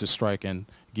preemptive strike and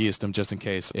Geassed him just in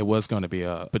case it was going to be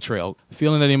a betrayal.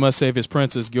 Feeling that he must save his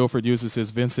princess, Guilford uses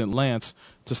his Vincent lance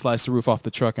to slice the roof off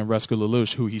the truck and rescue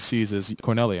Lelouch, who he sees as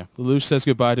Cornelia. Lelouch says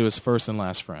goodbye to his first and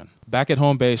last friend. Back at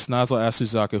home base, Schneisel asks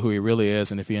Suzaku who he really is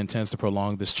and if he intends to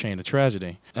prolong this chain of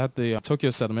tragedy. At the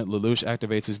Tokyo settlement, Lelouch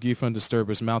activates his Giffen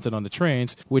disturbers mounted on the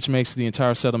trains, which makes the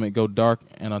entire settlement go dark,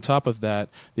 and on top of that,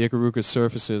 the Ikaruga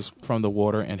surfaces from the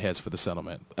water and heads for the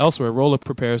settlement. Elsewhere, Rolla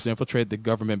prepares to infiltrate the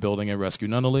government building and rescue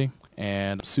Nunnally,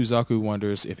 and Suzaku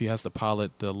wonders if he has to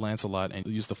pilot the Lancelot and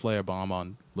use the flare bomb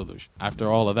on Lelouch. After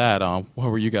all of that,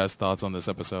 what were you guys' thoughts on this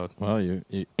episode? Well, you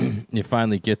you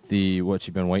finally get what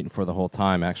you've been waiting for the whole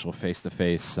time, actual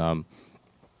face-to-face, the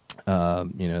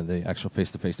actual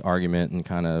face-to-face argument and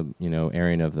kind of,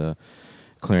 airing of the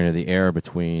clearing of the air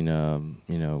between,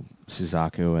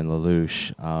 Suzaku and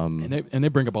Lelouch. And they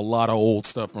bring up a lot of old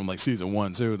stuff from like season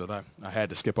 1 too that I had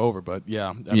to skip over, but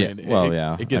yeah,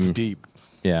 it gets deep.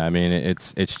 Yeah, I mean,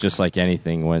 it's just like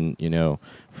anything when,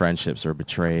 friendships are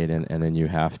betrayed and then you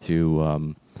have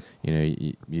to,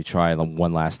 you try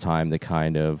one last time to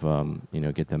kind of,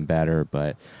 get them better.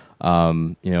 But,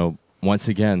 once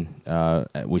again,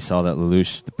 we saw that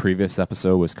Lelouch, the previous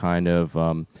episode, was kind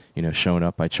of, shown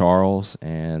up by Charles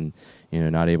and,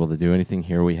 not able to do anything.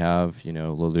 Here we have,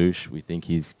 Lelouch. We think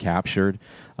he's captured.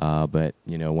 But,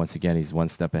 once again, he's one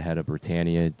step ahead of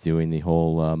Britannia doing the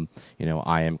whole,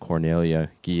 I am Cornelia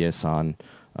Geass on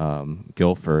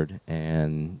Guilford.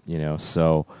 And,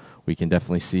 so we can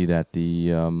definitely see that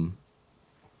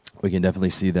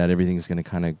everything's going to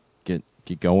kind of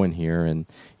get going here. And,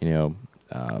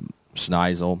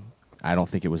 Schneisel, I don't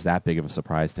think it was that big of a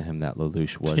surprise to him that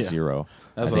Lelouch was Zero.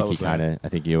 I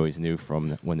think he always knew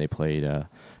from when they played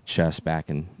chess back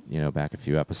a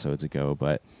few episodes ago.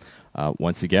 But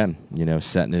once again,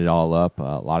 setting it all up,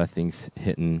 a lot of things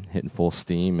hitting full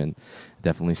steam, and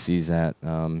definitely sees that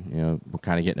we're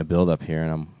kind of getting a build up here,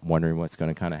 and I'm wondering what's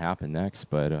going to kind of happen next.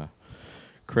 But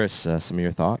Chris, some of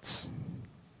your thoughts?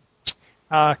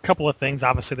 A couple of things.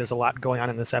 Obviously, there's a lot going on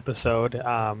in this episode.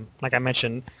 Like I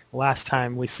mentioned last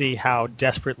time, we see how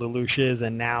desperate Lelouch is,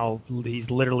 and now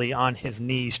he's literally on his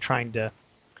knees trying to,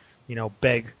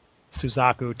 beg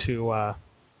Suzaku to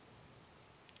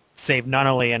save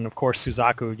Nunnally. And of course,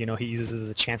 Suzaku, he uses it as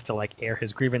a chance to air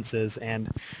his grievances, and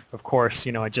of course,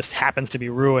 it just happens to be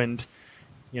ruined,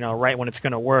 right when it's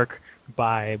going to work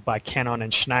by Cannon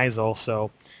and Schneisel.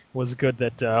 So it was good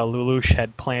that Lelouch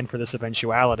had planned for this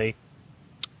eventuality.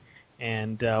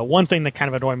 And one thing that kind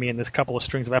of annoyed me in this couple of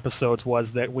strings of episodes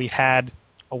was that we had,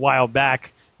 a while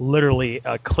back, literally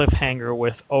a cliffhanger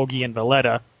with Ogi and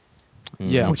Valletta,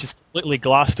 which is completely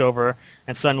glossed over,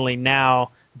 and suddenly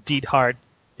now Diethard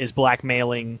is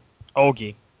blackmailing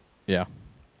Ogi. Yeah.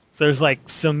 So there's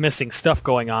some missing stuff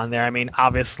going on there. I mean,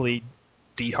 obviously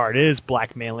Diethard is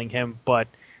blackmailing him, but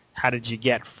how did you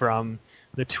get from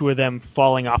the two of them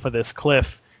falling off of this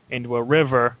cliff into a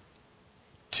river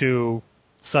to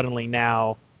suddenly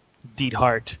now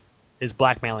Diethard is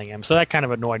blackmailing him. So that kind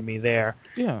of annoyed me there.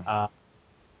 Yeah.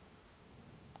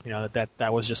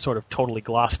 That was just sort of totally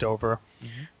glossed over.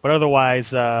 Mm-hmm. But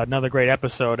otherwise, another great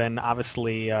episode, and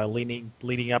obviously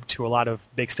leading up to a lot of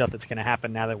big stuff that's going to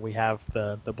happen now that we have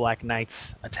the Black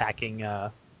Knights attacking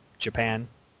Japan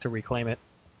to reclaim it.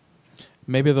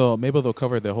 Maybe they'll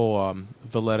cover the whole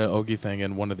Valletta Ogi thing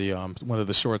in one of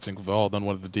the shorts involved on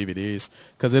one of the DVDs,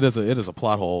 because it is a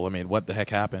plot hole. I mean, what the heck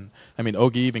happened? I mean,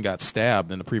 Ogi even got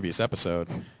stabbed in the previous episode,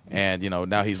 and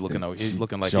now he's looking like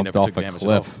he never took damage at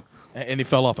all. And he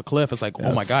fell off a cliff. It's like,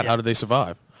 oh my God, how did they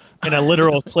survive? In a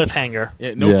literal cliffhanger.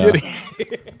 Yeah, no kidding.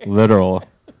 Literal,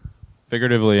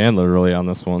 figuratively and literally on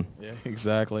this one. Yeah,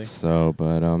 exactly. So,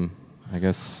 but I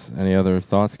guess any other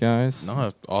thoughts, guys?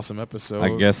 No, awesome episode. I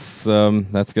guess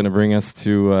that's going to bring us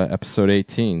to episode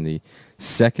 18, the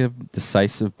Second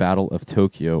Decisive Battle of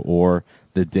Tokyo, or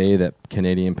the day that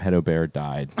Canadian Pedo Bear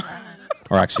died,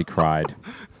 or actually cried.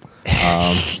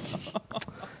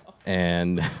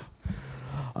 And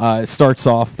it starts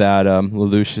off that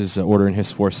Lelouch is ordering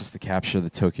his forces to capture the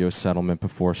Tokyo settlement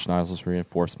before Schneisel's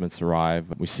reinforcements arrive.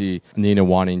 We see Nina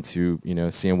wanting to,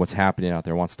 seeing what's happening out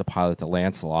there, wants to pilot the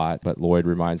Lancelot, but Lloyd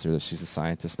reminds her that she's a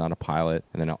scientist, not a pilot.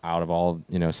 And then out of all,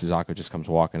 Suzaku just comes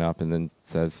walking up and then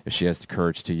says if she has the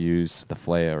courage to use the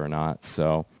Flea or not.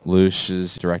 So Lelouch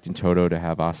is directing Todo to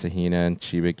have Asahina and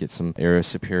Chiba get some area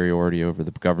superiority over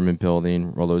the government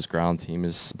building. Rollo's ground team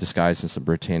is disguised as some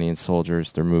Britannian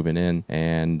soldiers. They're moving in,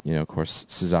 and of course,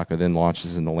 Suzaku then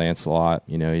launches into Lancelot.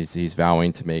 He's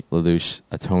vowing to make Lelouch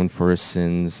atone for his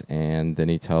sins, and then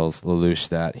he tells Lelouch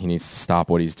that he needs to stop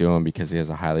what he's doing because he has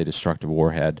a highly destructive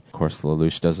warhead. Of course,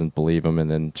 Lelouch doesn't believe him,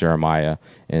 and then Jeremiah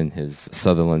in his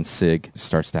Sutherland SIG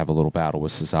starts to have a little battle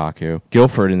with Suzaku.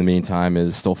 Guilford, in the meantime,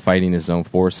 is still fighting his own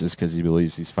forces because he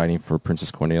believes he's fighting for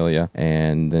Princess Cornelia,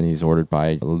 and then he's ordered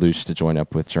by Lelouch to join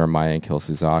up with Jeremiah and kill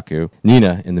Suzaku.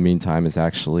 Nina, in the meantime, is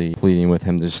actually pleading with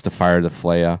him just to fire the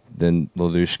Flea. Then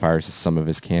Lelouch fires some of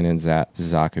his cannons at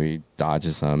Suzaku. He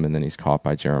dodges them, and then he's caught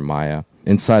by Jeremiah.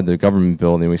 Inside the government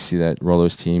building, we see that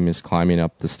Rollo's team is climbing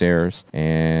up the stairs,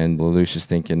 and Lelouch is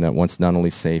thinking that once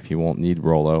Nunnally's safe, he won't need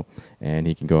Rollo, and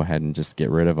he can go ahead and just get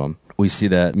rid of him. We see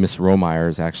that Miss Romeyer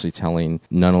is actually telling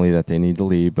Nunnally that they need to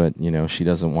leave, but, she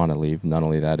doesn't want to leave,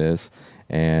 Nunnally that is.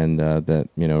 And that,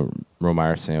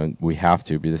 Romeyer saying, we have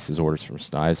to, but this is orders from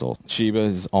Schneisel. Chiba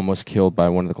is almost killed by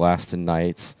one of the Glaston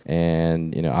Knights,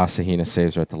 and, Asahina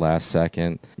saves her at the last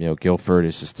second. Guilford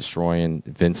is just destroying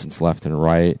Vincent's left and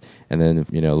right, and then,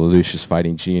 Lelouch is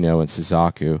fighting Gino, and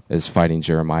Suzaku is fighting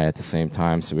Jeremiah at the same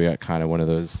time, so we got kind of one of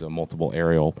those multiple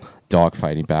aerial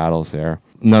dogfighting battles there.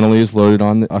 Nunnally is loaded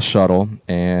on a shuttle,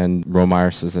 and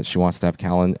Romeyer says that she wants to have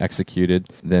Callan executed.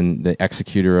 Then the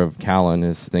executor of Callan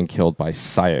is then killed by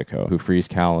Sayako, who frees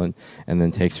Callan and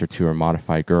then takes her to her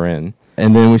modified Gurin.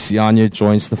 And then we see Anya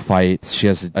joins the fight. She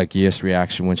has a Geas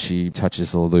reaction when she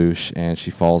touches Lelouch, and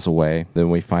she falls away. Then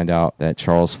we find out that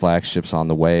Charles' flagship's on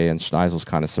the way, and Schneisel's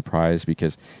kind of surprised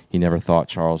because he never thought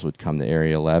Charles would come to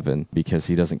Area 11 because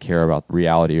he doesn't care about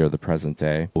reality or the present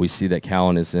day. We see that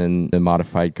Callan is in the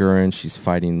modified Gurin. She's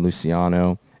fighting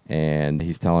Luciano, and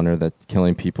he's telling her that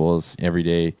killing people is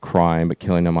everyday crime, but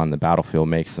killing them on the battlefield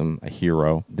makes him a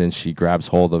hero. Then she grabs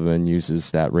hold of him and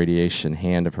uses that radiation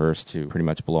hand of hers to pretty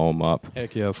much blow him up.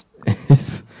 Heck yes.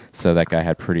 So that guy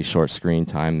had pretty short screen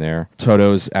time there.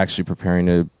 Toto's actually preparing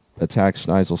to attack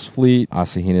Schneisel's fleet.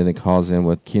 Asahina then calls in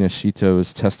with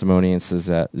Kinoshito's testimony and says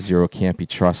that Zero can't be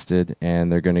trusted,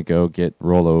 and they're going to go get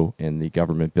Rollo in the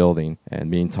government building.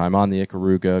 And meantime, on the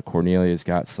Ikaruga, Cornelia's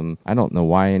got some, I don't know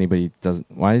why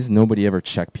does nobody ever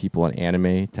check people in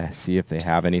anime to see if they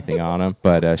have anything on them,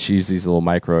 but she used these little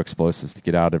micro explosives to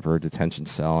get out of her detention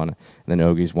cell, and then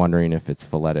Ogi's wondering if it's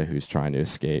Valletta who's trying to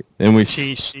escape. Then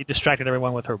she distracted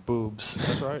everyone with her boobs.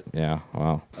 That's right. Yeah,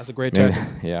 well. That's a great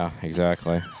tactic. Yeah,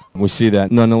 exactly. We see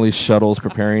that Nunnally's shuttle is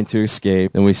preparing to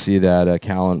escape. Then we see that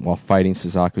Callan, while fighting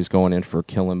Suzaku's going in for a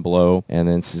kill and blow. And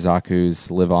then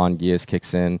Suzaku's live-on Geas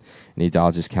kicks in, and he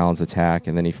dodges Callan's attack.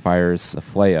 And then he fires a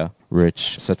Flea,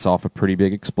 which sets off a pretty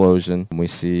big explosion. And we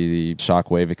see the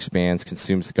shockwave expands,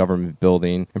 consumes the government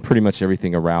building, and pretty much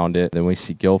everything around it. Then we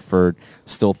see Guilford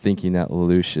still thinking that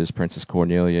Lelouch is Princess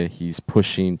Cornelia. He's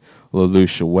pushing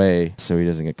Lelouch away so he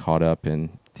doesn't get caught up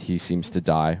in... He seems to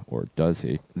die, or does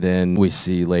he? Then we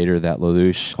see later that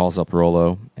Lelouch calls up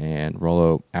Rollo, and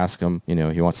Rollo asks him,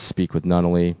 he wants to speak with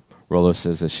Nunnally. Rollo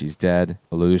says that she's dead.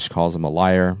 Lelouch calls him a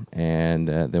liar, and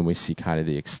then we see kind of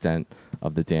the extent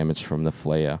of the damage from the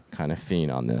Flea kind of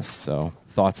fiend on this. So,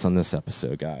 thoughts on this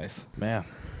episode, guys? Man,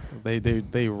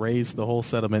 They raised the whole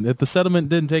settlement. If the settlement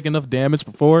didn't take enough damage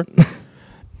before,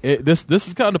 this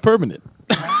is kind of permanent.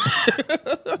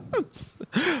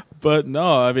 But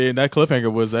no, I mean, that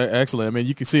cliffhanger was excellent. I mean,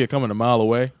 you can see it coming a mile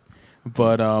away,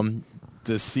 but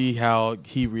to see how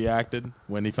he reacted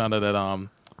when he found out that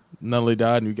Nunnally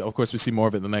died, and of course we see more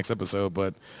of it in the next episode.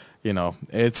 But you know,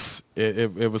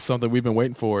 it was something we've been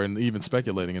waiting for and even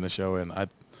speculating in the show, and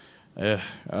it's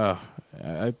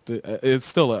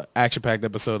still an action-packed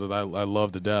episode that I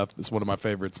love to death. It's one of my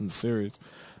favorites in the series.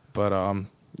 But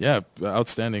yeah,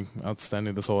 outstanding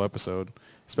this whole episode,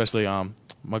 especially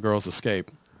my girl's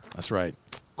escape. That's right,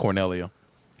 Cornelia.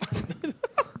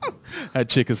 That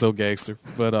chick is so gangster.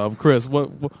 But Chris,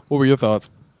 what were your thoughts?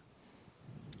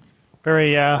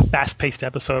 Very fast-paced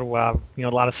episode. A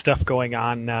lot of stuff going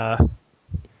on.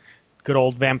 Good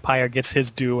old vampire gets his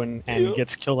due and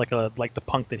gets killed like the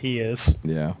punk that he is.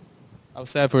 Yeah. I was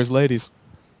sad for his ladies.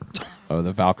 Oh,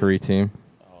 the Valkyrie team.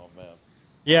 Oh man.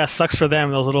 Yeah, sucks for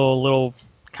them. Those little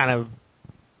kind of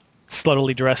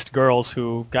sluttily dressed girls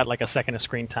who got like a second of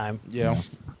screen time. Yeah.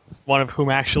 One of whom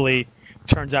actually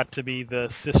turns out to be the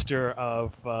sister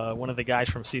of one of the guys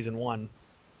from season 1.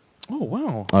 Oh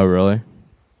wow. Oh really?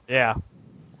 Yeah.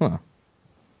 Huh.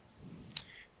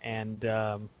 And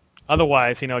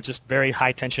otherwise, just very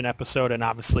high tension episode, and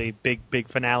obviously big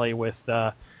finale with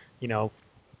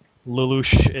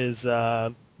Lelouch is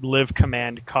Liv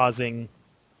Command causing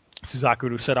Suzaku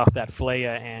to set off that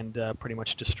flare and pretty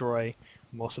much destroy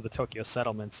most of the Tokyo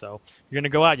settlement. So you're going to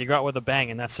go out with a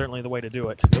bang, and that's certainly the way to do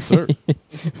it. Yes, sir.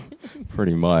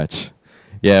 Pretty much.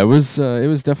 Yeah, it was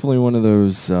definitely one of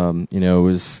those, it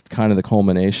was kind of the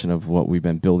culmination of what we've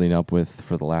been building up with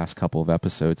for the last couple of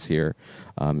episodes here.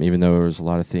 Even though there was a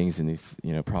lot of things in these,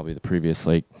 probably the previous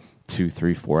 2,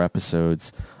 3, 4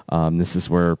 episodes, this is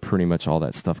where pretty much all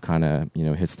that stuff kind of,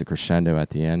 hits the crescendo at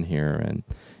the end here. And,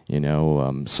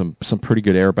 some pretty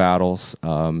good air battles,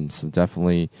 some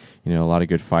definitely, a lot of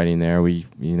good fighting there. We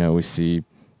see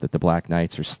that the Black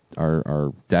Knights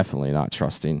are definitely not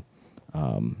trusting,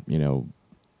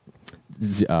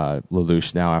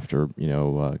 Lelouch now after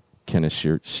Kenneth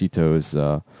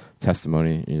Shito's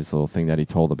testimony, his little thing that he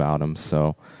told about him.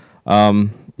 So,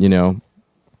 kind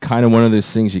of one of those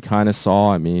things you kind of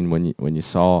saw. I mean, when you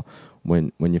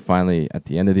finally at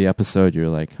the end of the episode, you're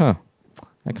like, huh.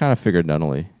 I kind of figured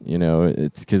Nunnally,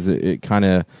 it's because it kind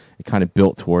of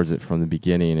built towards it from the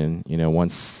beginning, and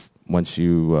once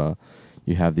you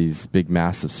have these big,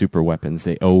 massive super weapons,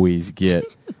 they always get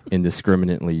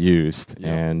indiscriminately used. Yep.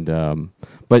 And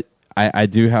but I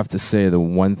do have to say the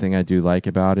one thing I do like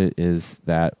about it is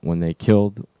that when they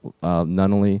killed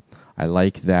Nunnally, I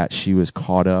like that she was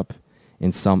caught up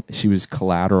in she was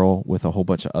collateral with a whole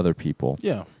bunch of other people.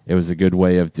 Yeah. It was a good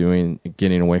way of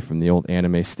getting away from the old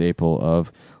anime staple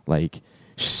of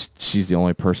she's the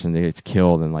only person that gets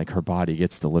killed, and her body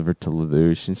gets delivered to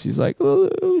Lelouch, and she's like,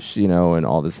 Lelouch, and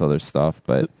all this other stuff.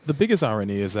 But the biggest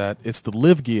irony is that it's the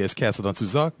Liv Gears casted on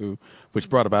Suzaku, which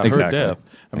brought about her death.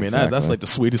 I mean, that's the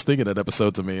sweetest thing in that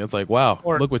episode to me. It's like, wow,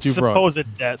 look what you brought. Supposed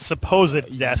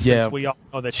death, yeah. Since we all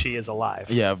know that she is alive.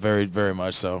 Yeah, very, very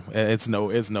much so. It's no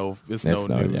news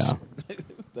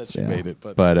that she made it.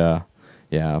 But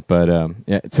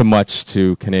too much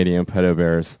to Canadian Pedo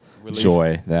Bear's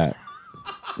joy that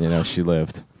she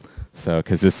lived. So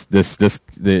because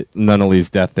the Nunnally's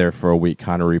death there for a week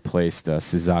kind of replaced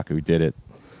Suzaku did it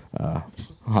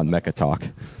on Mecha Talk.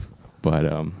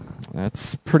 But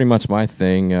that's pretty much my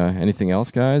thing. Anything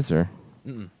else, guys? Or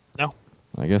no?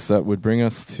 I guess that would bring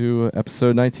us to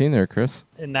episode 19 there, Chris.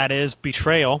 And that is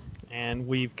Betrayal. And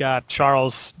we've got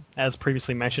Charles, as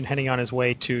previously mentioned, heading on his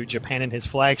way to Japan in his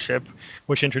flagship,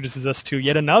 which introduces us to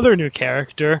yet another new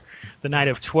character, the Knight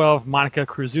of 12, Monika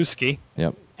Krasuski.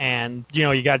 Yep. And,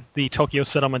 you got the Tokyo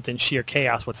settlement in sheer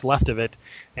chaos, what's left of it.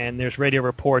 And there's radio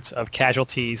reports of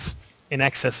casualties in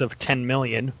excess of 10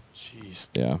 million. Jeez.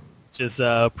 Yeah. Which is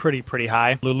pretty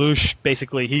high. Lelouch,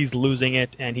 basically, he's losing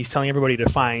it, and he's telling everybody to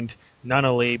find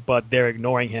Nunnally, but they're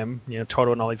ignoring him,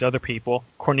 Toto and all these other people.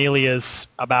 Cornelia's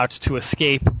about to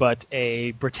escape, but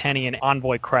a Britannian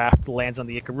envoy craft lands on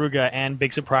the Ikaruga, and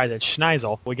big surprise, it's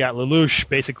Schneisel. We got Lelouch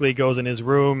basically goes in his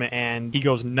room, and he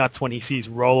goes nuts when he sees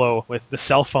Rollo with the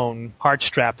cell phone heart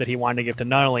strap that he wanted to give to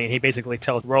Nunnally, and he basically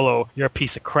tells Rollo, you're a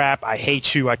piece of crap, I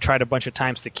hate you, I tried a bunch of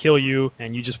times to kill you,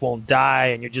 and you just won't die,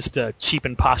 and you're just a cheap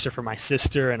imposter for my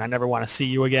sister, and I never want to see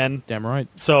you again. Damn right.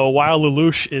 So while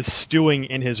Lelouch is stewing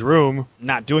in his room,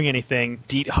 not doing anything,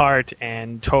 Diethard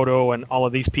and Toto and all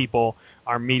of these people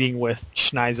are meeting with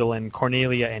Schneisel and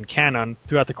Cornelia and Cannon,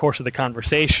 throughout the course of the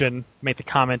conversation, make the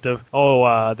comment of,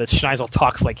 that Schneisel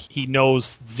talks like he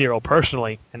knows Zero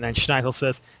personally. And then Schneisel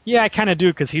says, yeah, I kind of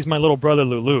do because he's my little brother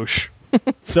Lelouch.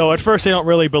 So at first they don't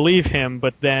really believe him,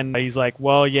 but then he's like,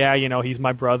 well, yeah, he's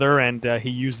my brother, and he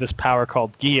used this power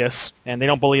called Geas, and they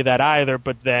don't believe that either,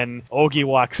 but then Ogi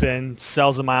walks in,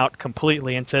 sells them out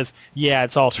completely, and says, yeah,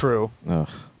 it's all true. Ugh.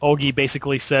 Ogi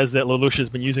basically says that Lelouch has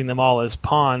been using them all as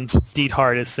pawns.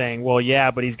 Diethard is saying, well,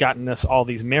 yeah, but he's gotten us all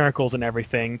these miracles and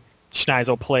everything.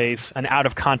 Schneisel plays an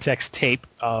out-of-context tape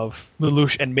of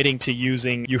Lelouch admitting to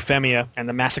using Euphemia and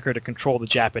the massacre to control the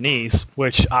Japanese,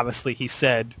 which obviously he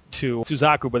said to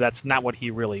Suzaku, but that's not what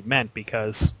he really meant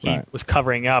because he was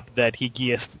covering up that he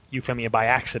geased Euphemia by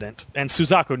accident. And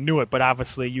Suzaku knew it, but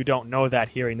obviously you don't know that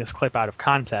hearing this clip out of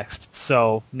context.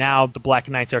 So now the Black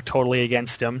Knights are totally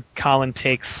against him. Colin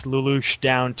takes Lelouch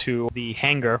down to the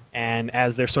hangar, and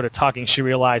as they're sort of talking, she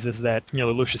realizes that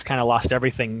Lelouch has kind of lost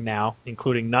everything now,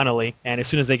 including Nunnally. And as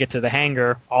soon as they get to the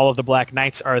hangar, all of the Black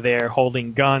Knights are there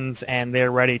holding guns, and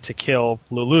they're ready to kill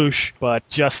Lelouch. But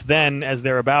just then, as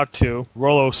they're about to,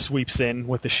 Rollo sweeps in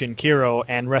with the Shinkiro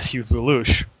and rescues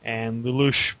Lelouch. And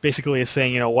Lelouch basically is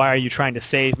saying, why are you trying to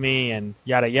save me, and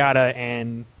yada yada,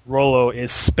 and Rollo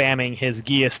is spamming his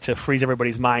Geas to freeze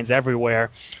everybody's minds everywhere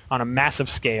on a massive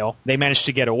scale. They manage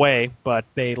to get away, but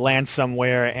they land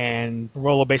somewhere, and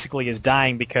Rollo basically is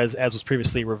dying because, as was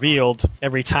previously revealed,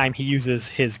 every time he uses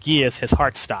his Geas, his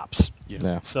heart stops.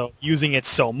 Yeah. So using it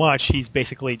so much, he's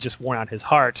basically just worn out his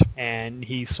heart, and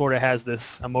he sort of has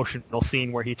this emotional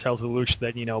scene where he tells Lelouch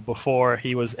that, before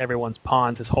he was everyone's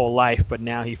pawns his whole life, but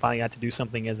now he finally got to do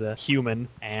something as a human,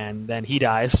 and then he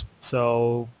dies.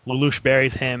 So Lelouch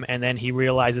buries him, and then he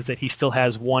realizes that he still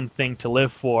has one thing to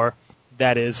live for,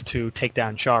 that is to take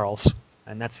down Charles.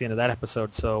 And that's the end of that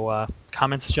episode. So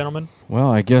comments, gentlemen? Well,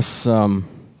 I guess...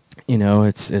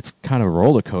 it's kind of a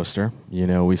roller coaster.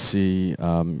 We see,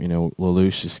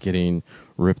 Lelouch is getting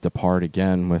ripped apart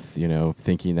again with,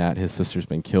 thinking that his sister's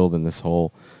been killed in this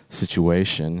whole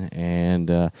situation. And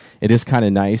it is kind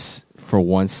of nice for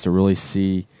once to really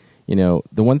see, the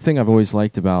one thing I've always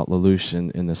liked about Lelouch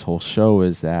in this whole show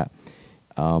is that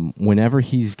whenever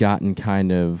he's gotten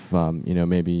kind of,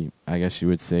 maybe I guess you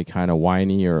would say kind of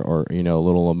whiny or a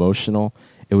little emotional,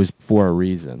 it was for a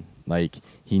reason. Like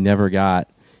he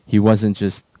wasn't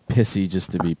just pissy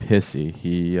just to be pissy.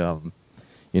 He, of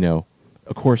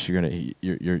course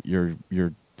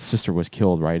your sister was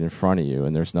killed right in front of you,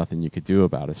 and there's nothing you could do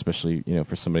about it, especially,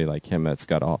 for somebody like him that's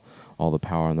got all the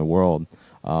power in the world.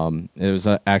 It was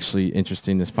actually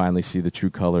interesting to finally see the true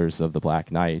colors of the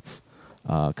Black Knights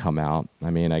come out.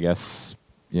 I mean, I guess,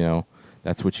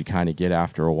 that's what you kind of get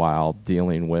after a while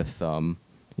dealing with, kind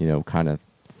of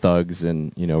thugs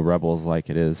and, rebels like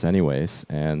it is anyways.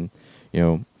 And,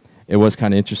 it was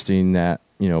kind of interesting that,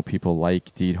 people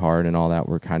like Diethard and all that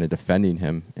were kind of defending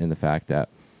him in the fact that,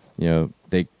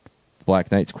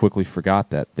 Black Knights quickly forgot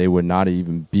that they would not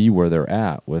even be where they're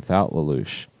at without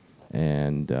Lelouch.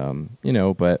 And,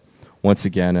 but once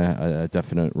again, a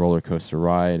definite roller coaster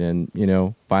ride. And,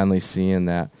 finally seeing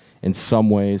that in some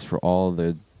ways for all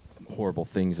the horrible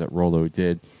things that Rollo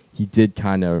did, he did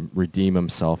kind of redeem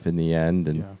himself in the end.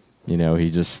 And,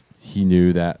 he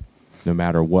knew that no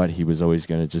matter what, he was always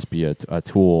going to just be a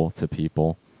tool to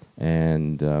people.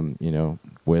 And,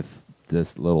 with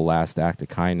this little last act of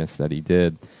kindness that he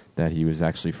did, that he was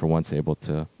actually for once able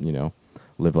to,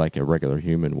 live like a regular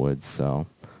human would. So,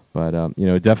 but,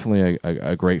 definitely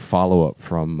a great follow-up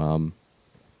from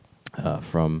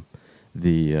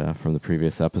the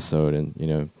previous episode,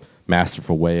 and,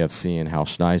 masterful way of seeing how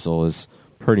Schneisel is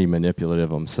pretty manipulative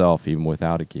himself, even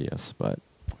without a Geas. But,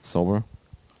 Solver?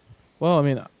 Well, I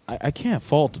mean, I can't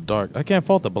fault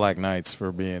the Black Knights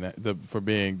for being,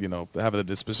 having the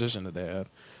disposition that they have.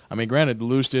 I mean, granted,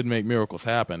 Lelouch did make miracles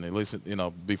happen, at least,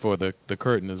 before the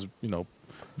curtain is,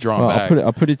 drawn back.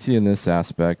 I'll put it to you in this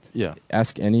aspect. Yeah.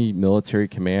 Ask any military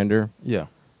commander. Yeah.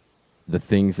 The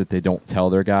things that they don't tell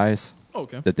their guys.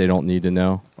 Okay. That they don't need to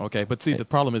know. Okay, but see, the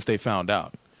problem is they found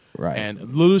out. Right. And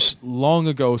Lelouch long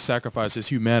ago sacrificed his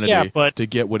humanity to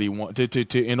get what he wanted,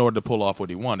 to in order to pull off what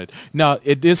he wanted. Now,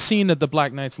 it is seen that the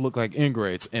Black Knights look like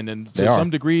ingrates, and then to some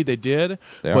degree they did.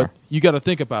 But you got to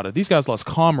think about it. These guys lost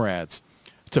comrades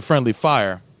to friendly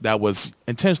fire that was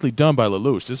intentionally done by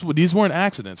Lelouch. These weren't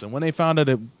accidents. And when they found out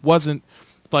it wasn't,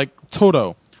 like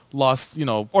Toto lost,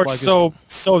 or like so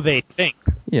they think.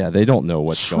 Yeah, they don't know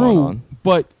what's going on.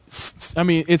 But I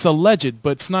mean, it's alleged,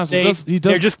 but Schneisel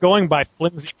they're just going by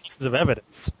flimsy pieces of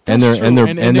evidence. And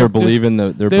they're believing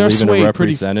a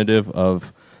representative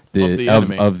of the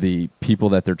enemy. of the people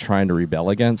that they're trying to rebel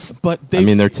against. But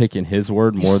they're taking his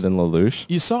word more than Lelouch.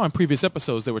 You saw in previous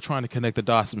episodes they were trying to connect the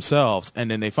dots themselves, and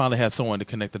then they finally had someone to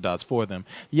connect the dots for them.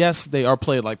 Yes, they are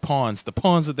played like pawns, the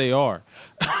pawns that they are,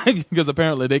 because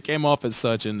apparently they came off as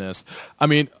such in this. I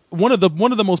mean, one of the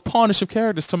most pawnish of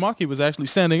characters, Tamaki, was actually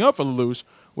standing up for Lelouch,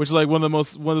 which is like one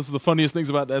of the funniest things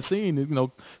about that scene. You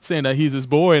know, saying that he's his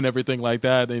boy and everything like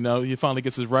that. You know, he finally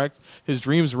gets his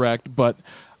dreams wrecked, but.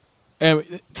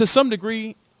 And to some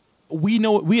degree,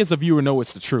 we as a viewer know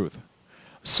it's the truth.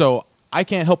 So I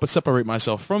can't help but separate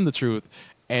myself from the truth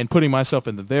and putting myself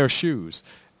into their shoes.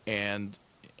 And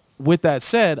with that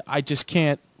said, I just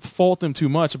can't fault him too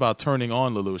much about turning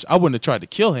on Lelouch. I wouldn't have tried to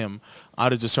kill him.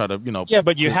 I'd have just tried to, Yeah,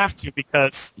 but you have to,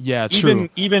 because true.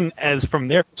 Even as from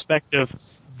their perspective,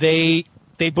 they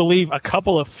believe a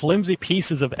couple of flimsy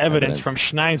pieces of evidence from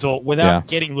Schneisel without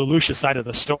getting Lelouch's side of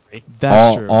the story.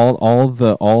 That's true.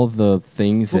 All the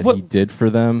things that he did for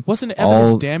them. Wasn't the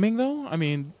evidence damning though? I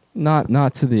mean,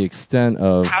 not to the extent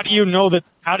of. How do you know that?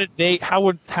 How did they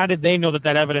know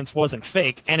that evidence wasn't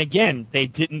fake? And again, they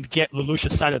didn't get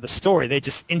Lelouch's side of the story. They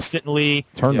just instantly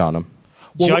turned on him,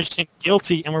 judged him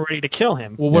guilty, and were ready to kill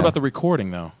him. Well, what about the recording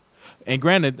though? And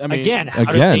granted, I mean, how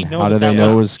did they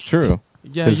know it was true?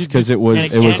 Yeah, because it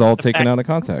was all taken out of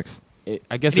context.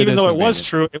 I guess even though it was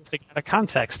true, it was taken out of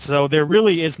context. So there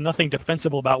really is nothing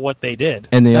defensible about what they did.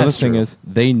 And the other thing is,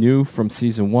 they knew from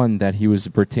season 1 that he was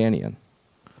Britannian.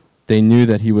 They knew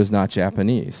that he was not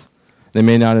Japanese. They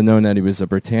may not have known that he was a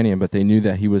Britannian, but they knew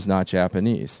that he was not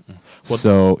Japanese. Well,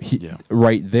 so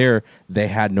right there, they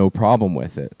had no problem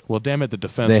with it. Well, damn it, the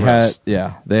defense.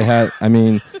 They had. I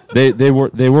mean, they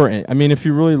were. I mean, if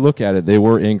you really look at it, they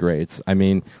were ingrates. I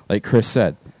mean, like Chris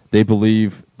said, they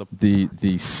believe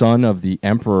the son of the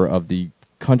emperor of the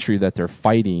country that they're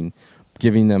fighting,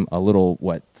 giving them a little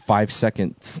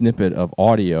 5-second snippet of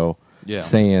audio,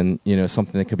 saying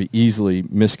something that could be easily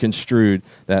misconstrued,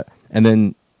 and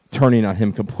then turning on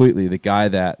him completely. The guy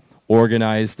that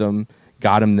organized them.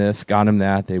 Got him this, got him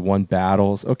that. They won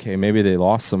battles. Okay, maybe they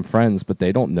lost some friends, but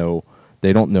they don't know.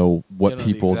 They don't know what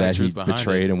people that he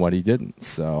betrayed and what he didn't.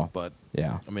 So, but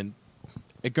yeah, I mean,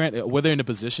 were they in a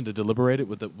position to deliberate it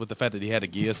with the fact that he had a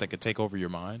Geass that could take over your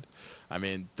mind? I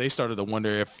mean, they started to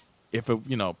wonder if it,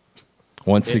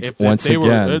 once they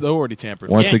again, were already tampered.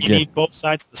 You need both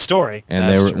sides of the story.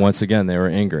 And they were once again they were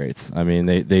ingrates. I mean,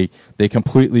 they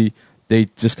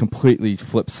just completely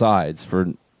flipped sides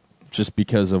just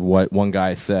because of what one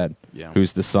guy said,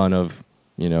 who's the son of,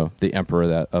 the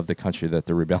emperor of the country that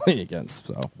they're rebelling against.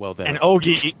 So and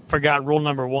Ogi forgot rule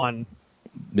number 1.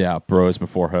 Yeah, bros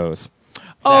before hoes.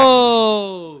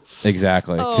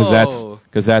 Exactly.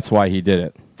 Because that's why he did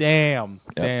it. Damn.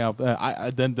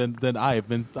 Then I've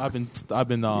been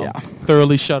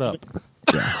thoroughly shut up.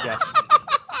 Yeah. Yes.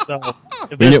 So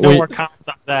if there's no more comments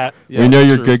on that, we know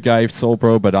you're a good guy, Soul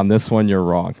Bro, but on this one you're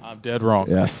wrong. I'm dead wrong.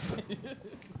 Yes.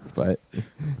 But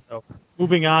so,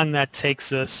 moving on, that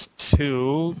takes us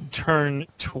to turn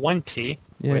 20,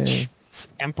 which is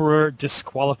Emperor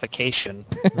Disqualification.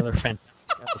 Another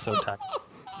fantastic episode title.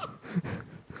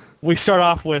 We start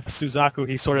off with Suzaku.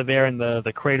 He's sort of there in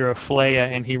the crater of Fleya,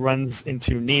 and he runs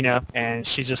into Nina, and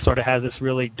she just sort of has this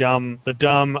really dumb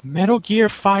Metal Gear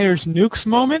fires nukes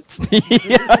moment.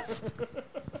 Yes.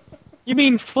 You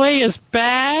mean Fleya's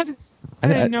bad? I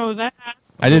didn't know that.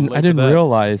 I didn't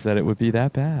realize that it would be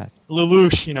that bad.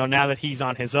 Lelouch, now that he's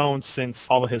on his own since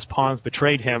all of his pawns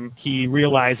betrayed him, he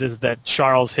realizes that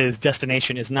Charles, his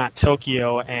destination is not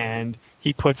Tokyo, and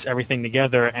he puts everything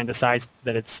together and decides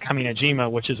that it's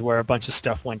Kaminajima, which is where a bunch of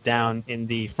stuff went down in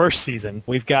the first season.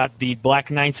 We've got the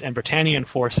Black Knights and Britannian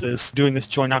forces doing this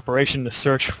joint operation to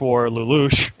search for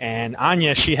Lelouch, and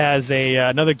Anya, she has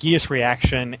another Geass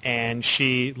reaction, and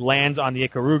she lands on the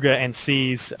Ikaruga and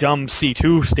sees dumb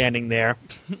C2 standing there.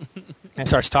 And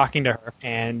starts talking to her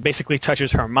and basically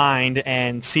touches her mind,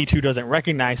 and C2 doesn't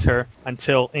recognize her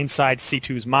until inside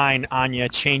C2's mind, Anya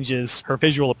changes her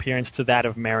visual appearance to that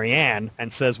of Marianne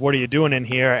and says, "What are you doing in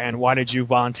here, and why did you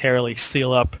voluntarily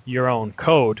seal up your own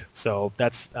code?" So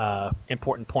that's an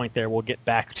important point there we'll get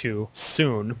back to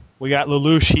soon. We got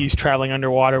Lelouch. He's traveling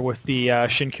underwater with the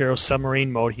Shinkiro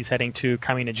submarine mode. He's heading to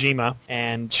Kaminajima.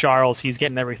 And Charles, he's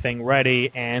getting everything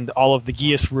ready. And all of the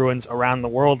Geass ruins around the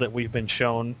world that we've been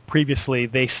shown previously,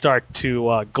 they start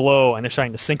to glow, and they're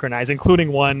starting to synchronize,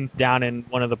 including one down in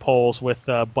one of the poles with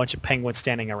a bunch of penguins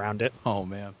standing around it. Oh,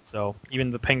 man. So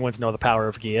even the penguins know the power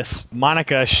of Geass.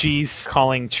 Monica, she's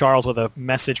calling Charles with a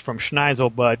message from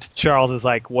Schneisel, but Charles is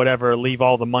like, whatever, leave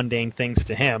all the mundane things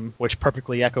to him, which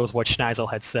perfectly echoes what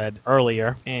Schneisel had said said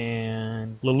earlier.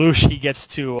 And Lelouch, he gets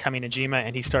to Kaminajima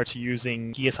and he starts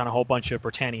using Geass on a whole bunch of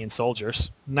Britannian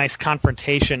soldiers. Nice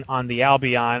confrontation on the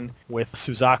Albion with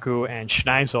Suzaku and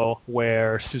Schneisel,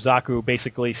 where Suzaku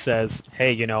basically says,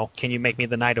 hey, can you make me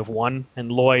the Knight of One?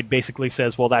 And Lloyd basically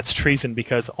says, well, that's treason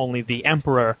because only the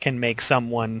Emperor can make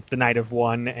someone the Knight of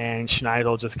One. And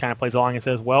Schneisel just kind of plays along and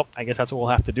says, well, I guess that's what we'll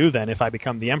have to do then if I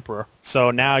become the Emperor.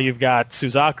 So now you've got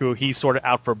Suzaku, he's sort of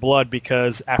out for blood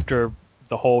because after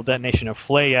the whole detonation of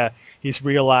Fleya, he's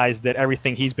realized that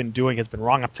everything he's been doing has been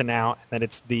wrong up to now, and that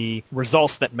it's the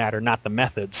results that matter, not the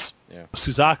methods. Yeah.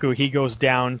 Suzaku, he goes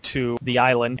down to the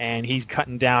island, and he's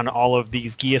cutting down all of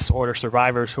these Geass Order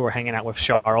survivors who are hanging out with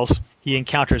Charles. He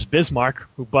encounters Bismarck,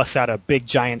 who busts out a big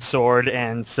giant sword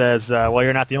and says, well,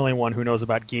 you're not the only one who knows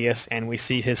about Geass, and we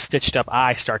see his stitched-up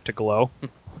eye start to glow.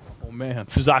 Oh, man.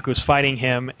 Suzaku's fighting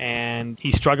him, and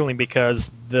he's struggling because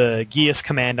the Geass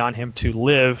command on him to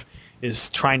live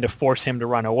is trying to force him to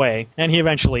run away, and he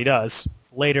eventually does.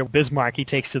 Later, Bismarck, he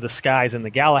takes to the skies in the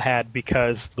Galahad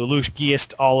because Lelouch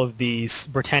Geassed all of these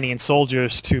Britannian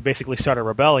soldiers to basically start a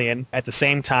rebellion. At the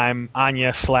same time,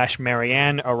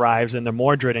 Anya/Marianne arrives in the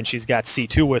Mordred, and she's got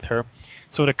C2 with her.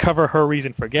 So to cover her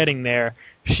reason for getting there,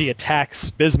 she attacks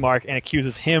Bismarck and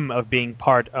accuses him of being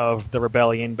part of the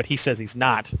rebellion, but he says he's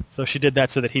not. So she did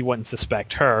that so that he wouldn't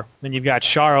suspect her. Then you've got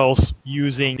Charles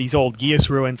using these old Geass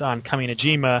ruins on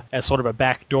Kaminajima as sort of a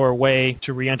backdoor way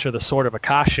to re-enter the Sword of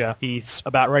Akasha. He's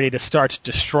about ready to start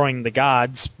destroying the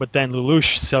gods, but then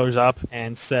Lelouch shows up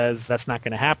and says that's not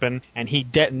going to happen, and he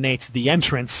detonates the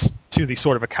entrance to the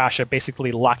Sword of Akasha,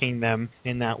 basically locking them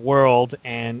in that world,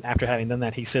 and after having done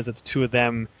that, he says that the two of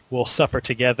them will suffer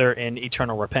together in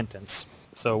eternal repentance.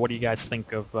 So what do you guys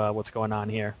think of what's going on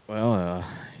here? Well,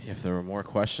 if there were more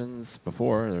questions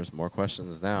before, there's more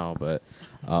questions now, but,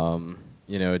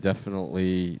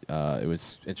 definitely it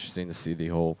was interesting to see the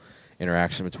whole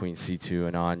interaction between C2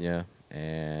 and Anya,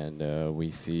 and we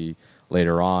see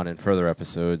later on in further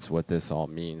episodes what this all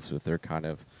means with their kind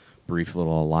of brief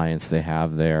little alliance they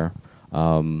have there.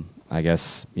 I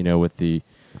guess,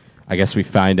 I guess we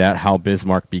find out how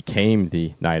Bismarck became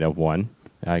the Knight of One.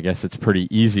 I guess it's pretty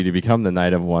easy to become the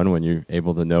Knight of One when you're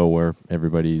able to know where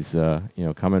everybody's,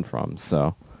 coming from.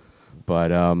 So, but,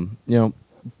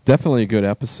 definitely a good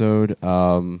episode.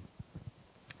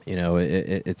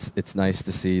 It's nice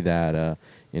to see that,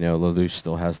 Lelouch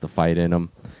still has the fight in him.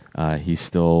 He's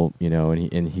still,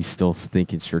 and he's still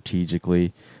thinking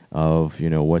strategically of,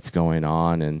 what's going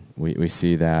on. And we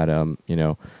see that,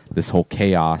 this whole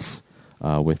chaos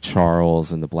with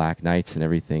Charles and the Black Knights and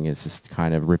everything is just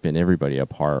kind of ripping everybody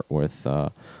apart with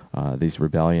these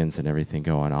rebellions and everything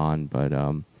going on. But,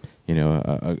 a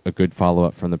good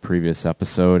follow-up from the previous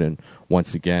episode. And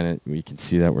once again, we can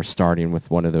see that we're starting with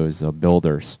one of those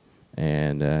builders.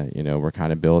 And, we're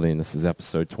kind of building. This is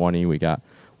episode 20. We got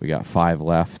 5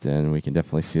 left, and we can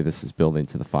definitely see this is building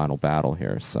to the final battle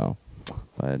here. So,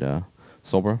 but,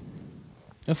 Solbro?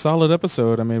 A solid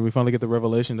episode. I mean, we finally get the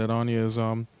revelation that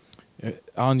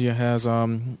Anya has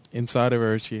inside of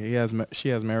her. She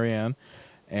has Marianne,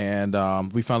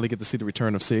 and we finally get to see the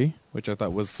return of C, which I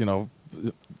thought was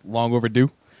long overdue.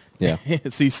 Yeah,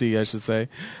 CC, I should say.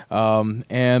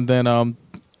 And then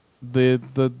the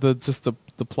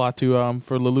plot to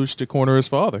for Lelouch to corner his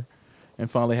father,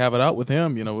 and finally have it out with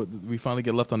him. We finally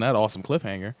get left on that awesome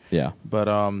cliffhanger. Yeah. But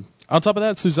on top of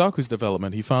that, Suzaku's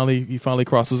development, he finally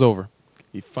crosses over.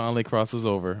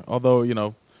 Although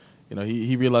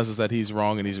he realizes that he's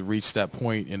wrong, and he's reached that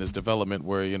point in his development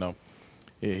where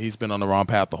he's been on the wrong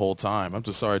path the whole time. I'm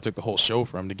just sorry it took the whole show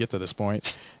for him to get to this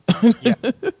point. Yeah.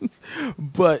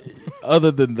 But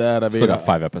other than that, I mean, still got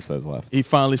 5 episodes left. He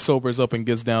finally sobers up and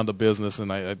gets down to business, and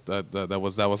that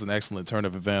was an excellent turn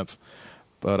of events.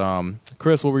 But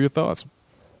Chris, what were your thoughts?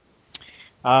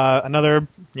 Another,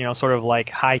 sort of like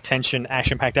high-tension,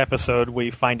 action-packed episode.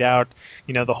 We find out,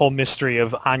 the whole mystery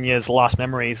of Anya's lost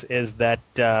memories is that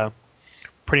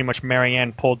pretty much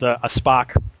Marianne pulled a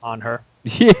Spock on her.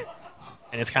 Yeah.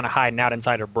 And it's kind of hiding out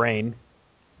inside her brain.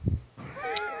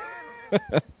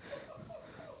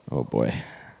 Oh, boy.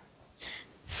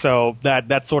 So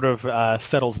that sort of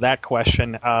settles that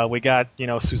question. We got,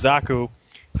 Suzaku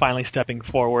finally stepping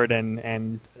forward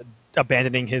and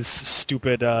abandoning his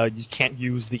stupid you can't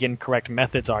use the incorrect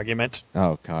methods argument.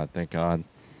 Oh, God, thank God.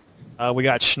 We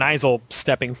got Schneisel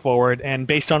stepping forward, and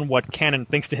based on what Cannon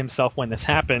thinks to himself when this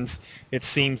happens, it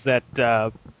seems that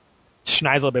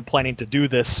Schneisel had been planning to do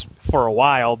this for a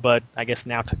while, but I guess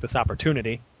now took this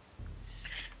opportunity.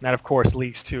 And that, of course,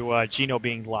 leads to Gino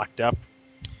being locked up.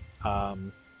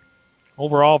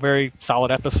 Overall, very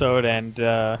solid episode, and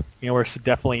we're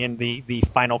definitely in the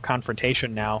final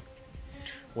confrontation now.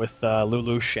 with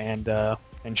Lelouch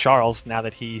and Charles, now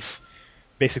that he's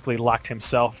basically locked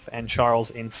himself and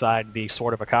Charles inside the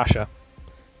Sword of Akasha.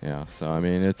 Yeah, so I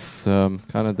mean, it's kind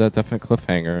of that definite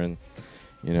cliffhanger, and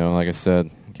like I said,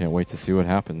 I can't wait to see what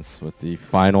happens with the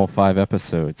final 5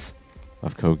 episodes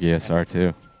of Code Geass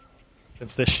R2.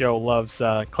 Since this show loves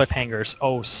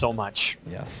cliffhangers so much.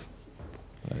 Yes.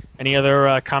 But any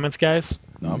other comments, guys?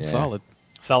 No, I'm solid.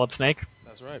 Solid Snake?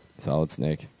 That's right. Solid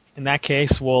Snake. In that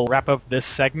case, we'll wrap up this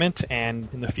segment, and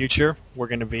in the future, we're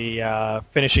going to be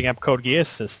finishing up Code Geass,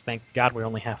 since thank God we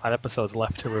only have 5 episodes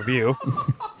left to review.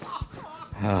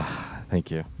 Thank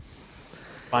you.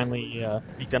 Finally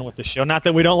be done with the show. Not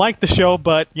that we don't like the show,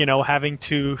 but, having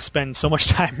to spend so much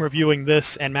time reviewing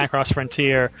this and Macross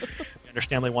Frontier, we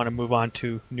understandably want to move on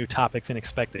to new topics and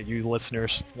expect that you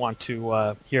listeners want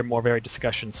to hear more varied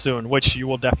discussions soon, which you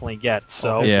will definitely get.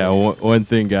 So yeah, one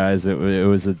thing, guys, it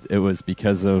was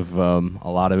because of a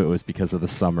lot of it was because of the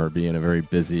summer being a very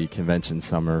busy convention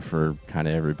summer for kind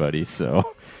of everybody.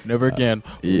 So never again.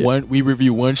 We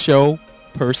review one show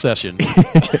per session.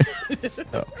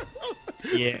 So.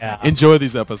 Yeah. Enjoy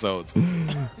these episodes.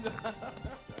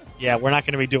 Yeah, we're not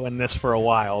going to be doing this for a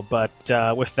while, but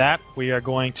with that, we are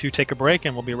going to take a break,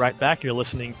 and we'll be right back. You're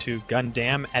listening to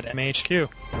Gundam at MHQ.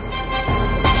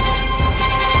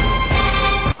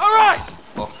 All right!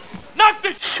 Not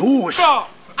this shit.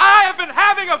 I have been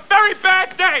having a very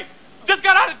bad day. Just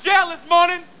got out of jail this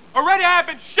morning. Already I have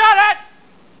been shot at.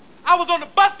 I was on the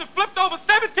bus and flipped over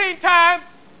 17 times.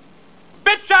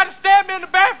 Bitch tried to stab me in the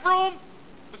bathroom.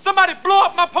 Somebody blew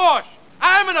up my Porsche.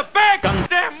 I am in a bad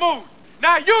goddamn mood.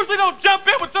 Now, I usually don't jump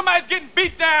in when somebody's getting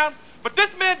beat down, but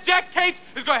this man, Jack Cates,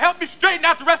 is going to help me straighten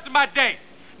out the rest of my day.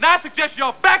 Now, I suggest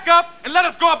y'all back up and let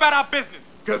us go about our business.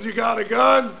 Because you got a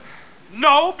gun?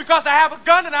 No, because I have a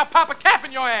gun and I'll pop a cap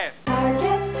in your ass.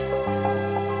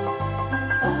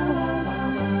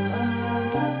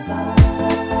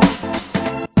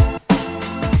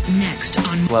 Next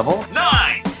on Level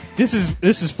 9. This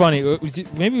is funny.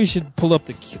 Maybe we should pull up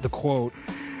the quote.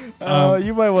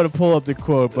 You might want to pull up the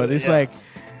quote, but it's like,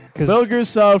 Metal Gear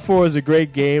Solid 4 is a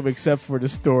great game except for the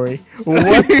story.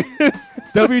 What?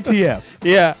 WTF?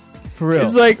 Yeah. For real.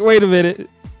 It's like, wait a minute.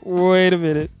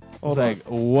 It's like,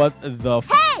 what the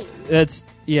Hey! That's,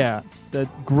 yeah.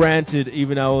 That granted,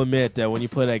 even I'll admit that when you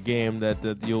play that game,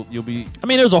 that you'll be... I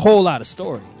mean, there's a whole lot of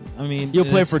story. I mean, you'll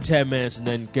play for 10 minutes and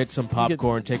then get some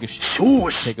popcorn, take a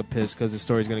piss because the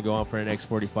story's going to go on for the next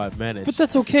 45 minutes. But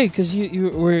that's okay because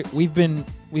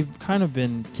we've kind of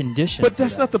been conditioned. But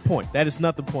that's not the point. That is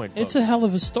not the point. It's a hell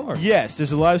of a story. Yes,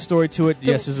 there's a lot of story to it.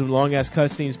 Yes, there's some long ass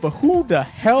cutscenes. But who the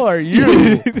hell are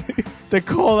you to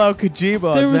call out Kojima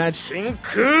on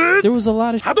that? There was a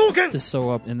lot of to sew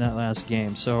up in that last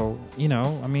game. So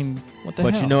I mean, what the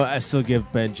hell? But I still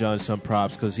give Ben John some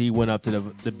props because he went up to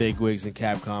the big wigs in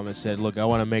Capcom and said, "Look, I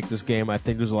want to make this game. I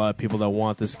think there's a lot of people that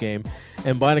want this game."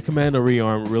 And Bionic Commando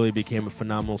Rearm really became a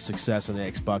phenomenal success on the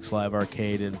Xbox Live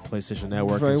Arcade and PlayStation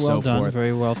Network. Very and well so done. forth.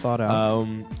 Very well thought out.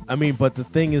 I mean, but the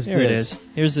thing is, Here it is.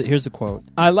 Here's the quote.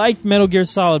 I liked Metal Gear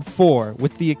Solid 4,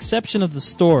 with the exception of the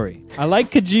story. I like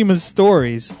Kojima's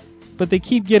stories, but they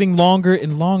keep getting longer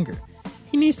and longer.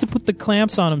 He needs to put the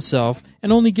clamps on himself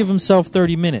and only give himself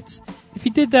 30 minutes. If he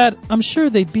did that, I'm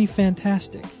sure they'd be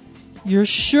fantastic. You're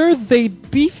sure they'd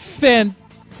be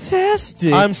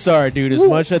fantastic? I'm sorry, dude. As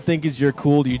much I think as you're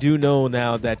cool, you do know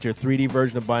now that your 3D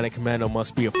version of Bionic Commando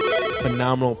must be a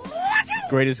phenomenal,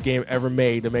 greatest game ever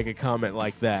made to make a comment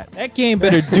like that. That game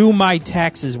better do my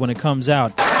taxes when it comes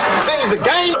out. That is a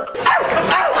game.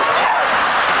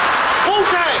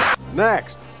 Wu-Tang.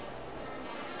 Next.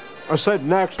 I said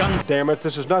next. Damn it,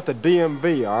 this is not the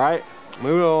DMV, all right?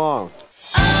 Move it along.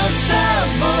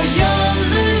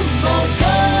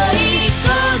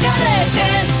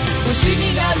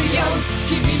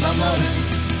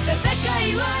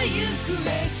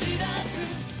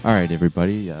 All right,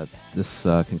 everybody. This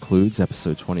concludes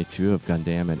episode 22 of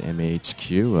Gundam at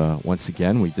MHQ. Once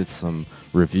again, we did some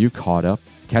review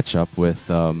catch up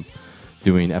with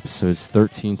doing episodes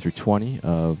 13 through 20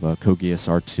 of Code Geass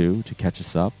R2 to catch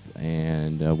us up,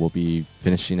 and we'll be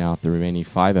finishing out the remaining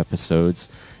 5 episodes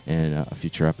in a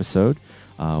future episode.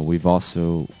 We've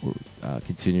also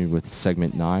continued with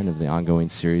segment 9 of the ongoing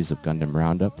series of Gundam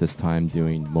Roundup, this time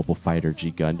doing Mobile Fighter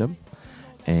G Gundam.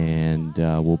 And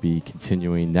we'll be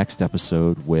continuing next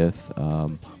episode with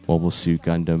Mobile Suit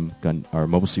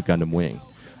Gundam Wing,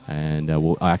 and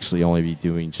we'll actually only be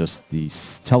doing just the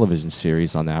television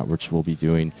series on that, which we'll be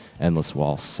doing Endless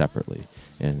Waltz separately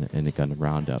in the Gundam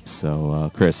Roundup.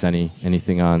 So, Chris,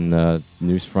 anything on the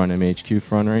news front, MHQ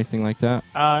front, or anything like that?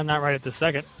 Not right at this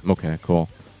second. Okay, cool.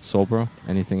 Solbro,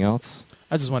 anything else?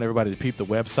 I just want everybody to peep the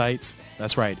websites.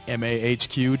 That's right,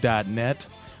 mahq.net,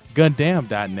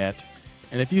 gundam.net.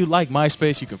 And if you like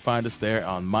MySpace, you can find us there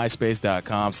on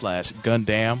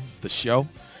myspace.com/Gundam, the show.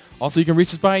 Also, you can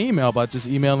reach us by email by just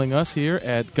emailing us here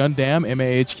at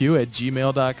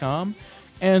gundam.mahq@gmail.com.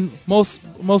 And most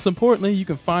importantly, you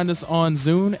can find us on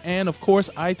Zune and, of course,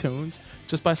 iTunes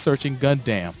just by searching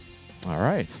Gundam. All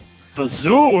right. The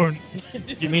Zune?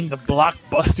 You mean the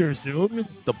Blockbuster Zune?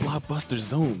 The Blockbuster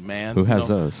Zune, man. Who has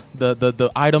those?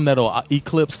 The item that'll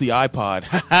eclipse the iPod.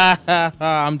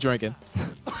 I'm drinking.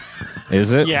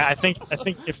 Is it? Yeah, I think if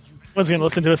anyone's going to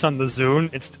listen to us on the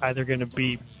Zune, it's either going to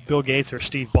be Bill Gates or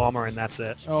Steve Ballmer, and that's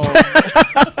it. Oh.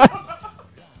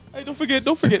 Hey, don't forget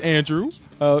Andrew.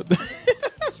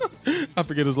 I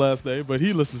forget his last name, but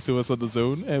he listens to us on the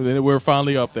Zune, and we're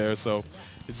finally up there. So,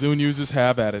 Zune users,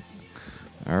 have at it.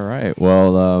 All right.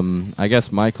 Well, I guess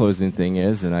my closing thing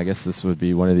is, and I guess this would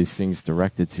be one of these things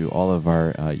directed to all of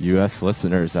our U.S.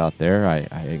 listeners out there. I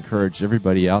encourage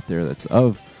everybody out there that's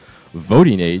of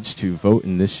voting age to vote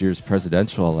in this year's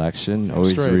presidential election. That's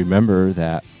Always right. remember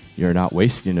that you're not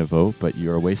wasting a vote, but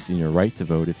you are wasting your right to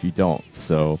vote if you don't.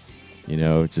 So,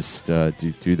 just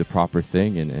do the proper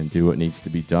thing and do what needs to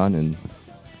be done, and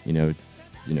be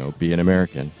an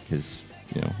American, because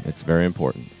it's very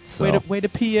important. So Way to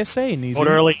PSA, Neezy. Vote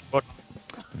early.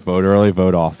 vote early,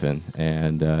 vote often,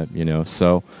 and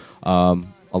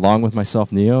along with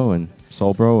myself, Neo, and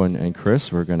Solbro, and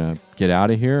Chris, we're gonna get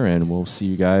out of here, and we'll see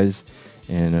you guys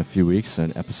in a few weeks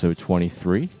on episode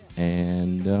 23,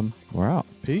 and we're out.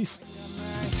 Peace.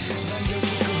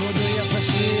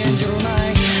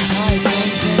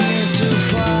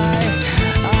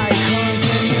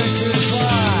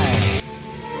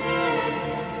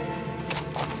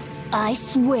 I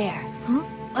swear,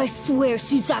 I swear,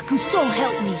 Suzaku, so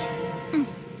help me.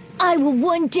 I will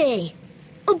one day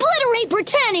obliterate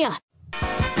Britannia!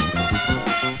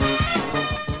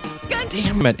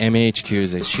 Gundam at MHQ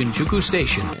is a Shinjuku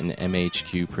station, an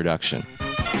MHQ production.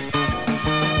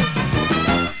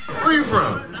 Where you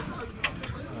from?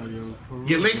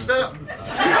 You mixed up?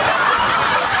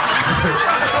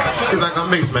 He's like, I'm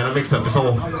mixed, man. I'm mixed up.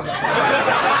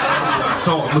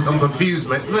 I'm confused,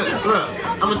 man. Look,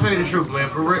 I'm gonna tell you the truth, man.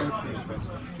 For real.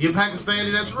 You're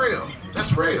Pakistani. That's real.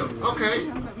 That's real.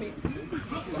 Okay.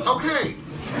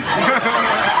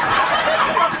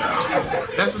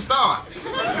 That's the start.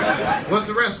 What's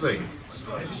the rest of you?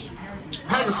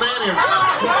 Pakistani is.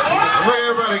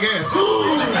 Where everybody again?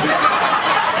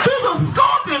 There's a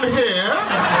scorpion here.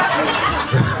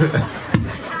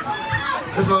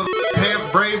 This motherfucker half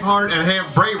Braveheart and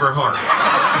half Braverheart.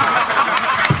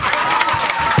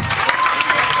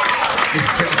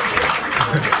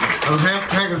 I'm half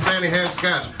Pakistani, half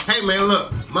Scotch. Hey man,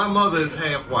 look, my mother is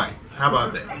half white. How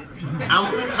about that?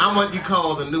 I'm what you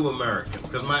call the new Americans,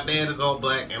 because my dad is all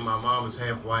black and my mom is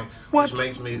half white, which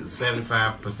makes me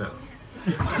 75%.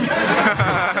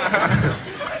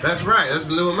 That's right, that's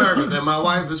the new Americans, and my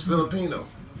wife is Filipino.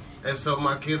 And so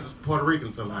my kids is Puerto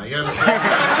Rican somehow. You understand?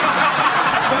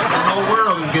 The whole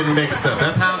world is getting mixed up.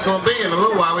 That's how it's going to be. In a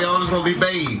little while, we all just going to be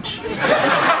beige.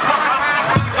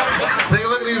 Take a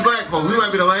look at these black folks. We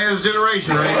might be the last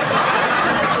generation, right?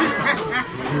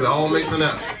 We're all mixing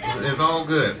up. It's all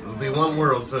good. It'll be one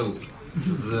world soon.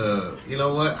 You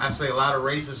know what? I say a lot of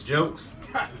racist jokes,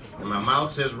 and my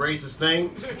mouth says racist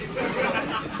things,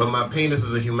 but my penis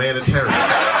is a humanitarian.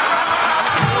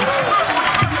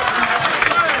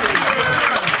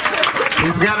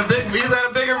 He's got a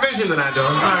bigger vision than I do.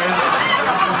 I'm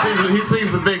sorry. He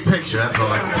sees the big picture. That's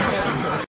all I can tell you.